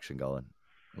call action going.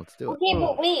 Let's do it. Okay,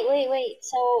 but wait.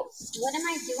 So, what am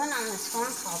I doing on this phone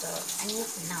call, though? I need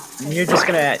to know. You're just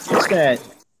gonna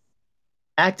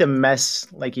act a mess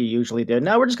like you usually do.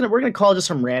 Now we're gonna call just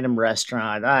some random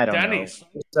restaurant. I don't Denny's.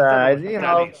 know. You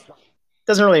know,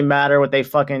 doesn't really matter what they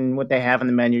have on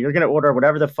the menu. You're gonna order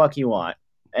whatever the fuck you want,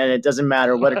 and it doesn't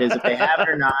matter what it is if they have it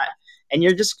or not. And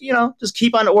you're just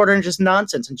keep on ordering just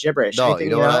nonsense and gibberish. No, you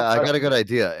know what? I got a good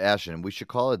idea, Ashton. We should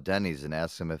call it Denny's and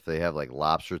ask them if they have like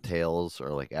lobster tails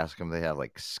or like ask them if they have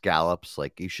like scallops.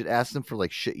 Like you should ask them for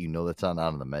like shit that's not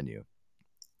on the menu.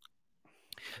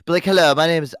 Be like, hello, my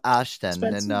name is Ashton,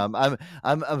 and I'm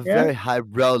a very high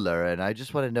roller, and I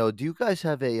just want to know, do you guys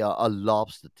have a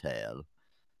lobster tail?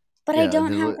 But I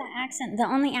don't have the accent. The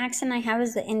only accent I have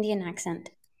is the Indian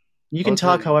accent. You can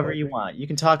talk however you want. You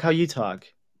can talk how you talk.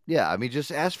 Yeah, I mean,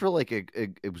 just ask for like a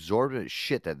exorbitant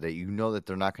shit that you know that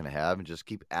they're not going to have, and just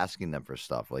keep asking them for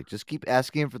stuff. Like, just keep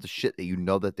asking them for the shit that you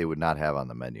know that they would not have on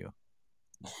the menu.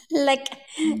 Like,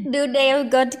 do they have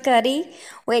got curry?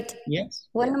 Wait. Yes.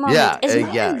 One moment. Yeah.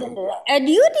 Are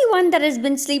you the one that has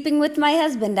been sleeping with my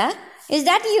husband? Huh? Is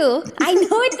that you? I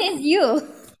know it is you.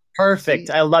 Perfect.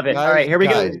 I love it. All right, here we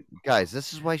go. Guys,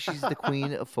 this is why she's the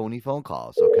queen of phony phone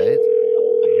calls. Okay.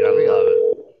 You gotta love it.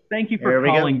 Thank you for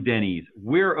calling Denny's.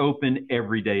 We're open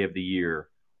every day of the year.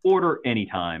 Order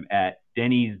anytime at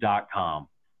Denny's.com.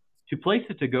 To place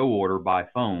a to-go order by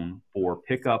phone for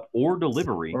pickup or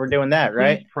delivery, we're doing that,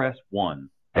 right? Please press 1.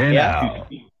 Yeah. To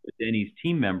speak with Denny's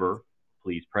team member,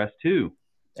 please press 2.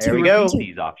 There we go.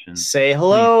 These options, say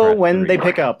hello when they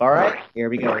pick up. All right, here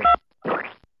we go.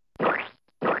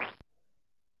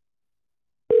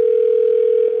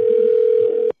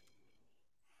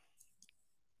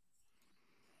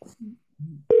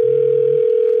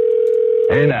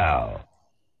 Hey now.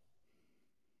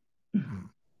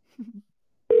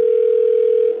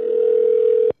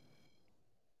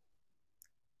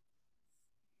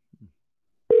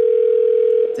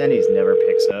 Denny's never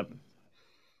picks up.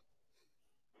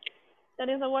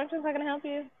 Denny's at Washington, how can I help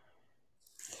you?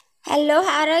 Hello,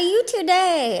 how are you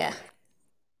today?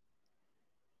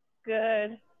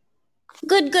 Good.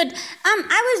 Good.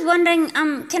 I was wondering,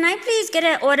 can I please get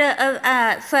an order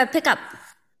of for pickup?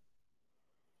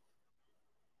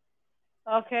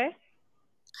 Okay.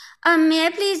 May I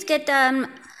please get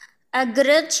a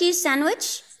grilled cheese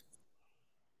sandwich?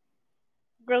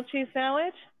 Grilled cheese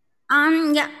sandwich?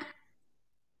 Yeah.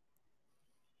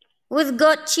 With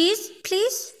goat cheese,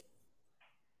 please.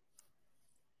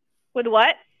 With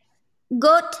what?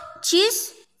 Goat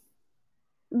cheese.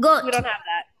 Goat. We don't have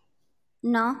that.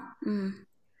 No.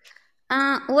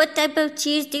 What type of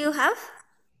cheese do you have?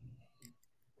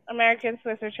 American,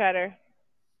 Swiss, or cheddar.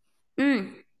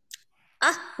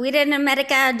 We're in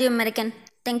America. I do American.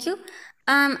 Thank you.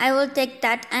 I will take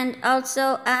that. And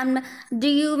also, do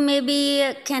you maybe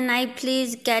can I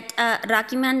please get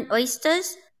Rocky Mountain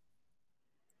oysters?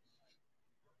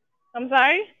 I'm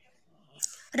sorry?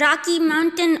 Rocky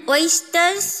Mountain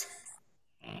oysters?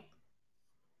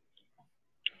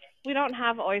 We don't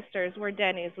have oysters. We're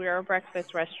Denny's. We are a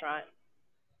breakfast restaurant.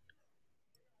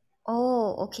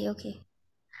 Oh, okay.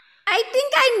 I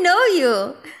think I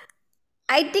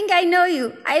know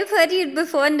you. I've heard you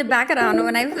before in the background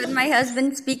when I've heard my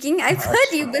husband speaking. I've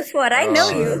heard you before. I know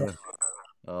you.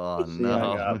 Oh She hung no,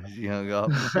 up. she hung up.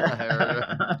 I heard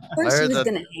her. Of course she was that.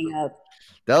 gonna hang up.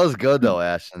 That was good though,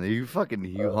 Ashton. You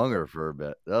hung her for a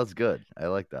bit. That was good. I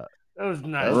like that. That was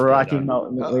nice. Rocky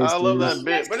Mountain I love that oysters.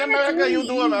 bit. But America, you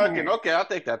do American. Okay, I'll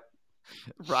take that.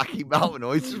 Rocky Mountain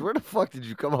oysters. Where the fuck did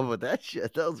you come up with that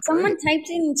shit? That was Someone great. typed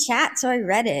in chat, so I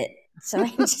read it. So I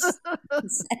just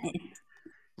said it.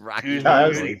 Rocky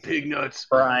Mountain pig nuts.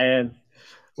 Brian.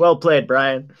 Well played,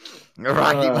 Brian.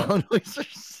 Rocky Mountain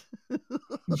oysters.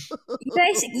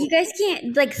 You guys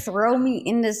can't like throw me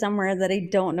into somewhere that I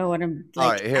don't know what I'm like.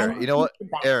 All right, here. I'm You know what, the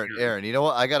back. Aaron. You know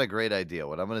what? I got a great idea.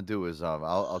 What I'm gonna do is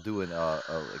I'll do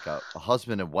a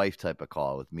husband and wife type of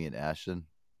call with me and Ashton.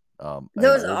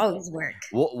 Those always work.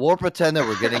 We'll pretend that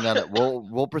we're getting on it.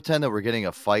 We'll pretend that we're getting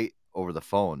a fight over the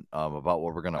phone about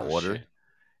what we're gonna order. Shit.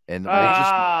 And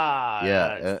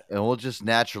Nice. and we'll just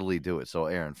naturally do it. So,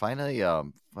 Aaron, find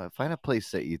a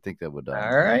place that you think that would. All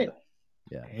right.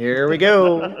 Yeah. Here we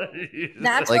go.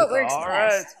 That's Like- what works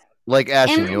best. Like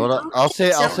Ashton, And- you know what? I'll say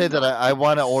that I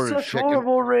want to order Such chicken.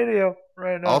 horrible radio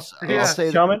right now. I'll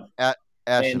say Coming. that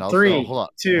Ashton. In 3, hold on,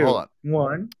 2, hold on.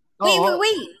 1.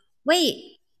 Wait.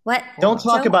 What? Don't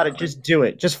talk about it. Just do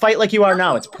it. Just fight like you are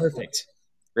now. It's perfect.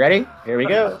 Ready? Here we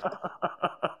go.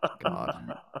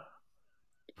 God.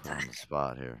 Put on the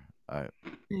spot here. All right.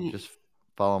 Just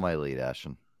follow my lead,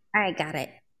 Ashton. All right, got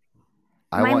it.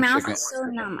 I My want mouth chicken. is so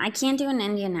numb. I can't do an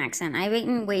Indian accent. I've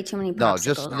eaten way too many No,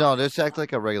 popsicles. just act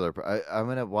like a regular.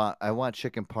 I want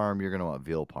chicken parm. You're gonna want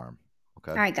veal parm.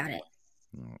 Okay. All right, got it.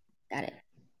 Mm. Got it.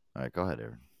 All right, go ahead,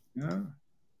 Aaron. Yeah.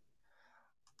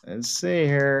 Let's see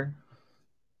here.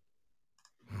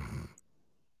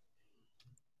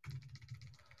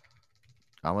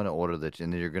 I'm gonna order that,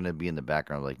 and then you're gonna be in the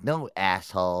background like, no,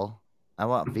 asshole. I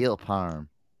want veal parm.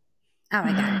 Oh,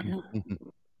 I got it. No.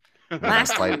 We're gonna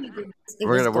Last fight. time we did this, it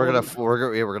We're was gonna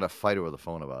golden. we're gonna fight over the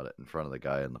phone about it in front of the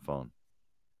guy on the phone.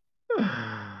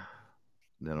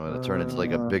 Then we're gonna turn into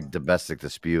like a big domestic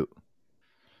dispute.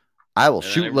 I will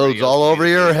shoot everybody loads else all over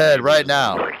your communicates head with right me.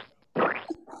 now.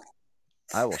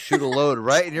 I will shoot a load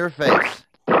right in your face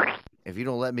if you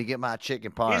don't let me get my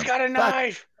chicken parm. He's got a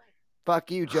knife.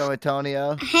 Fuck you, Joe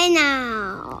Antonio. Hey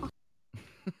now.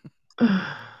 All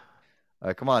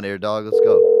right, come on, Air Dog. Let's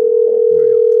go. There we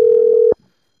go.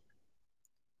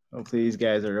 Hopefully these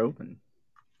guys are open.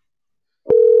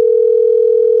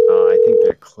 Oh, I think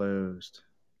they're closed.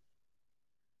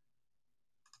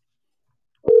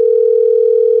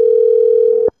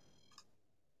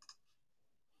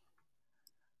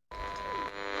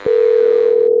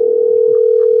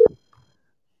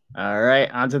 All right,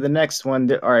 on to the next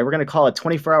one. All right, we're going to call a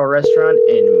 24-hour restaurant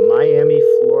in Miami,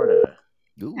 Florida.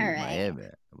 Ooh, All right. Miami.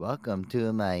 Welcome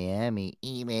to Miami.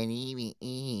 This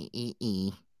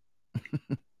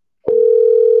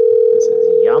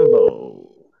is Yambo.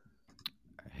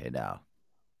 Hey now.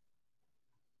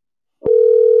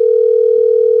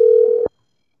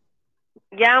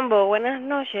 Jambo, buenas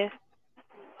noches.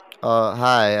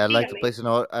 Hi. I'd like to Dígame. place an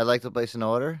order. I'd like to place an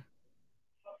order.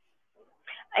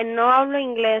 No hablo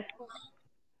inglés.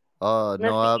 No,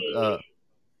 No speak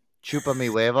chupa mi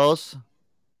huevos.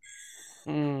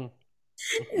 Mm.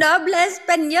 No habla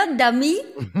español, dummy.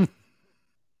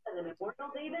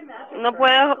 No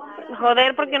puedo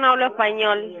joder porque no hablo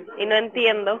español y no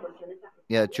entiendo.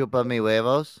 Yeah, chupa mi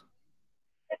huevos.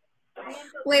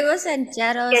 Huevos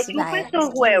enteros. Que chupe vaya. sus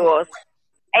huevos.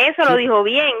 Eso lo dijo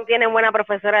bien. Tiene buena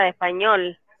profesora de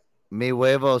español. Mi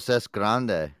huevos es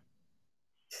grande.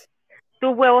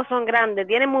 Tus huevos son grandes.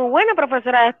 Tiene muy buena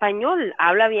profesora de español.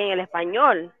 Habla bien el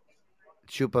español.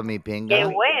 Chupa mi pinga. Qué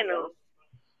bueno.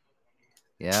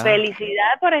 Yeah.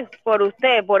 Felicidad por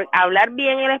usted, por hablar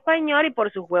bien el español y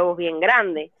por sus huevos bien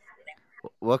grandes.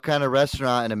 What kind of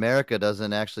restaurant in America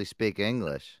doesn't actually speak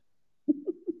English?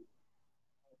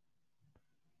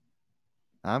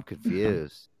 I'm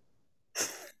confused.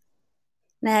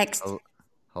 Next.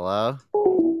 Hello?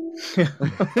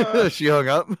 She hung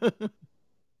up.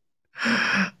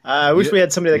 I wish we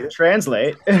had somebody that could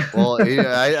translate. Well,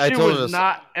 I She told her was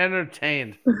not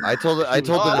entertained. I told her. I'm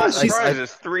surprised I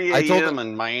it's 3 I told a.m.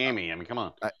 in Miami. I mean, come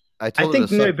on. I told her think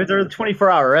to suck. they're a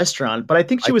 24-hour restaurant, but I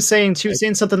think she was saying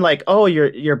something like, "Oh,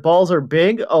 your balls are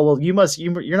big. Oh, well,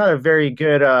 you're not a very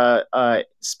good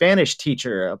Spanish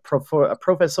teacher, a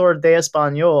profesor de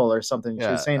español or something." Yeah,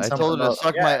 She was saying I something told her to about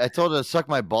suck I told her to suck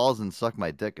my balls and suck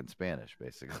my dick in Spanish,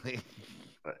 basically.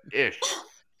 Ish.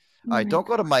 All right, don't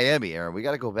go to Miami, Aaron. We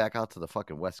got to go back out to the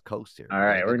fucking West Coast here. All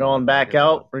right, we're going back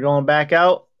out. We're going back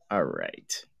out. All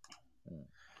right.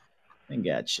 I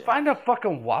gotcha. Find a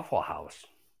fucking Waffle House.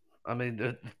 I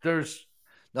mean, there's.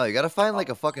 No, you got to find like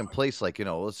a fucking place. Like,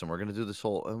 listen, we're gonna do this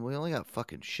whole, and we only got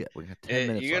fucking shit. We got 10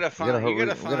 minutes. You gotta left. find. We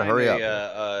gotta hurry up.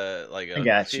 Like a I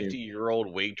got you.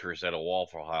 50-year-old waitress at a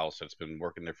Waffle House that's been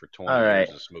working there for 20 All right.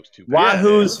 years and smokes 2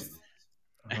 Wahoo's.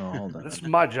 Oh, hold on. This is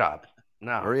my job.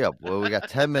 No. Hurry up. Well, we got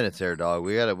 10 minutes here, dog.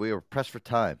 We are pressed for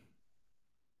time.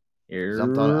 Here.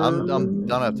 I'm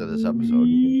done after this episode.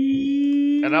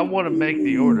 And I want to make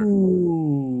the order.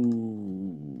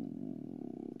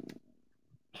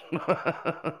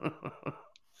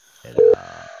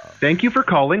 Thank you for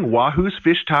calling Wahoo's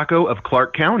Fish Taco of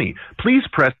Clark County. Please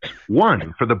press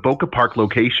 1 for the Boca Park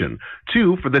location,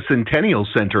 2 for the Centennial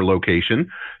Center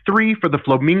location, 3 for the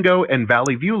Flamingo and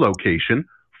Valley View location,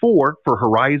 4 for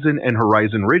Horizon and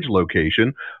Horizon Ridge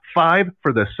location, 5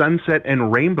 for the Sunset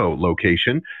and Rainbow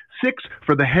location, 6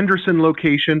 for the Henderson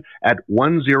location at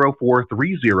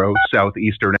 10430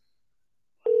 Southeastern.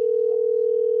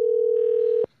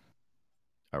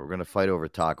 All right, we're gonna fight over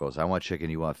tacos. I want chicken.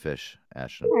 You want fish,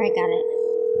 Ashton. All right, got it.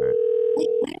 All right. Wait,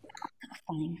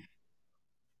 fine.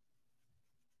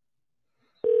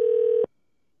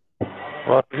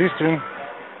 Well, Eastern.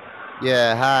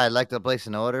 Yeah, hi. I'd like to place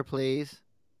an order, please.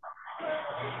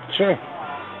 Sure.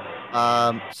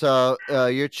 So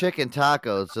your chicken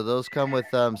tacos. So those come with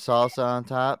salsa on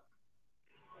top.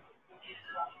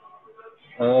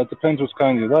 It depends which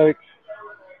kind you like.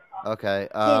 Okay.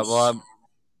 Well,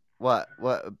 what?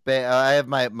 I have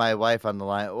my wife on the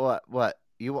line. What? Why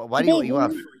do you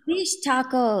want fish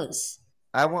tacos?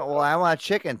 I want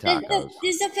chicken tacos.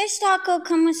 Does the fish taco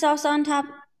come with salsa on top?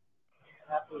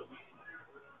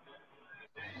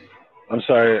 I'm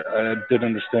sorry, I didn't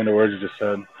understand the words you just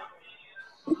said.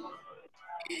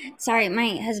 Sorry,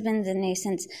 my husband's a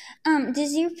nuisance.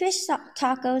 Does your fish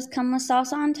tacos come with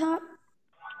salsa on top?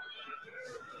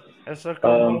 So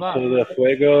the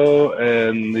Fuego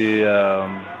and the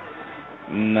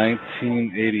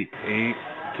 1988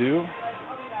 too.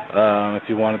 If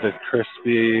you wanted the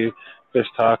crispy fish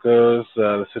tacos,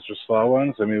 the citrus slaw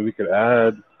ones, I mean, we could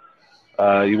add.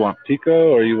 You want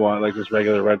pico or you want like just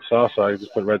regular red sauce? So I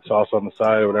just put red sauce on the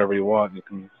side or whatever you want. You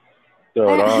can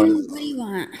throw it on. What do you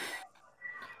want?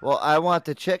 Well, I want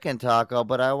the chicken taco,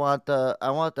 but I want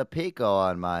the pico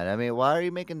on mine. I mean, why are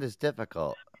you making this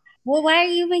difficult? Well, why are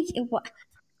you making?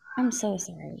 I'm so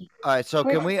sorry. All right, so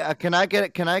can I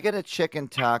get a chicken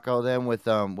taco then with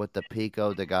the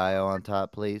pico de gallo on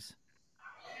top, please?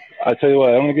 I tell you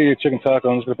what, I'm gonna get you a chicken taco.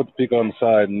 I'm just gonna put the pico on the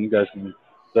side, and you guys can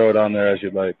throw it on there as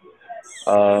you'd like.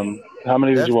 How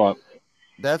many did you want?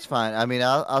 That's fine. I mean,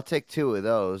 I'll take 2 of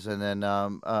those, and then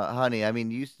honey, I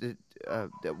mean,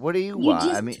 what do you want?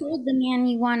 You just told the man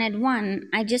you wanted 1.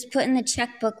 I just put in the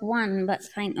checkbook 1, but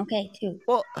fine. Okay, 2.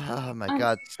 Well, oh my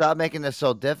God, stop making this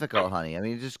so difficult, honey. I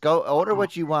mean, just go order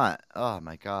what you want. Oh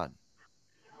my God.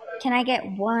 Can I get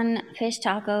 1 fish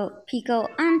taco pico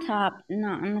on top,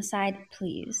 not on the side,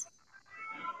 please?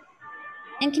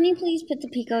 And can you please put the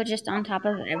pico just on top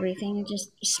of everything?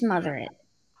 Just smother it.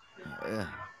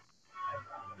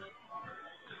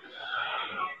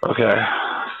 Okay.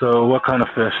 So what kind of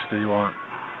fish do you want?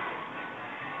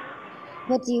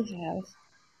 What do you have?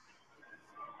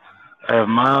 I have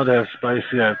mild, I have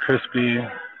spicy, I have crispy.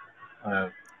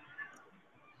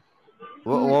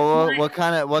 What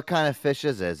kind of fish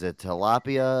is it? Is it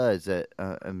tilapia? Is it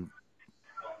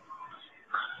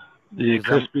the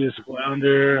crispy is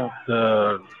flounder.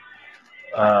 The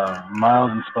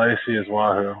mild and spicy is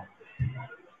wahoo.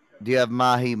 Do you have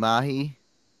mahi?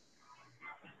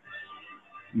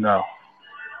 No.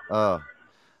 Oh.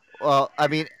 Well, I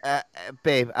mean,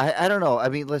 babe, I don't know. I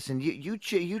mean, listen, you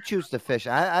choose the fish.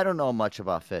 I don't know much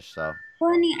about fish, so.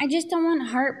 Honey, I just don't want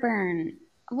heartburn.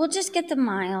 We'll just get the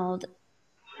mild.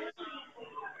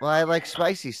 Well, I like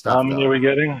spicy stuff. How many are we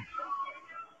getting?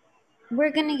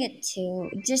 We're gonna get 2.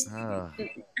 Just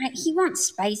he wants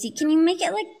spicy. Can you make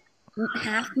it like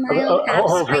half mild, half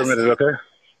hold spicy? for a minute, okay?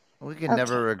 We can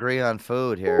never agree on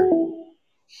food here.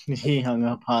 He hung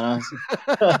up on us.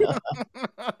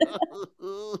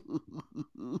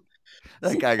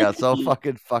 That guy got so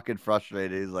fucking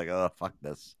frustrated. He's like, "Oh, fuck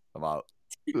this. I'm out."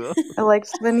 I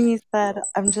liked when he said,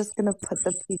 "I'm just gonna put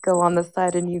the pico on the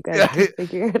side, and you guys can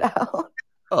figure it out."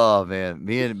 Oh man,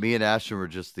 me and Ashton were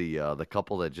just the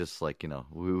couple that just like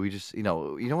we just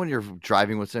when you're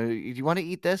driving with somebody, do you want to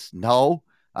eat this? No,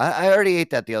 I already ate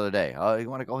that the other day. Oh, you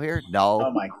want to go here? No.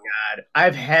 Oh my god,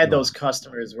 I've had those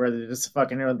customers where they're just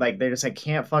fucking like they just like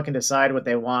can't fucking decide what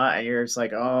they want, and you're just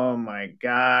like, oh my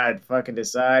god, fucking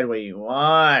decide what you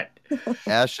want.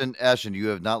 Ashton, you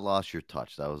have not lost your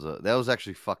touch. That was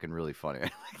actually fucking really funny.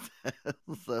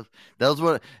 that was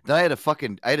what. Then I had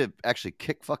to actually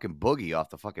kick fucking Boogie off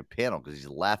the fucking panel because he's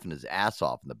laughing his ass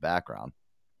off in the background.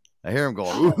 I hear him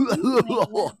going.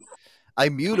 I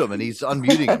mute him and he's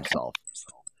unmuting himself.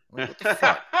 Like, what the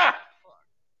fuck?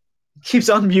 Keeps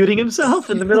unmuting himself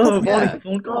in the middle of a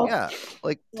phone call. Yeah,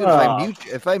 like dude,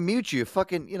 if I mute you,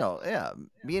 fucking me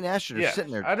and Ashton are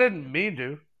sitting there. I didn't mean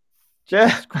to.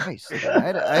 Jesus Christ! I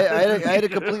had to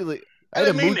completely. I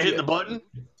didn't mean to hit the button.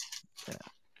 Yeah.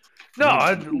 No,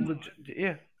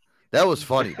 yeah. That was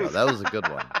funny though. That was a good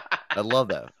one. I love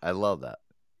that.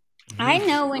 I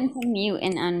know when to mute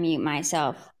and unmute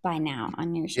myself by now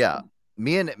on your show. Yeah.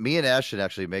 Me and Ashton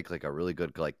actually make like a really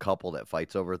good like couple that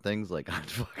fights over things like on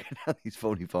these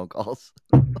phony phone calls.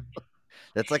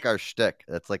 That's like our shtick.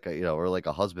 That's like we're like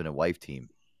a husband and wife team.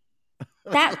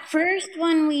 That first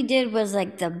one we did was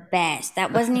like the best.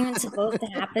 That wasn't even supposed to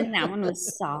happen. That one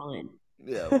was solid.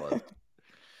 Yeah, it was.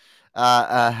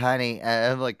 Honey,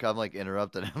 I'm like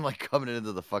interrupted. I'm like coming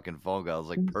into the fucking phone call. I was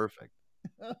like, perfect.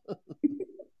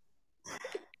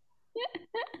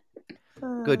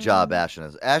 Good job,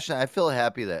 Ashton. Ashton, I feel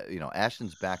happy that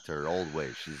Ashton's back to her old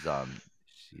ways. She's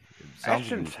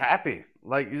Ashton's happy.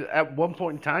 Like at one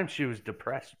point in time, she was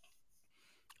depressed.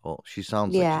 Well, she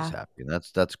sounds like she's happy, and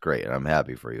that's great. And I'm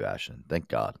happy for you, Ashton. Thank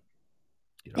God.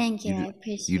 Thank you. I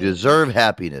appreciate it. You deserve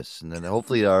happiness, and then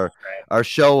hopefully our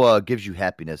show gives you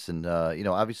happiness. And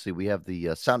obviously we have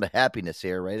the sound of happiness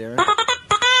here, right, Aaron?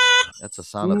 That's a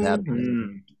sound of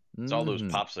happiness. It's all those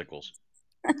popsicles.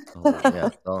 Yeah,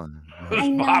 I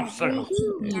know. Popsicles.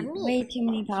 Way too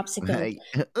many popsicles.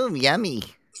 Yummy.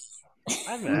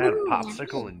 I haven't had a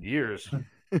popsicle in years.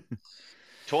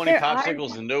 20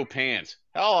 popsicles and no pants.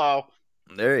 Hello.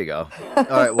 There you go. All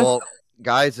right, well,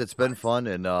 guys, it's been fun,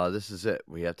 and this is it.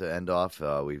 We have to end off.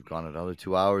 We've gone another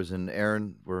 2 hours, and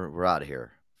Aaron, we're out of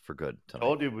here for good tonight.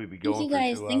 Told you we'd be going. Thank you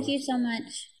guys. Thank you so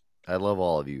much. I love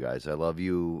all of you guys. I love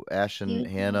you, Ashton,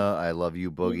 Hannah. I love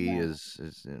you, Boogie. As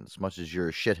much as you're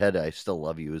a shithead, I still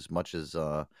love you as much as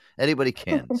anybody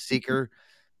can. Seeker,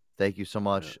 thank you so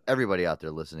much. Everybody out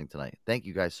there listening tonight, thank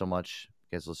you guys so much.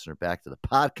 You guys listening back to the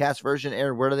podcast version.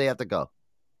 Aaron, where do they have to go?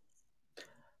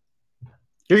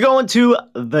 You're going to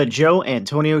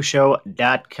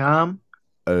thejoeantonioshow.com.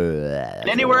 And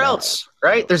anywhere else,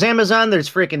 right? There's Amazon, there's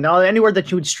freaking anywhere that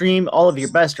you would stream all of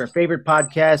your best or favorite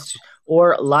podcasts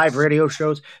or live radio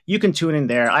shows. You can tune in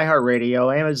there.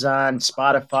 iHeartRadio, Amazon,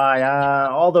 Spotify,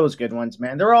 all those good ones,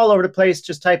 man. They're all over the place.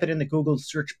 Just type it in the Google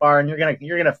search bar and you're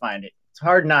gonna find it. It's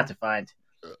hard not to find.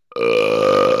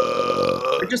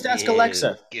 Or just ask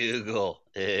Alexa. Google.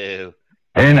 Ew.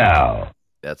 Hey now.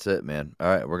 That's it, man. All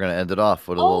right, we're gonna end it off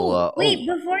with a little. Wait!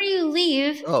 Before you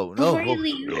leave. Oh no! Before you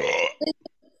leave,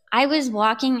 I was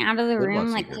walking out of the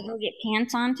room like to go get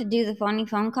pants on to do the phony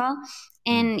phone call,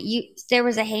 and there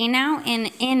was a hey now,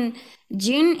 and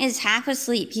June is half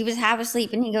asleep. He was half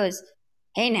asleep, and he goes,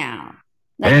 "Hey now."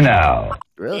 Like, hey now.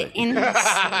 Really? And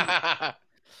I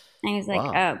was like,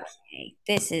 okay,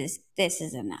 this is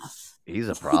enough. He's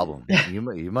a problem. You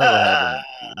might want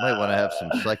to have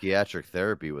some psychiatric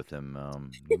therapy with him.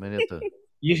 You might have to.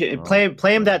 You should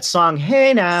play him that song.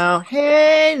 Hey now,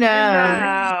 hey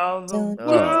now.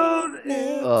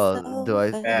 Do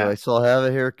I still have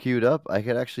it here queued up? I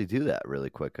could actually do that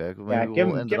really quick. Give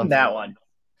him that one.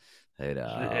 Hey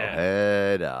now,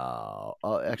 hey now.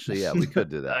 Oh, actually, yeah, we could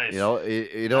do that.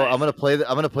 Nice. I'm gonna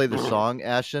play the song,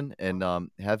 Ashton, and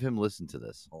have him listen to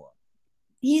this. Hold on.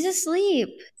 He's asleep.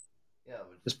 Yeah,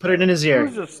 just put it in his ear.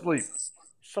 Who's asleep?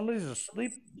 Somebody's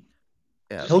asleep.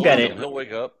 Yeah, he'll get it. He'll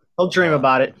wake up. He'll dream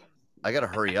about it. I gotta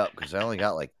hurry up because I only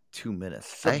got like 2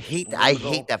 minutes. I hate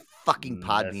that fucking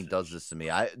Podbean does this to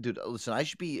me. Dude, listen, I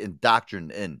should be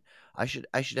indoctrinated in. I should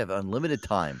have unlimited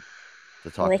time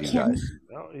to talk to you guys.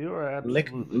 No, you are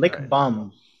absolutely lick right.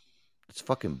 bum. It's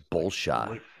fucking bullshit.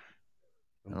 I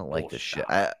don't like this shit.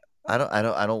 I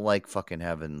don't like fucking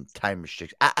having time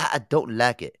restrictions. I don't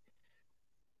like it.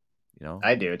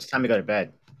 I do. It's time to go to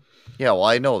bed. Yeah, well,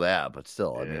 I know that, but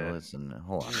still, I mean, listen,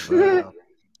 hold on.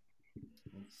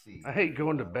 Let's see. I hate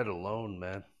going to bed alone,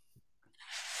 man.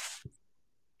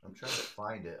 I'm trying to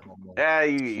find it. Yeah,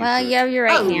 you have your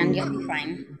right hand. You'll be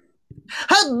fine.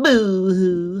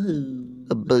 Boo-hoo-hoo.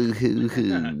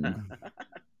 Boo-hoo-hoo.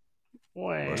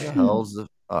 Where the hell's the...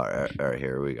 All right,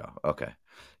 here we go. Okay.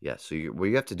 Yeah, so what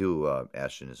you have to do,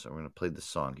 Ashton, is I'm going to play the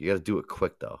song. You got to do it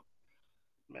quick, though.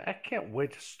 Man, I can't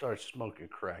wait to start smoking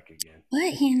crack again.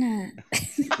 What, Hannah?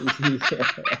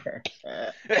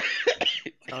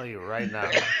 Tell you right now.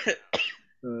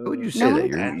 Who would you say No,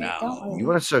 that? don't You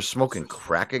want to start smoking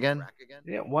crack again?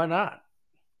 Yeah, why not?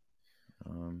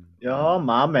 Yo,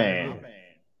 my man.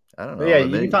 I don't But know. yeah, The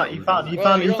minute- Well, you're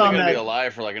only going to be that.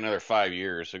 alive for like another 5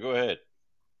 years, so go ahead.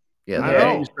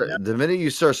 Yeah, the minute you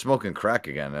start smoking crack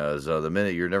again is the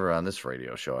minute you're never on this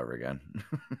radio show ever again.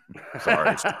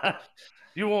 Sorry.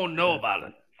 You won't know about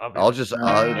it. I'll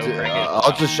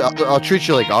treat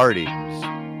you like Artie.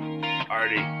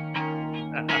 Artie.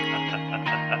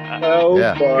 Oh,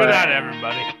 Yeah. boy. Good night,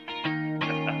 everybody.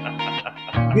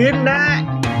 Good night,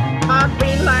 my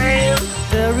beloved.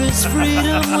 There is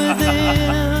freedom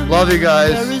within. Love you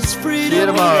guys. There is freedom. See you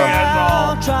tomorrow.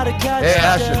 I'll try to catch Hey, the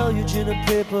Ashton. deluge in a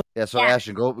paper Yeah, so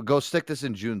Ashton, go stick this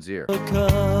in June's ear.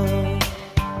 And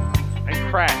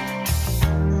crack.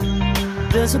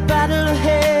 There's a battle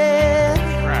ahead.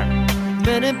 Crack.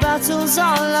 Many battles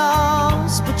are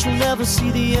lost, but you'll never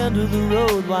see the end of the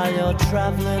road while you're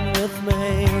traveling with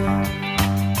me.